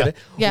 Yeah. I get it.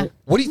 Yeah.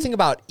 What do you think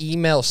about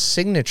email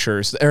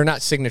signatures, or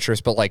not signatures,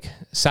 but like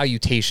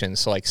salutations?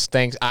 So like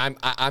thanks. I'm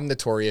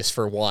notorious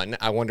for one.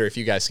 I wonder if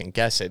you guys can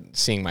guess it,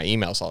 seeing my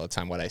emails all the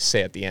time, what I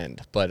say at the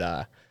end. But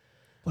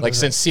like is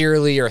it?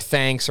 sincerely or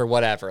thanks or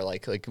whatever.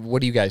 Like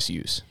what do you guys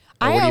use?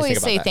 I what do you always think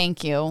about say that?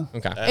 thank you.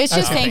 Okay. It's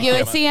just Okay. thank you.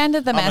 It's the end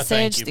of the I'm a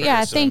thank message. you Yeah,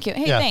 person. thank you.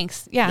 Hey, Yeah.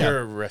 thanks. Yeah.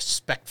 You're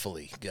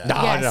respectfully guy.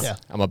 No, no. Yeah.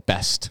 I'm a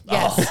best.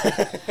 Yes.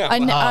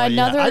 Another.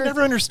 Another. I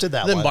never understood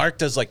that Then one. Mark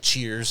does like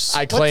cheers.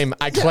 I claim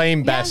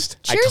best.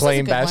 I Cheers is a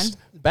claim good best.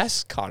 one.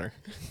 Best, Connor.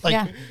 Like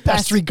Yeah. best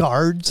Best.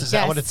 regards. Is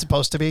that what Yes. it's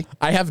supposed to be?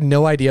 I have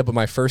no idea, but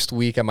my first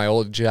week at my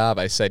old job,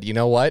 I said, you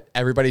know what?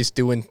 Everybody's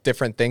doing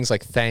different things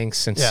like thanks,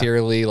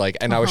 sincerely, like,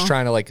 and I was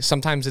trying to like,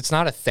 sometimes it's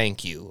not a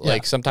thank you.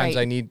 Like sometimes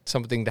Right. I need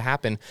something to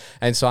happen.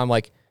 And so I'm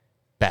like,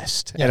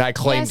 best. And I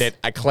claimed Yes. it.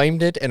 I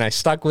claimed it and I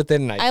stuck with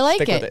it and I like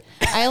stick with it.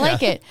 it. I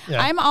like it.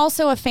 Yeah. I'm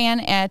also a fan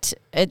at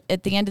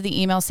the end of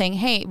the email saying,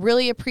 hey,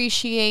 really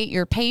appreciate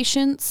your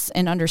patience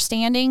and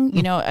understanding.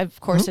 You know, of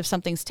course, if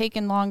something's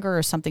taken longer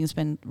or something's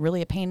been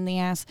really a pain in the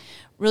ass,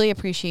 really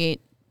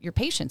appreciate your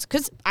patience.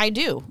 Because I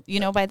do,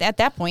 you know, at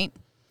that point,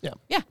 Yeah.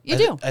 yeah, you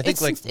do. I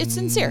think it's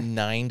sincere.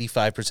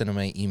 95% of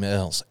my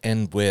emails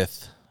end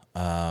with,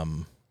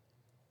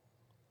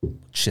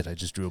 shit, I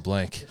just drew a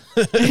blank.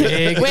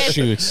 Big With-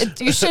 shoots.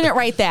 You shouldn't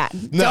write that.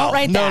 Don't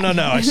write that.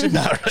 No, I should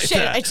not write Shit,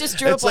 that. I just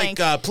drew a it's blank.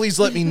 like, please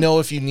let me know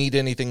if you need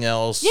anything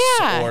else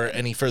Yeah. or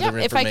any further Yep,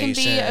 information. if I can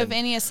be of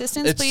any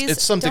assistance, It's- please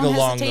it's something don't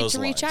along hesitate those to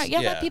reach lines. out.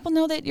 Yeah, Yeah. let people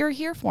know that you're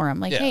here for them.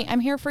 Like, Yeah. hey, I'm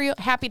here for you.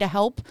 Happy to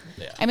help.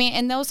 Yeah. I mean,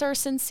 and those are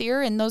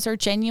sincere and those are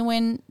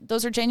genuine.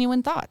 Those are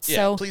genuine thoughts. Yeah,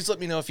 So please let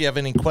me know if you have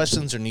any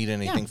questions or need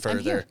anything I'm further.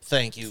 here.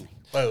 Thank you.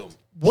 Boom.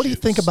 What do you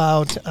think Shoots.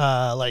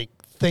 about like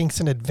thanks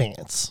in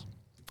advance?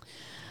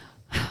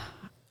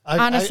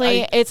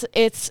 honestly,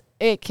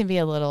 it can be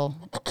a little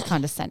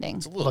condescending.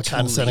 It's a little little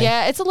condescending.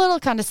 Yeah, it's a little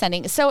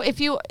condescending. So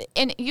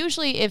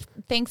usually if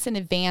thanks in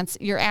advance,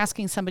 you're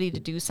asking somebody to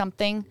do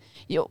something,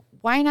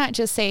 why not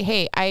just say,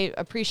 hey, I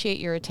appreciate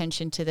your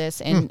attention to this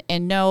and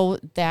know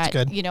that,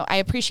 good. you know, I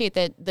appreciate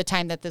that the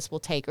time that this will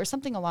take or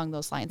something along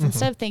those lines.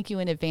 Instead of thank you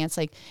in advance,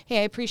 like, hey,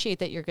 I appreciate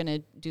that you're going to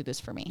do this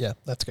for me. Yeah,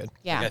 that's good.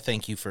 Yeah. Like, I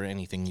thank you for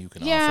anything you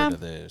can Yeah. offer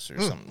to this or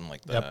something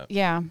like that.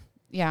 Yeah.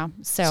 Yeah.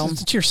 So,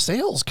 It's your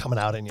sales coming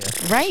out in you.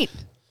 right.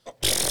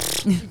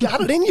 You got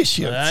it in you,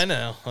 Shoots. I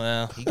know.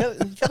 Well, you got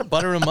to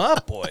butter them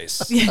up, boys.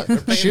 They're paying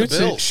the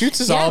bills.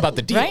 Shoots is Yeah, all about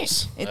the right.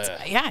 deals.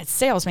 It's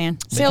sales, man.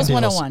 Sales deals.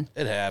 101.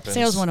 It happens.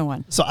 Sales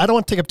 101. So I don't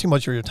want to take up too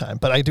much of your time,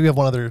 but I do have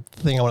one other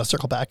thing I want to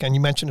circle back on.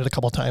 You mentioned it a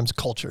couple of times: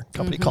 culture,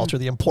 company culture,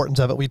 the importance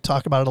of it. We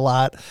talk about it a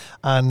lot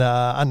on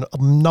a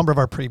number of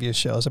our previous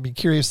shows. I'd be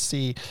curious to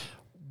see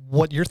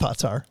what your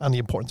thoughts are on the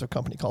importance of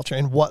company culture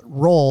and what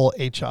role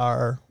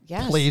HR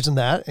Yes. plays in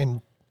that,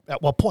 and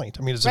at what point.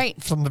 I mean, it's Right.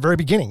 from the very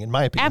beginning, in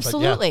my opinion. but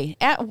yeah. Absolutely.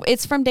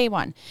 It's from day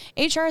one.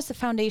 HR is the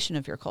foundation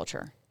of your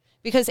culture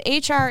because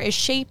HR is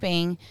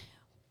shaping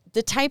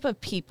the type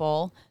of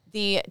people,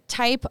 the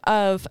type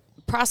of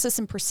process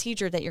and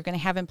procedure that you're going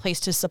to have in place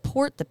to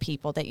support the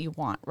people that you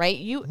want, right?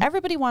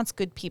 Everybody wants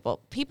good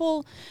people.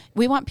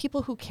 We want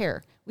people who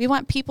care. We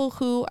want people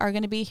who are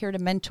going to be here to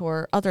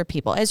mentor other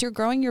people. As you're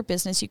growing your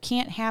business, you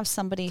can't have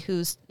somebody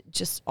who's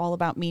just all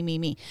about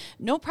me.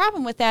 No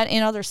problem with that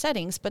in other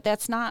settings, but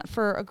that's not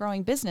for a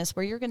growing business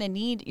where you're going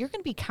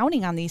to be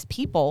counting on these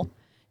people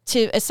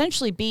to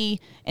essentially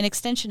be an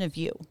extension of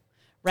you,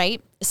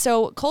 right?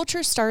 So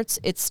culture starts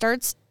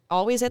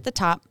always at the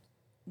top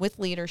with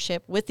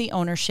leadership, with the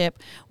ownership,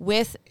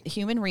 with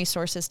human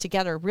resources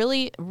together,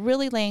 really,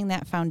 really laying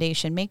that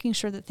foundation, making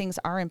sure that things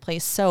are in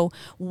place so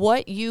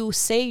what you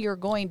say you're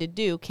going to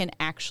do can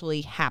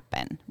actually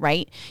happen,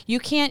 right? You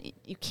can't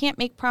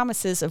make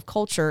promises of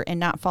culture and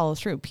not follow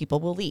through. People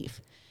will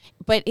leave.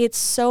 But it's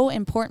so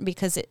important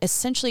because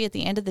essentially at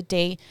the end of the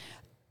day,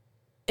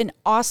 an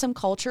awesome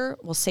culture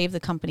will save the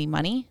company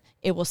money.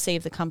 It will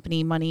save the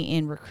company money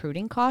in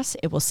recruiting costs.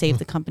 It will save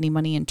the company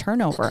money in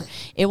turnover.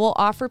 It will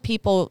offer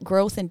people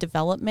growth and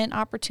development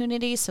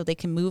opportunities so they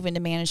can move into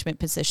management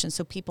positions,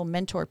 so people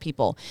mentor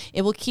people.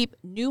 It will keep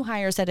new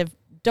hires that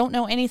don't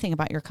know anything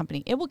about your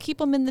company. It will keep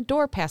them in the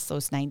door past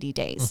those 90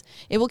 days.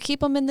 It will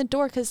keep them in the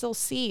door because they'll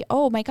see,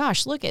 oh my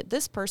gosh, look at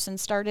this person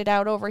started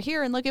out over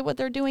here and look at what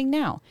they're doing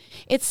now.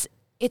 It's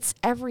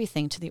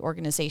everything to the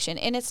organization.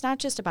 And it's not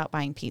just about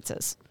buying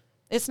pizzas.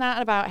 It's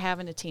not about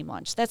having a team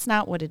lunch. That's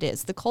not what it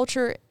is. The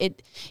culture,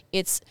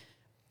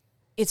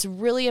 it's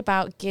really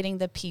about getting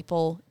the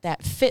people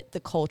that fit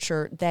the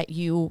culture that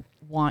you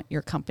want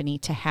your company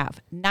to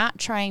have, not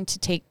trying to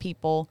take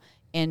people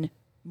and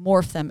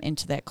morph them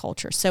into that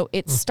culture. So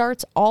it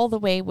starts all the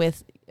way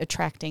with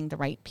attracting the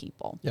right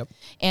people. Yep.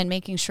 And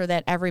making sure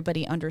that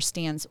everybody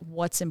understands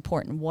what's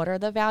important. What are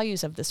the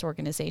values of this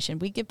organization?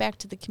 We give back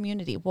to the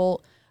community.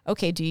 Well,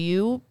 okay, do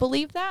you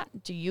believe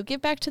that? Do you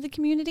give back to the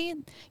community?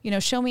 You know,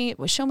 show me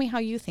how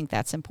you think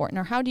that's important,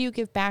 or how do you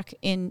give back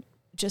in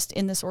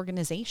this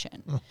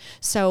organization?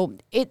 So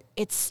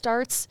it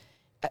starts.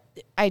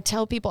 I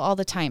tell people all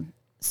the time,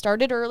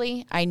 started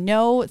early. I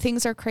know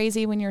things are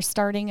crazy when you're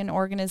starting an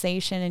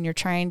organization and you're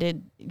trying to,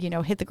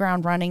 hit the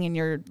ground running and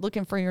you're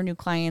looking for your new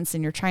clients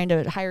and you're trying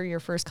to hire your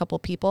first couple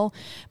people,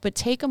 but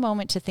take a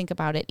moment to think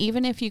about it.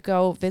 Even if you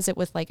go visit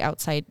with like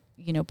outside,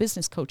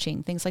 business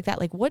coaching, things like that.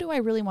 Like, what do I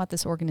really want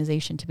this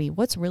organization to be?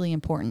 What's really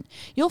important?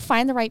 You'll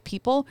find the right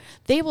people.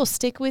 They will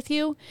stick with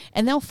you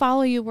and they'll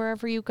follow you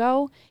wherever you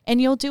go,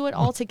 and you'll do it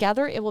all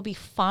together. It will be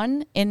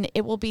fun and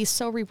it will be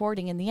so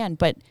rewarding in the end,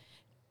 but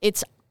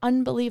it's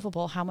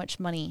unbelievable how much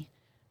money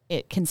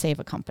it can save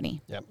a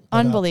company. Yep.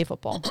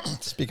 Unbelievable.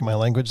 Speaking my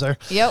language there.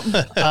 Yep.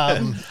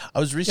 I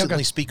was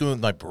recently speaking with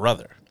my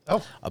brother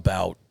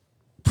about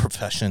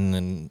profession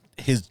and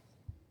his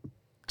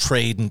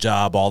trade and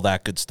job, all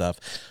that good stuff.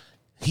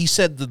 He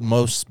said the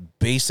most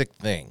basic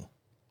thing,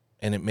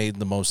 and it made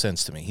the most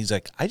sense to me. He's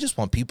like, I just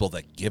want people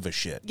that give a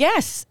shit.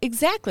 Yes,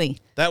 exactly.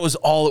 That was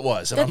all it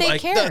was. And That I'm they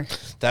like, care.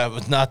 that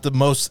was not the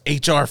most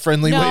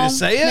HR-friendly way to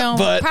say it,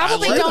 but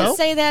probably I like don't it.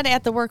 say that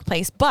at the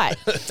workplace, but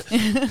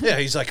Yeah,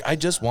 he's like, I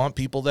just want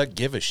people that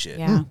give a shit.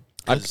 yeah.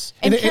 'Cause-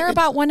 And care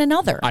about one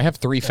another. I have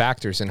 3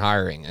 factors in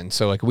hiring. And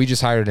so like we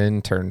just hired an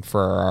intern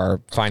for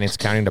our finance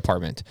accounting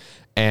department,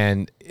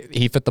 and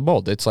he fit the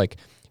mold. It's like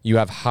you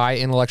have high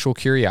intellectual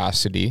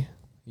curiosity,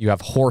 you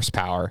have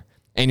horsepower,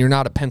 and you're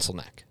not a pencil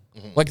neck.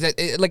 Like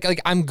that, like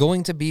I'm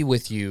going to be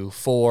with you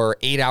for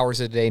 8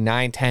 hours a day,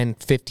 9, 10,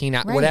 15,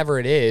 whatever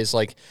it is.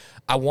 Like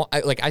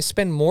I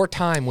spend more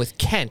time with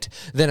Kent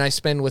than I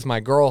spend with my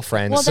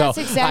girlfriend. Well, so that's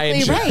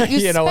exactly right. You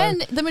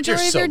spend the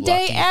majority of your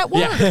day at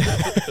work.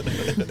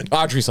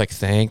 Audrey's like,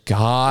 thank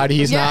God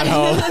he's not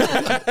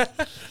home.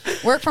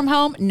 Work from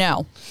home?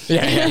 No.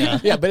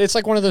 Yeah, but it's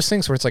like one of those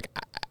things where it's like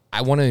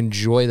I want to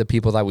enjoy the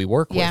people that we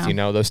work Yeah. with,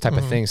 those type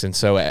of things. And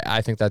so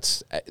I think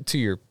that's to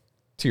your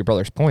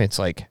brother's point. It's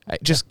like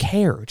just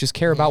care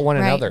about one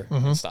another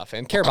and stuff,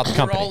 and care about the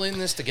company. We're all in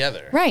this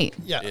together. Right.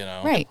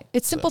 Yeah. Right.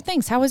 It's simple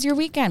things. How was your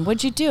weekend?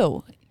 What'd you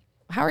do?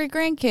 How are your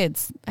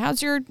grandkids?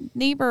 How's your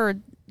neighbor,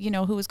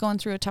 who was going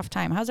through a tough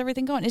time? How's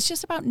everything going? It's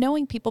just about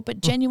knowing people,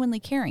 but genuinely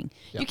caring.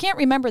 You can't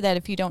remember that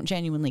if you don't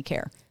genuinely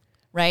care.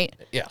 Right.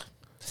 Yeah.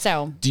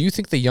 So Do you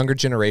think the younger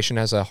generation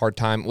has a hard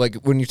time? Like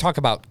when you talk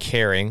about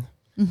caring,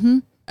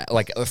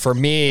 like for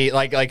me,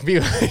 like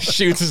people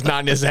shoots his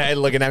nodding his head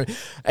looking at me.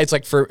 It's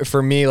like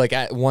for me, like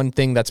one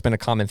thing that's been a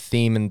common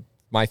theme in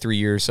my 3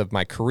 years of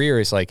my career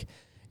is like,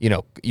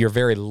 you're a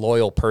very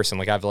loyal person.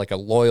 Like I have like a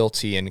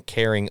loyalty and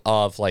caring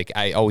of like,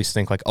 I always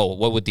think like, oh,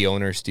 what would the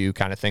owners do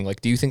kind of thing.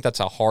 Like, do you think that's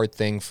a hard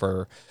thing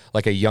for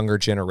like a younger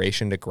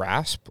generation to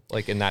grasp?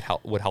 Like, and that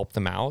would help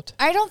them out?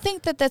 I don't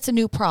think that that's a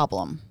new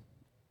problem.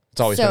 It's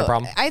always been a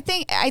problem. I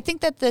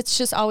think that that's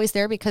just always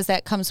there because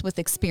that comes with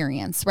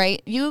experience,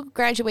 right? You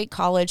graduate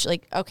college,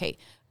 like, okay,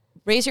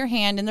 raise your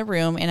hand in the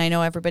room, and I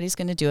know everybody's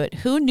going to do it.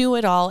 Who knew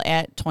it all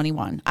at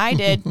 21? I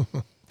did.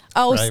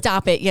 Oh, Right.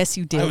 Stop it. Yes,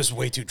 you did. I was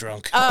way too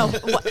drunk. Oh,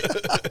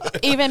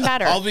 even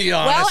better. I'll be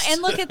honest. Well,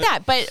 and look at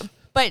that.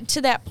 But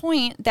to that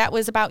point, that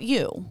was about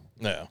you.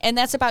 No. And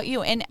that's about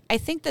you. And I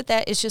think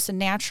that is just a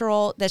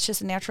natural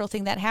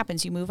thing that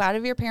happens. You move out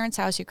of your parents'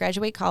 house, you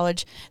graduate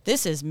college.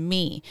 This is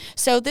me.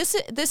 So this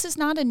is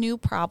not a new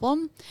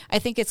problem. I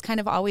think it's kind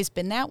of always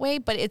been that way,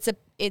 but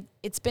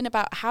it's been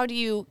about how do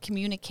you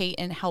communicate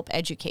and help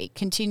educate,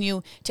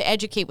 continue to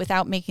educate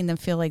without making them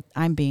feel like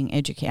I'm being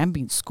educated, I'm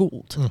being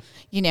schooled.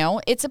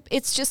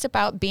 It's just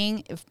about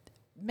being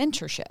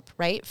mentorship,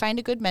 right? Find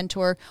a good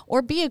mentor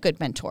or be a good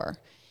mentor.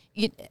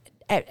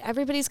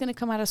 Everybody's going to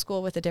come out of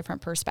school with a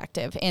different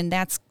perspective, and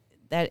that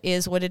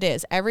is what it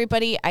is.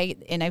 Everybody,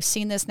 I've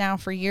seen this now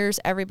for years.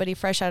 Everybody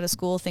fresh out of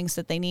school thinks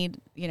that they need,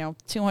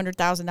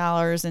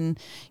 $200,000 and,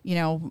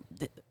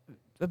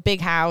 a big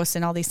house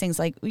and all these things.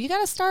 Like, you got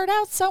to start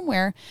out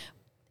somewhere.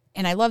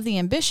 And I love the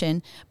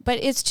ambition,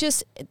 but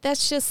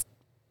that's just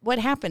what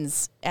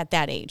happens at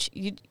that age.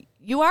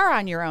 You are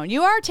on your own.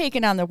 You are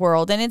taking on the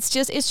world, and it's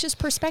just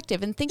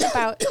perspective. And think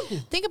about.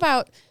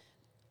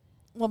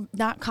 Well,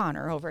 not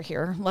Connor over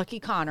here,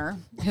 lucky Connor,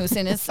 who's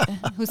in his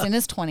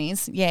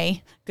 20s.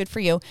 Yay, good for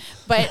you.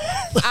 But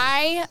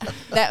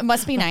that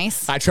must be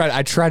nice. I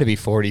try to be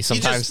 40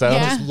 sometimes though. You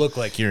Yeah. just look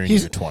like you're in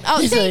He's- your 20s.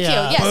 Oh, He's thank a, you.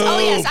 Yes. Oh,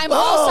 yes. I'm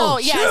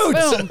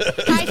also boom.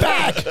 High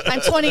five.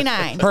 I'm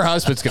 29. Her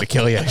husband's gonna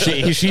kill you.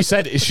 She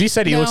said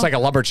he No. looks like a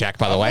lumberjack.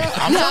 By the way,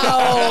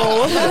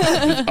 No,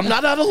 I'm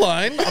not out of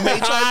line. I'm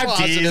HR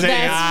positive.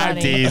 that's I'm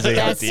funny. teasing.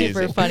 That's I'm teasing.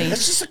 super funny.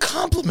 That's just a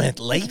compliment.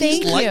 Ladies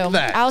Thank like you.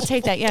 that. I'll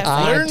take that. Yes.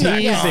 I'm Learn that,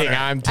 teasing. Connor.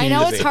 I'm I teasing.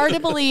 know it's hard to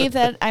believe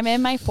that I'm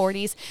in my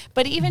 40s,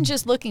 but even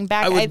just looking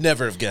back, I would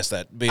never have guessed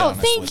that. Be Oh,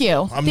 honest thank with you.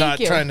 I'm Thank not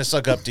you. trying to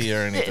suck up to you or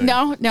anything.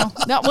 No.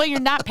 Well,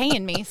 you're not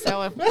paying me,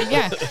 so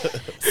yeah.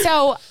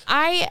 So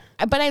I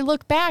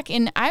look back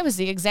and I was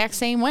the exact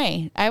same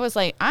way. I was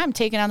like, I'm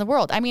taking on the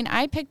world. I mean,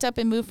 I picked up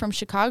and moved from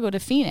Chicago to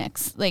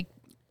Phoenix. Like,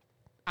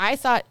 I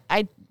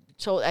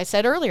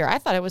said earlier, I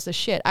thought it was the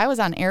shit. I was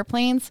on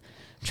airplanes,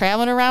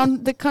 traveling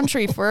around the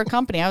country for a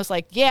company. I was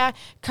like, yeah,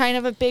 kind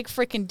of a big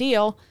freaking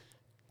deal.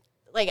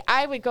 Like,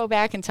 I would go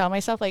back and tell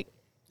myself, like,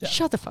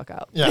 Shut the fuck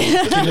up.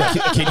 Yeah.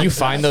 Can you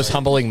find those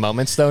humbling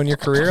moments though in your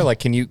career? Like,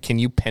 can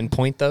you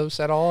pinpoint those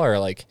at all, or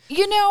like?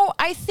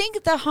 I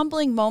think the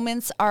humbling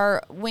moments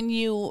are when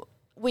you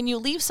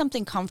leave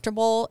something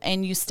comfortable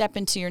and you step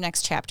into your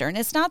next chapter. And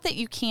it's not that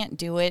you can't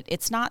do it.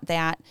 It's not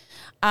that,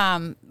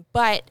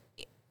 but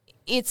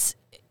it's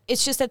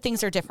just that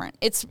things are different.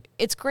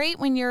 It's great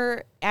when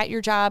you're at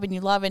your job and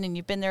you love it and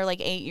you've been there like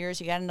 8 years,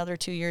 you got another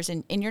 2 years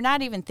and you're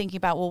not even thinking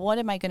about, well, what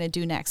am I going to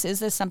do next? Is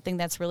this something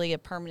that's really a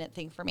permanent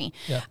thing for me?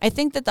 Yeah. I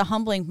think that the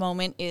humbling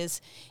moment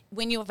is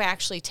when you have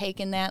actually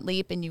taken that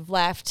leap and you've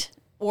left,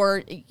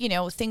 or,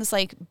 things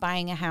like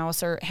buying a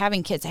house or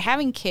having kids.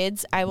 Having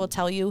kids, I will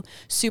tell you,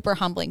 super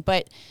humbling.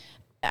 But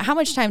how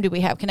much time do we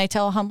have? Can I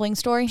tell a humbling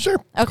story?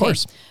 Sure, of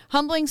course.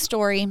 Humbling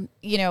story,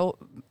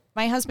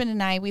 my husband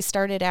and I, we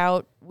started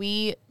out,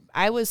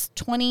 I was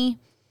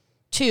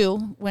 22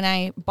 when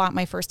I bought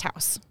my first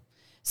house.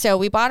 So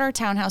we bought our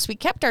townhouse. We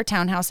kept our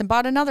townhouse and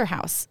bought another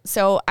house.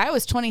 So I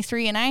was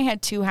 23 and I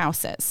had 2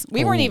 houses.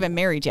 We weren't even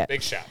married yet.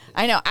 Big shot.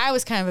 I know. I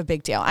was kind of a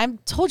big deal. I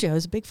told you I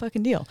was a big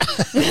fucking deal.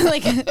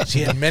 Like, She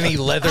had many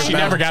leather. She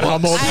never got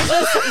humbled.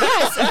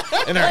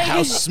 yes. And our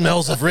house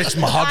smells of rich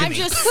mahogany. I'm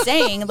just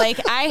saying,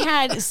 I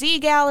had Z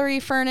Gallery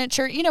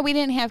furniture. We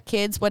didn't have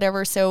kids,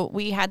 whatever. So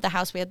we had the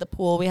house, we had the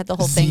pool, we had the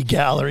whole Z thing.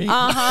 Gallery.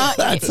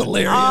 That's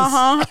hilarious.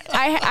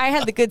 I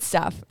had the good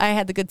stuff. I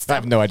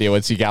have no idea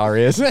what Z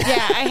Gallery is.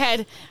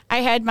 Yeah,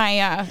 I had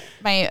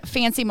my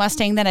fancy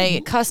Mustang that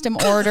I custom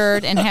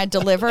ordered and had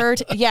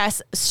delivered.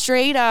 Yes,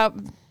 straight up.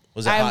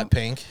 Was it hot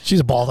pink?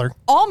 She's a baller.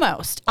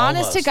 Almost.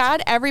 Honest to Almost.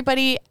 God,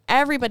 everybody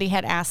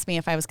had asked me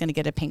if I was going to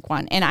get a pink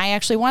one, and I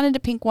actually wanted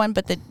a pink one,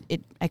 but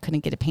I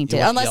couldn't get it painted You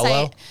went unless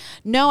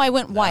yellow? I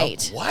went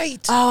white.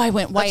 White. Oh, I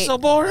went white. That's so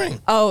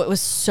boring. Oh, it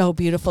was so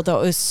beautiful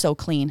though. It was so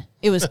clean.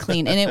 It was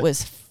clean and it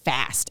was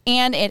fast.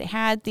 And it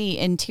had the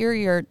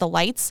interior, the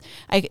lights.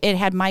 It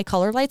had my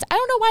color lights. I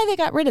don't know why they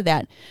got rid of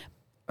that.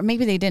 Or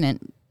maybe they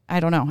didn't. I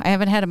don't know. I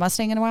haven't had a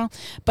Mustang in a while.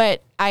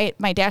 But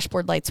my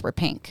dashboard lights were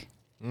pink.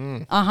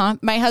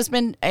 My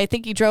husband, I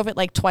think he drove it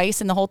like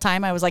twice, and the whole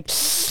time I was like,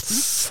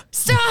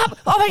 stop!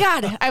 Oh my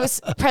God! I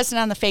was pressing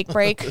on the fake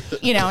brake,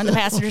 in the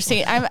passenger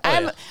seat.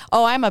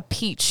 I'm a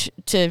peach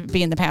to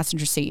be in the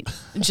passenger seat,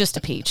 just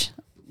a peach.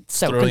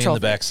 So Throw you in control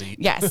the back seat.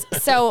 Yes.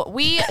 So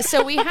we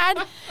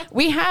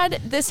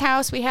had this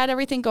house. We had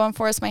everything going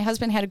for us. My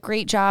husband had a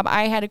great job.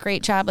 I had a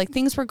great job. Like,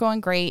 things were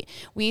going great.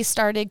 We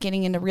started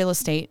getting into real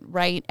estate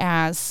right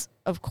as,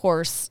 of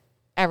course,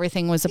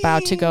 everything was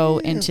about to go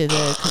into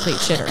the complete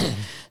shitter.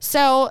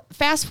 So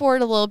fast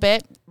forward a little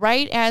bit,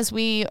 right as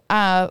we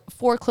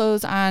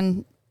foreclose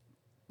on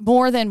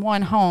more than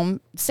one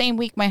home, same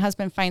week my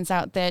husband finds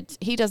out that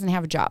he doesn't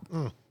have a job.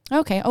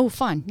 Okay. Oh,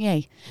 fun.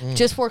 Yay.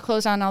 Just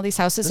foreclosed on all these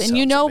houses. This And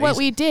you sounds know what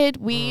amazing. we did?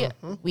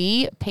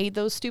 We paid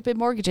those stupid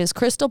mortgages.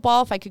 Crystal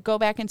ball, if I could go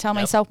back and tell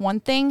myself one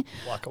thing,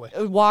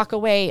 walk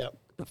away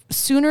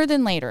sooner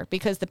than later,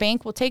 because the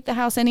bank will take the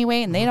house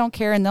anyway and they don't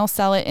care and they'll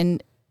sell it.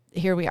 And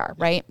here we are,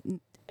 right?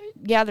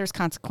 Yeah, there's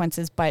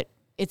consequences, but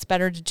it's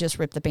better to just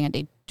rip the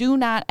Band-Aid. Do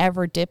not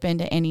ever dip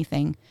into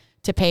anything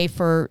to pay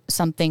for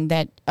something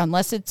that,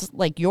 unless it's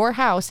like your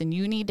house and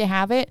you need to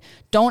have it,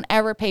 don't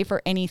ever pay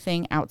for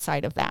anything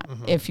outside of that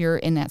if you're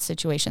in that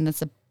situation. That's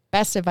the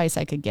best advice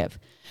I could give.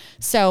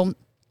 So,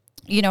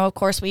 of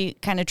course, we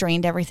kind of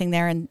drained everything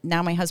there, and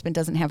now my husband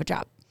doesn't have a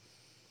job.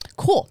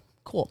 Cool.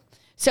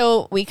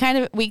 So we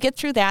get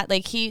through that.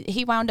 Like,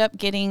 he wound up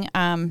getting,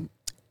 and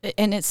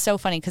it's so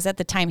funny because at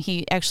the time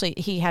he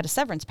had a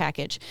severance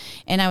package,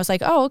 and I was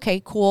like, oh,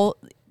 okay, cool.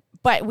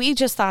 But we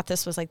just thought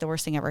this was like the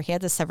worst thing ever. He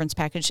had this severance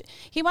package.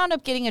 He wound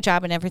up getting a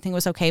job and everything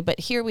was okay. But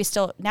here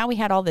now we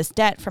had all this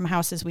debt from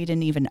houses we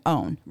didn't even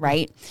own,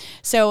 right?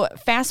 So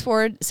fast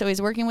forward. So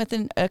he's working with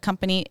a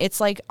company.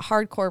 It's like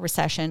hardcore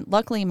recession.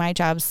 Luckily, my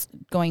job's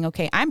going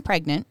okay. I'm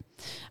pregnant.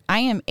 I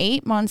am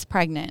 8 months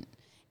pregnant.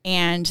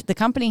 And the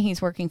company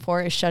he's working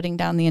for is shutting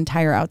down the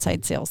entire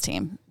outside sales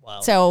team. Wow.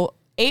 So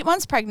 8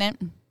 months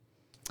pregnant.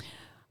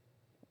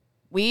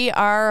 We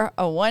are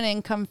a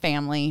one-income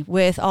family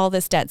with all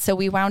this debt. So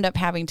we wound up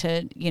having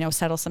to,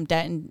 settle some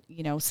debt and,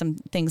 some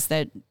things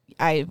that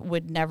I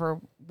would never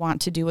want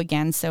to do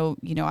again. So,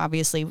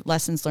 obviously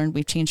lessons learned,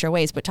 we've changed our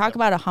ways. But talk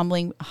about a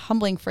humbling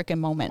freaking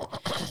moment.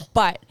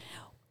 But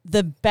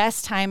the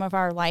best time of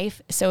our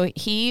life. So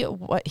he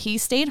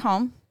stayed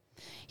home.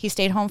 He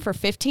stayed home for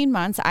 15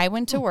 months. I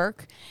went to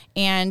work,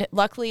 and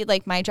luckily,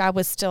 like, my job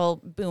was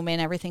still booming.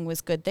 Everything was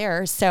good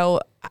there.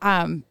 So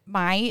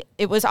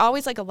it was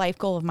always like a life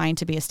goal of mine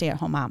to be a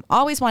stay-at-home mom.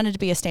 Always wanted to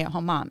be a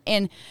stay-at-home mom.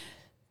 And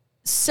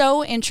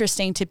so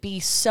interesting to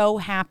be so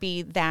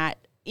happy that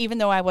even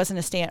though I wasn't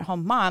a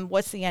stay-at-home mom,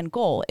 what's the end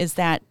goal is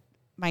that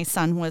my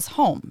son was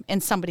home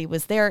and somebody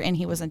was there and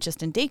he wasn't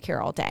just in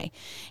daycare all day.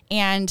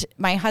 And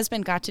my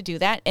husband got to do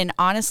that. And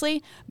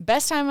honestly,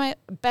 best time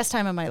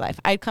of my life.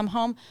 I'd come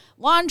home,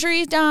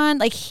 laundry's done.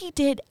 Like, he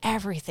did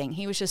everything.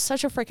 He was just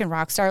such a freaking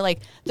rock star.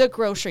 Like, the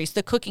groceries,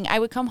 the cooking. I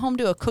would come home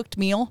to a cooked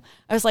meal.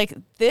 I was like,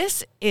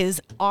 this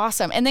is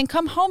awesome. And then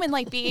come home and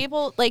like be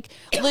able, like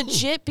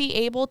legit be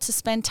able to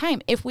spend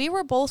time. If we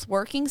were both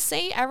working,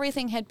 say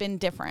everything had been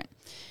different,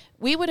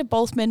 we would have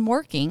both been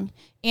working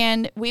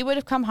and we would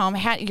have come home,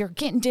 you're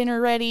getting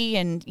dinner ready,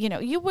 and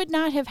you would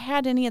not have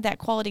had any of that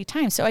quality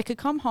time. So I could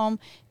come home,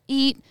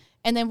 eat,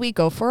 and then we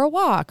go for a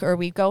walk or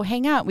we go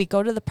hang out. We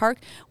go to the park.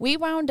 We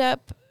wound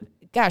up,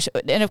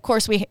 and of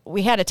course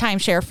we had a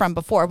timeshare from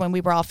before when we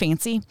were all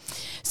fancy.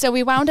 So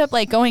we wound up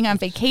like going on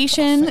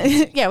vacation.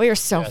 Yeah, we were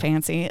so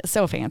fancy.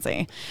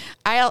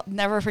 I'll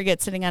never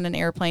forget sitting on an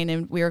airplane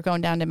and we were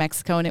going down to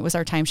Mexico and it was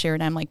our timeshare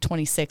and I'm like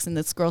 26 and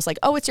this girl's like,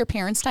 oh, it's your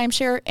parents'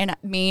 timeshare? And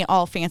me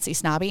all fancy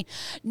snobby.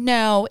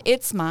 No,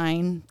 it's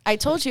mine. I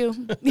told you.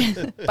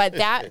 But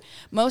that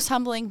most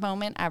humbling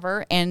moment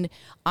ever. And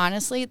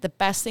honestly, the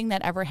best thing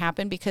that ever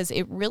happened, because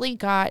it really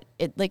got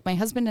it, like my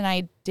husband and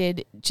I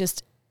did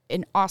just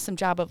an awesome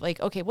job of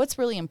like, okay, what's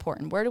really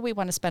important? Where do we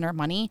want to spend our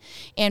money?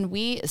 And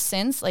we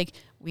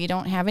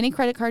don't have any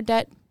credit card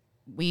debt.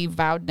 We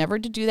vowed never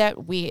to do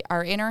that. We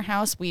are in our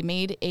house. We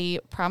made a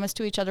promise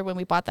to each other when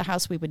we bought the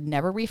house, we would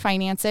never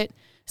refinance it.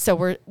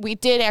 So we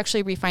did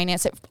actually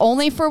refinance it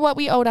only for what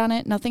we owed on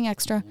it, nothing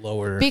extra.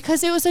 Lower.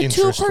 Because it was a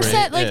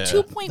 2%, like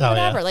 2 point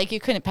whatever. Yeah. Like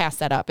you couldn't pass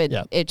that up.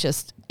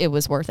 It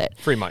was worth it.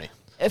 Free money.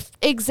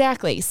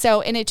 Exactly. So,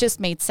 and it just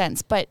made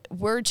sense, but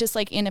we're just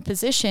like in a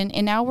position,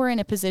 and now we're in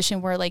a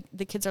position where like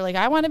the kids are like,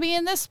 I want to be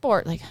in this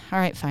sport. Like, all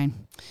right, fine.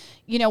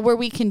 Where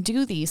we can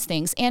do these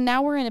things. And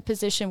now we're in a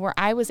position where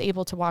I was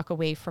able to walk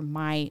away from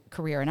my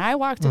career, and I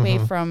walked away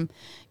from,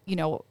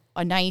 a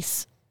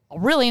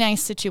really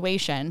nice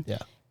situation. Yeah.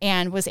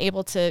 And was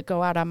able to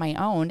go out on my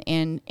own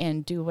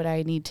and do what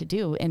I need to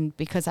do. And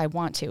because I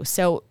want to.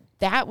 So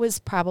that was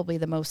probably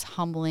the most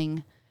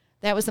humbling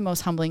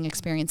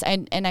experience.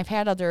 And I've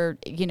had other,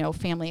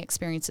 family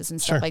experiences and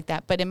stuff like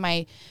that. But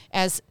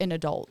as an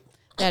adult,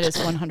 that is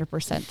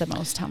 100% the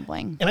most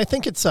humbling. And I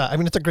think it's a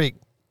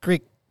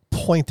great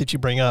point that you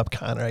bring up,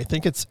 Connor. I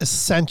think it's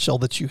essential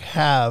that you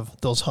have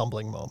those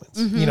humbling moments.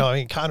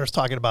 Connor's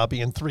talking about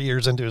being 3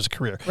 years into his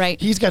career.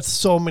 Right. He's got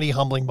so many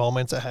humbling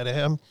moments ahead of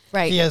him.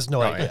 Right. He has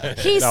no idea.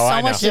 He's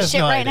so much the shit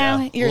right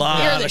now. You're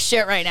the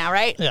shit right now,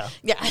 right? Yeah.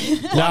 Yeah.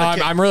 No,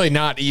 I'm really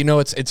not.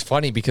 It's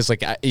funny because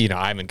like, I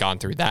haven't gone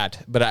through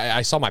that, but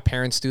I saw my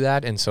parents do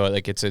that. And so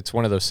like, it's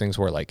one of those things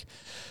where like,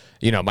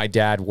 my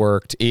dad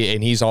worked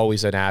and he's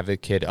always an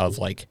advocate of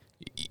like,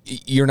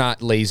 you're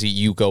not lazy,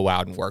 you go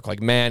out and work.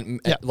 Like man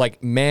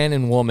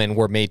and woman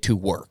were made to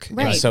work.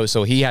 Right. And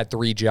so he had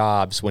 3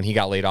 jobs when he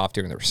got laid off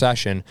during the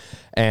recession.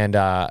 And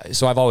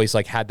so I've always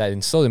like had that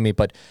instilled in me.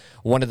 But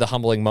one of the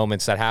humbling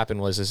moments that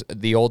happened was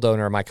the old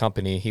owner of my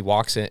company, he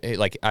walks in,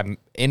 like I'm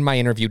in my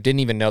interview,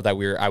 didn't even know that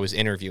I was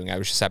interviewing. I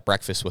was just at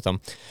breakfast with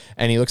him.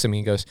 And he looks at me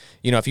and goes,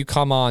 if you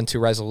come on to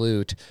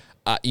Resolute,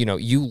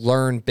 you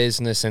learn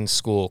business in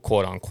school,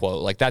 quote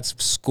unquote. Like that's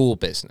school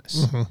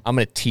business. Mm-hmm. I'm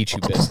going to teach you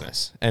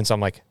business. And so I'm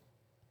like,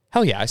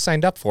 hell yeah, I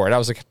signed up for it. I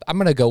was like, I'm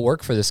going to go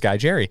work for this guy,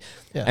 Jerry.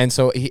 Yeah. And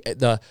so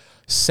the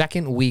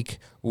second week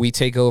we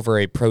take over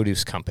a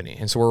produce company.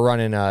 And so we're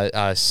running a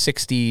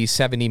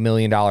 $60-70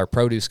 million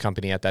produce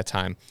company at that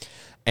time.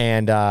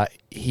 And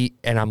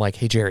I'm like,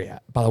 hey, Jerry,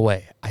 by the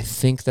way, I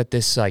think that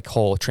this like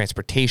whole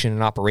transportation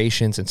and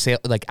operations and sale,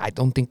 like, I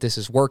don't think this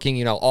is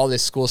working, all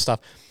this school stuff.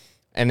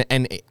 And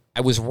I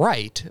was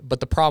right,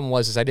 but the problem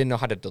was I didn't know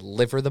how to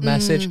deliver the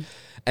message.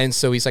 And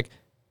so he's like,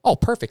 oh,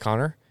 perfect,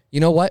 Connor. You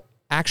know what?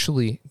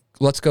 Actually,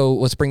 let's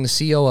bring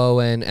the COO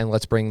in and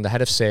let's bring the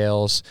head of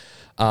sales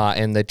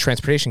and the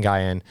transportation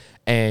guy in,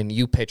 and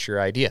you pitch your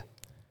idea.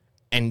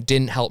 And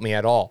didn't help me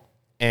at all.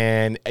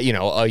 And,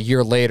 a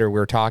year later we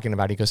were talking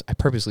about it. He goes, I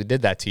purposely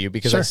did that to you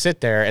because I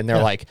sit there and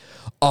they're like,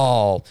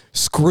 oh,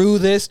 screw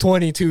this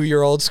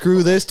 22-year-old,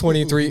 screw this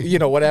 23,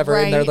 whatever.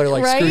 Right, and they're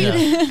like, screw you.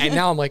 And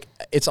now I'm like,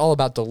 it's all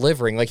about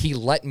delivering. Like he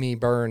let me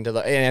burn and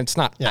it's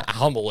not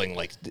humbling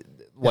like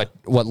what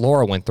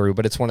Laura went through,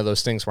 but it's one of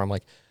those things where I'm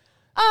like,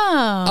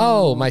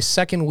 oh, my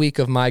second week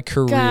of my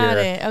career, got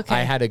it. Okay. I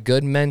had a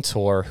good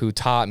mentor who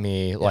taught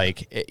me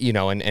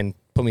and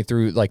put me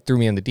through, like threw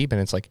me in the deep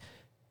end. It's like,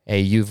 hey,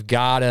 you've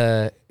got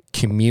to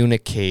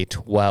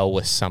communicate well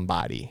with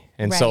somebody.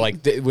 And so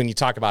like when you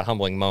talk about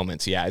humbling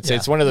moments,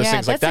 it's one of those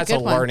things like that's a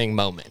learning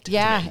moment.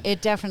 Yeah,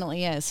 it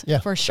definitely is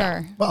for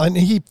sure. Well, and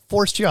he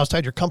forced you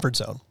outside your comfort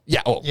zone.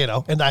 Yeah.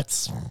 Oh. And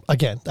that's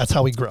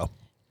how we grow.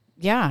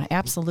 Yeah,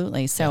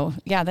 absolutely. So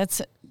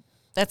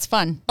that's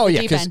fun. Oh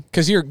yeah,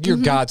 because you're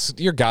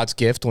God's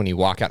gift when you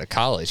walk out of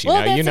college. You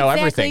know exactly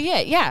everything.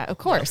 Yeah, of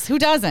course. Who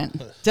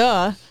doesn't?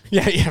 Duh.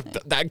 Yeah.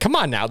 Come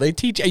on now, they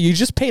teach. You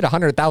just paid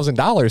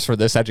 $100,000 for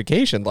this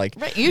education. Like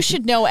you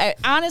should know.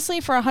 Honestly,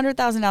 for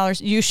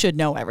 $100,000, you should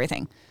know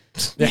everything.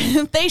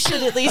 They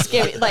should at least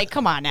give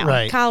come on now.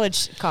 Right.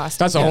 College cost.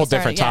 That's a whole Sorry,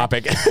 different yeah.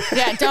 topic.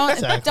 Yeah,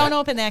 don't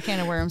open that can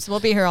of worms.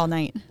 We'll be here all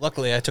night.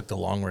 Luckily, I took the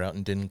long route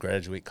and didn't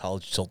graduate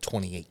college till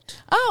 28.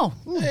 Oh,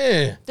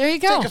 Yeah. there you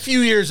go. Take a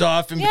few years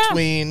off in Yeah.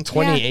 between.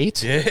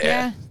 28? Yeah.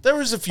 Yeah. There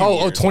was a few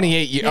Oh, years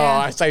 28 years. Yeah. Oh,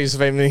 I thought you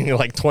were meaning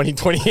like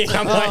 2028.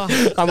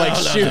 I'm like,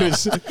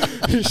 shoes.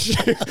 You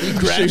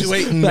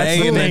graduate in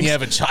May and then you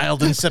have a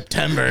child in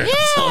September. Yeah.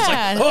 So it's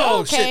like, oh,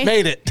 Okay. shit,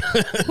 made it.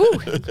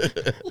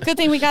 Good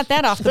thing we got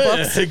that off the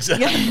books.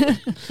 Exactly.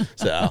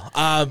 So,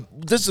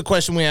 this is a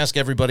question we ask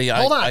everybody.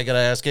 Hold on. I got to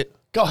ask it.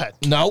 Go ahead.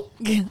 No. Go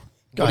What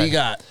do ahead. you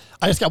got?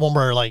 I just got one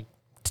more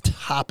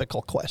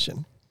topical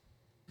question.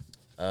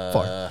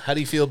 How do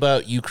you feel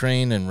about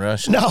Ukraine and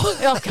Russia? No.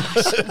 Oh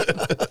gosh.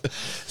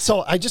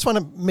 So I just want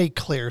to make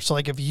clear. So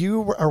if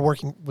you are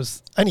working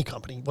with any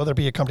company, whether it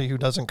be a company who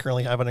doesn't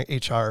currently have an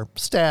HR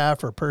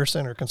staff or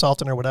person or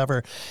consultant or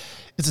whatever,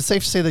 is it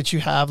safe to say that you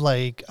have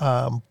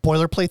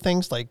boilerplate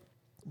things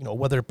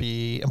whether it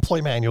be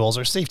employee manuals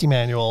or safety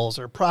manuals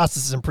or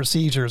processes and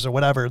procedures or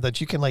whatever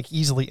that you can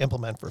easily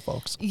implement for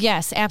folks?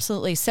 Yes,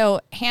 absolutely. So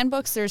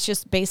handbooks, there's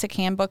just basic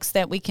handbooks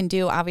that we can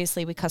do.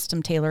 Obviously, we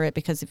custom tailor it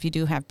because if you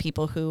do have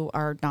people who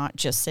are not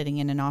just sitting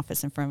in an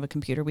office in front of a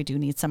computer, we do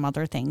need some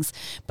other things.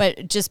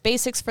 But just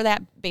basics for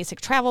that,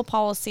 basic travel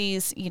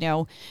policies,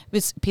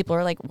 people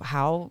are like,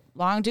 how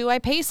long do I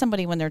pay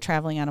somebody when they're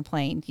traveling on a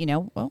plane?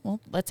 Well,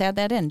 let's add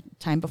that in.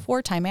 Time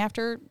before, time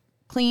after,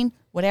 clean,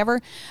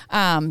 whatever.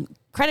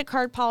 Credit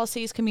card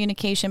policies,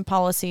 communication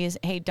policies.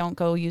 Hey, don't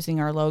go using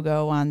our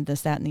logo on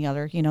this, that, and the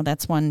other.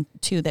 That's one,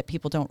 too, that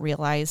people don't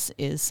realize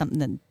is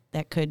something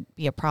that could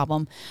be a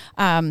problem.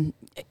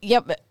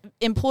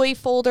 Employee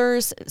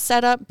folders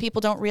set up.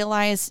 People don't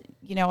realize,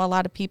 a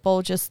lot of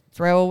people just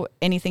throw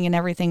anything and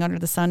everything under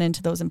the sun into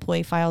those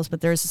employee files,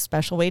 but there's a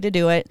special way to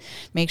do it.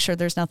 Make sure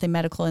there's nothing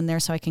medical in there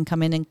so I can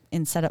come in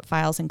and set up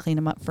files and clean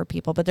them up for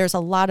people. But there's a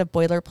lot of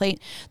boilerplate.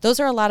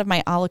 Those are a lot of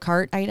my a la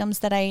carte items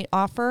that I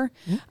offer.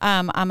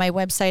 On my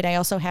website, I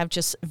also have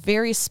just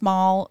very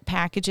small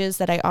packages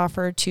that I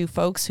offer to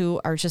folks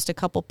who are just a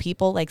couple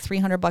people, like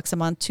 $300 a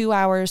month, 2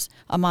 hours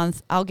a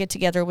month. I'll get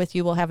together with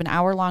you. We'll have an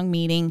hour-long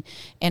meeting,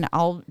 and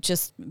I'll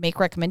just make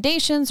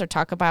recommendations or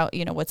talk about,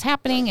 what's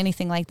happening,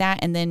 anything like that.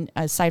 And then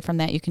aside from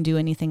that, you can do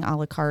anything a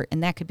la carte.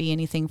 And that could be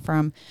anything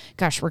from,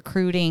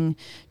 recruiting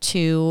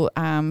to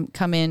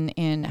come in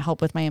and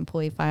help with my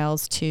employee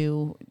files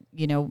to,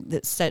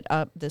 set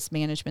up this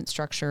management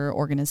structure,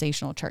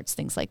 organizational charts,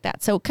 things like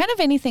that. So kind of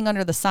anything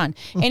under the sun,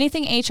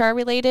 anything HR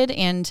related.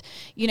 And,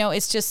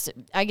 it's just,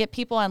 I get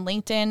people on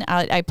LinkedIn.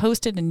 I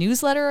posted a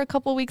newsletter a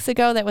couple weeks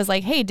ago that was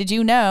like, hey, did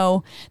you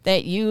know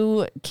that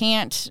you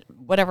can't,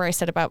 whatever I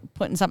said about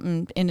putting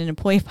something in an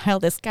employee file,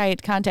 this guy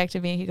had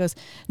contacted me. He goes,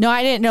 no,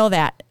 I didn't know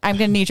that. I'm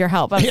going to need your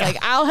help. I was like,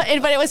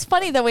 but it was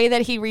funny the way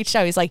that he reached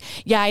out. He's like,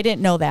 yeah, I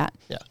didn't know that.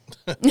 Yeah.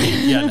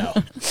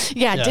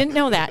 Yeah, didn't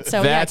know that.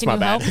 So That's can you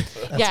my help? bad.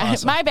 Yeah,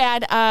 awesome. my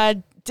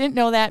bad. Didn't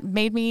know that.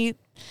 Made me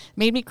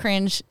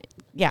cringe.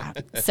 Yeah.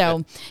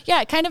 So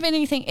kind of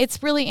anything.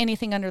 It's really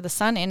anything under the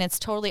sun, and it's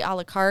totally a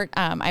la carte.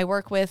 I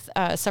work with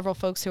several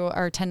folks who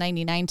are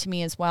 1099 to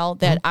me as well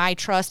that I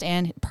trust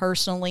and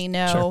personally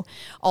know,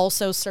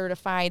 also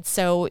certified.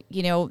 So,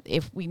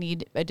 if we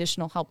need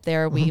additional help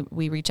there,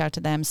 we reach out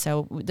to them.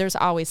 So there's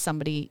always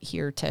somebody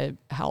here to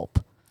help.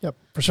 Yep,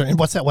 for sure. And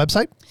what's that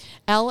website?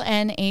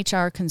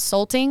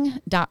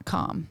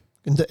 LNHRconsulting.com.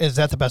 Is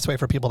that the best way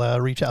for people to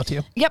reach out to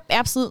you? Yep,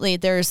 absolutely.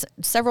 There's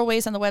several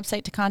ways on the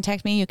website to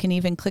contact me. You can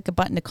even click a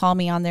button to call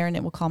me on there, and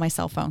it will call my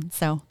cell phone.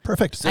 So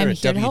Perfect. Is there I'm a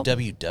here to help.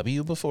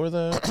 www before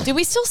that? do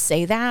we still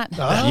say that?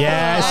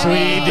 Yes, we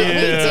do. We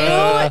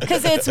do,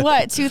 because it's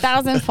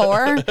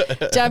 2004?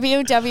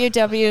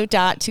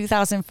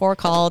 www.2004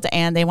 called,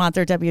 and they want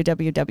their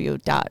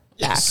www.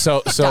 back.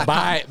 So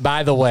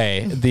by the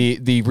way,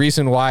 the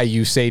reason why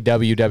you say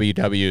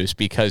www is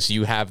because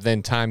you have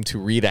then time to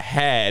read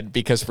ahead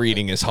because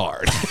reading is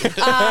hard.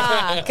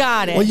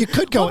 Got it. Well, you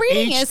could go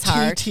reading is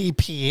hard.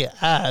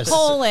 HTTPS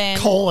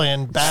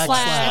Colon. /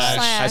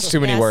 That's too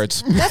many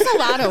words. That's a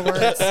lot of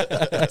words.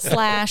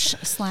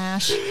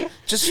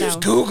 / Just use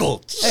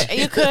Google.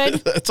 You could.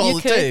 That's all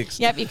it takes.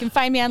 Yep, you can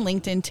find me on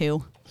LinkedIn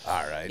too.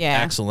 All right.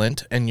 Yeah.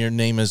 Excellent. And your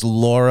name is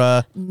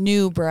Laura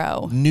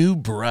Newbrough.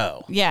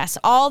 Newbrough. Yes,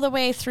 all the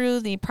way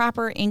through the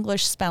proper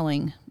English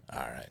spelling. All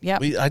right.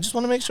 Yep. I just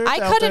want to make sure it's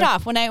I out cut it there.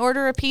 off. When I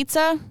order a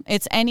pizza,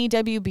 it's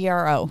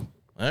NEWBRO.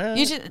 All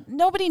right.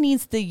 Nobody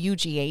needs the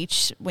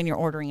UGH when you're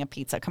ordering a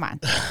pizza. Come on.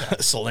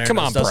 Salerno Come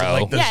on, doesn't bro.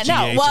 like those Yeah, no.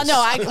 GHs. Well,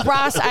 no.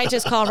 Ross, I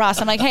just call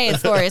Ross. I'm like, hey,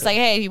 it's Lori. It's like,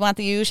 hey, you want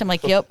the UGH? I'm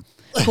like, yep.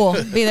 Cool.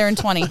 Be there in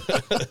 20. All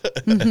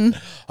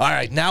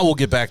right, now we'll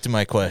get back to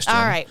my question.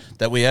 All right.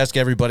 That we ask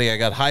everybody. I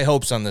got high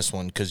hopes on this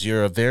one because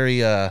you're a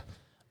very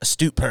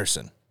astute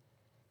person.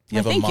 You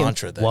have a thank you.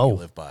 mantra that Whoa. you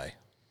live by.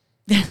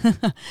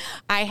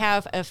 I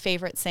have a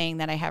favorite saying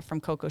that I have from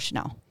Coco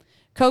Chanel.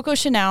 Coco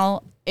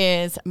Chanel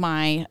is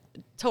my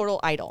total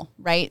idol,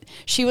 right?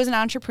 She was an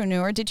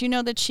entrepreneur. Did you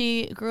know that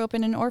she grew up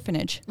in an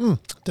orphanage?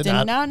 Did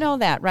not know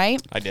that,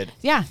 right? I did.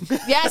 Yeah.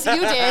 Yes,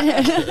 you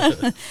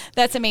did.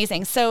 That's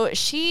amazing. So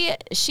she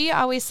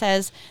always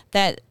says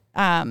that,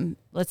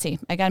 let's see,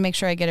 I got to make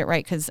sure I get it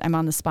right because I'm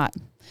on the spot.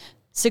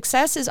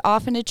 Success is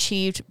often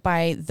achieved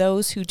by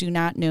those who do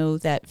not know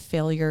that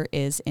failure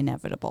is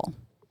inevitable.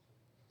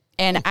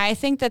 And I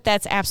think that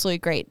that's absolutely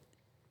great,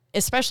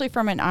 especially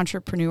from an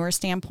entrepreneur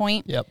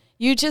standpoint. Yep.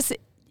 You just,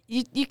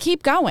 you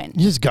keep going.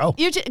 You just go.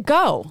 You just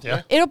go.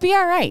 Yeah. It'll be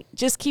all right.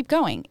 Just keep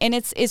going. And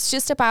it's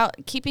just about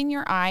keeping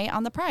your eye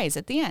on the prize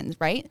at the end,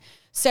 right?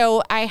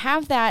 So I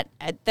have that.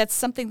 That's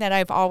something that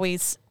I've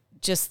always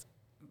just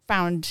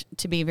found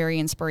to be very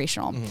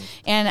inspirational.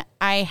 And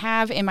I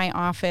have in my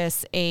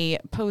office a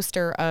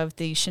poster of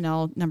the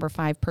Chanel No.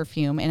 5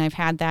 perfume. And I've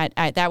had that.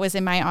 That was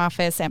in my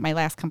office at my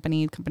last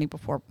company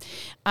before.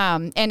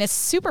 And it's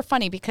super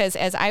funny because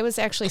as I was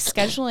actually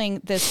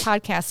scheduling this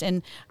podcast,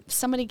 and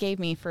somebody gave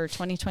me for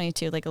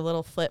 2022, like a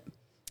little flip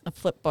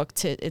book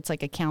it's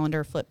like a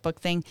calendar flip book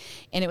thing.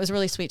 And it was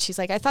really sweet. She's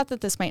like, I thought that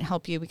this might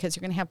help you because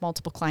you're going to have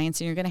multiple clients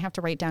and you're going to have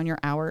to write down your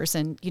hours.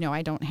 And,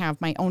 I don't have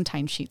my own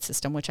timesheet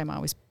system, which I'm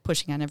always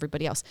pushing on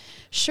everybody else.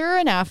 Sure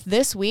enough,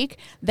 this week,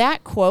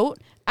 that quote,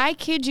 I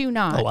kid you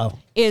not,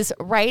 is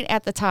right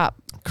at the top.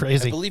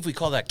 Crazy. I believe we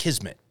call that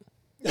kismet.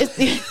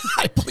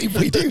 I believe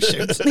we do,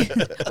 Shoots.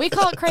 We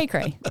call it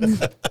cray-cray.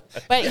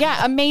 But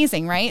yeah,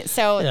 amazing, right?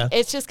 So Yeah.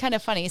 it's just kind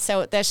of funny.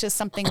 So that's just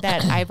something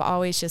that I've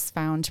always just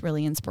found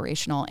really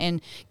inspirational.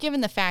 And given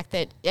the fact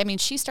that,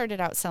 she started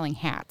out selling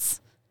hats.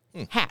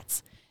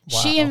 Hats.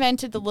 She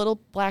invented the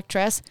little black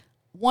dress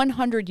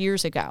 100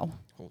 years ago.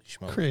 Holy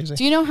smokes. Crazy.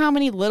 Do you know how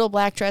many little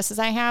black dresses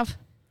I have?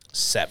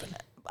 7.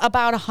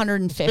 About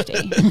 150.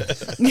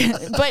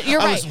 But you're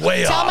right. was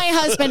way Tell off. my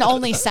husband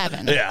only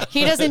 7. Yeah.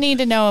 He doesn't need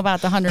to know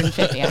about the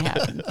 150 I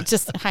have.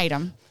 Just hide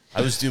them.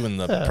 I was doing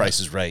the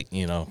prices right,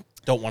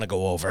 Don't want to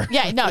go over.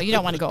 Yeah, no, you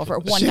don't want to go over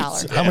 $1.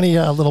 Shoots. How many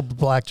little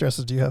black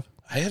dresses do you have?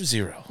 I have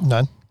 0.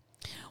 None.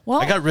 Well,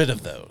 I got rid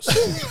of those.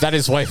 That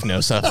his wife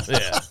knows of.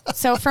 Yeah.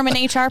 so from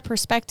an HR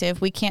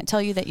perspective, we can't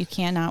tell you that you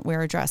cannot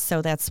wear a dress.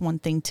 So that's one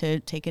thing to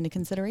take into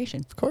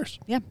consideration. Of course.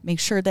 Yeah, make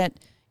sure that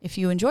if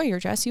you enjoy your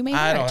dress, you may wear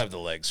I don't it. have the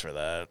legs for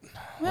that.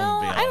 Well,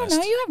 I'm gonna be I don't know.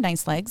 honest. You have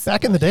nice legs.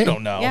 Back in the day. You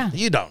don't know. Yeah.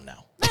 You don't know.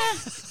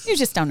 You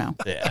just don't know.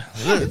 Yeah.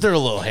 They're a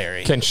little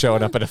hairy. Ken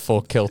showing up at a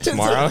full kill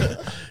tomorrow.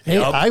 Hey,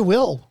 I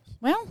will.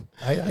 Well,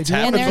 I do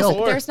and have a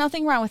kill. there's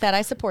nothing wrong with that.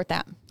 I support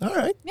that. All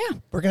right. Yeah.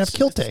 We're going to have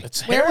kill day.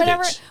 It's Wear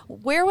heritage.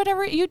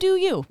 whatever you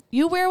do.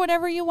 You wear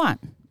whatever you want.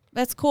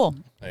 That's cool.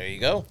 There you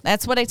go.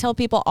 That's what I tell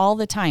people all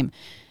the time.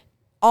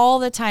 All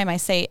the time I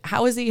say,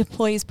 how is the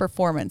employee's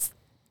performance?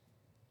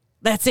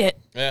 That's it.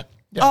 Yeah.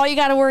 All you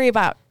got to worry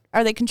about.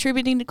 Are they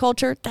contributing to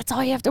culture? That's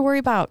all you have to worry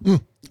about.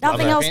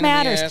 Nothing else Pain in the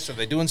matters. ass, are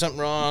they doing something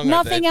wrong?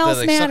 Nothing else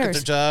do they suck at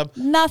matters. their job?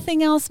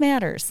 Nothing else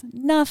matters.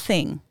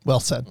 Nothing. Well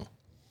said.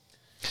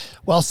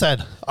 Well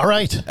said. All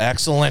right.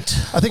 Excellent.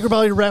 I think we're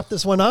about to wrap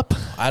this one up.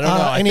 I don't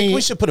know. I think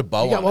we should put a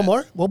bow You got on one it.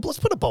 more? Well, let's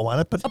put a bow on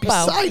it. But bow.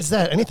 besides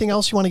that, anything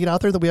else you want to get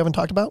out there that we haven't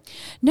talked about?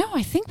 No,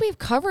 I think we've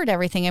covered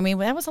everything.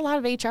 that was a lot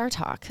of HR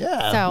talk.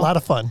 Yeah, So, a lot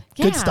of fun.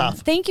 Good yeah, stuff.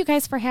 Thank you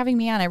guys for having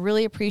me on. I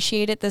really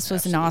appreciate it. This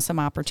was an awesome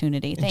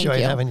opportunity. Thank Enjoy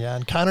you. having you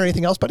on. Connor,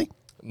 anything else, buddy?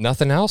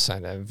 Nothing else.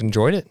 I've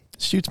enjoyed it.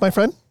 Shoots, my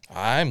friend.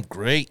 I'm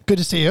great. Good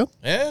to see you.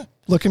 Yeah.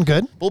 Looking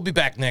good. We'll be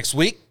back next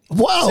week.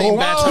 Whoa. Same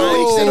bad time, 2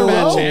 weeks in a same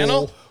bad row.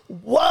 channel.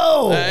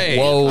 Whoa. Hey,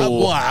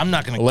 Whoa. I'm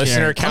not going to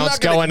Listener count's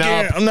going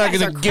up. I'm not You guys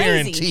going are to crazy.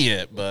 guarantee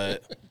it,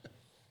 but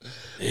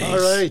All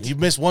right. you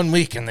miss 1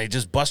 week and they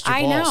just bust your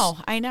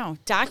balls. I know.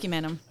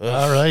 Document them.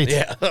 All right.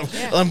 Yeah,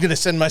 I'm going to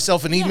send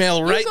myself an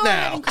email right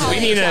now. Do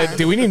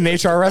we need an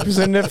HR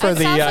representative for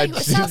the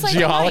sounds like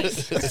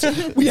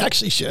geologists? We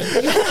actually should.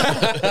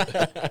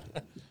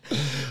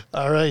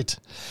 All right.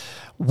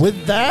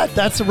 With that,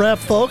 that's a wrap,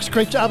 folks.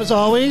 Great job as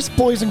always,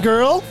 boys and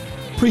girls.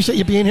 Appreciate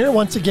you being here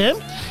once again.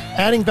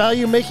 Adding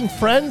value, making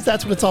friends,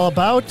 that's what it's all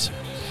about.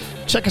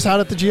 Check us out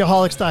at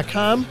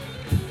thegeoholics.com,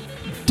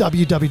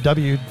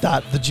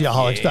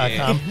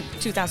 www.thegeoholics.com.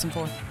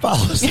 2004.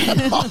 Follow us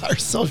on all our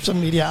social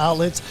media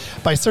outlets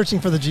by searching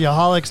for The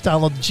Geoholics.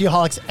 Download the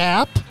Geoholics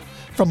app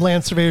from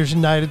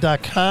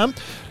LandSurveyorsUnited.com.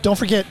 Don't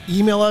forget,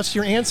 email us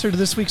your answer to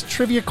this week's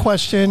trivia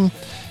question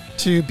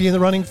to be in the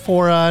running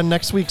for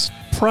next week's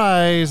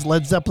prize,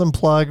 Led Zeppelin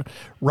plug,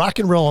 rock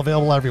and roll,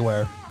 available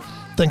everywhere.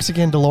 Thanks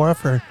again to Laura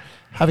for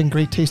having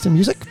great taste in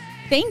music.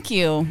 Thank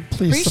you.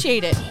 Please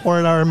Appreciate it.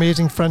 support our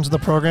amazing friends of the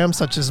program,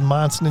 such as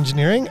Monson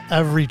Engineering,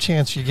 every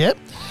chance you get.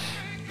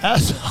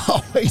 As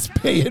always,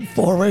 pay it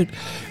forward,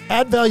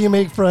 add value,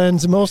 make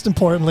friends, and most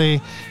importantly,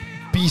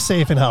 be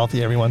safe and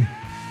healthy, everyone.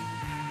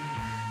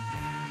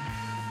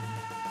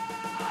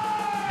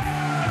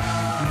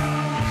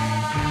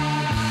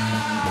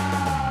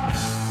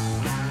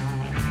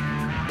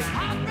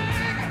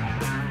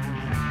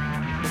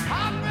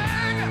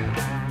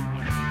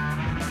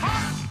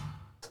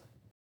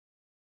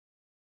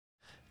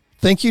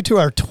 Thank you to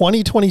our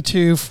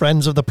 2022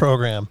 friends of the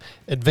program,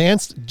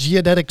 Advanced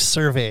Geodetic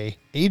Survey,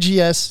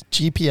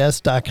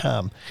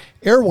 agsgps.com,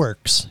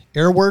 Airworks,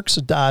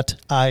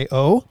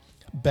 airworks.io,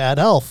 Bad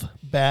Elf,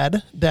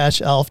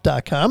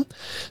 bad-elf.com,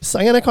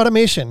 Cyanic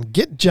Automation,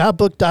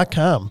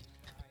 getjobbook.com,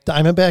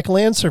 Diamondback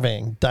Land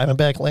Surveying,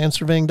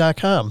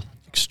 diamondbacklandsurveying.com,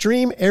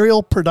 Extreme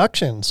Aerial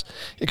Productions,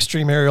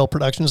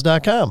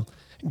 extremeaerialproductions.com,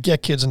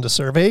 Get Kids Into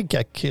Survey,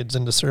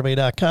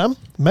 getkidsintosurvey.com,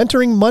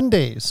 Mentoring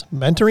Mondays,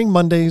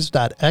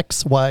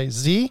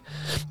 mentoringmondays.xyz,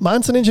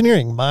 Monson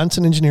Engineering,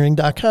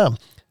 monsonengineering.com,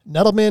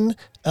 Nettleman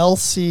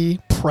LC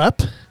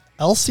Prep,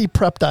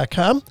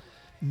 lcprep.com,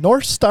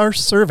 North Star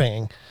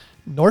Surveying,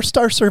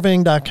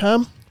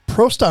 northstarsurveying.com,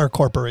 ProStar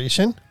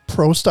Corporation,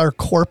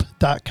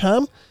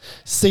 prostarcorp.com,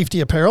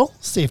 Safety Apparel,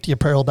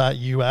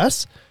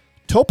 safetyapparel.us,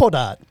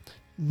 Topodot,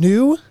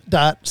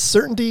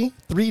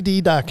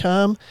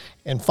 new.certainty3d.com,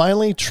 and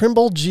finally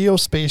Trimble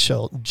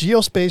Geospatial,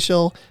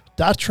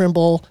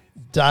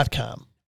 geospatial.trimble.com.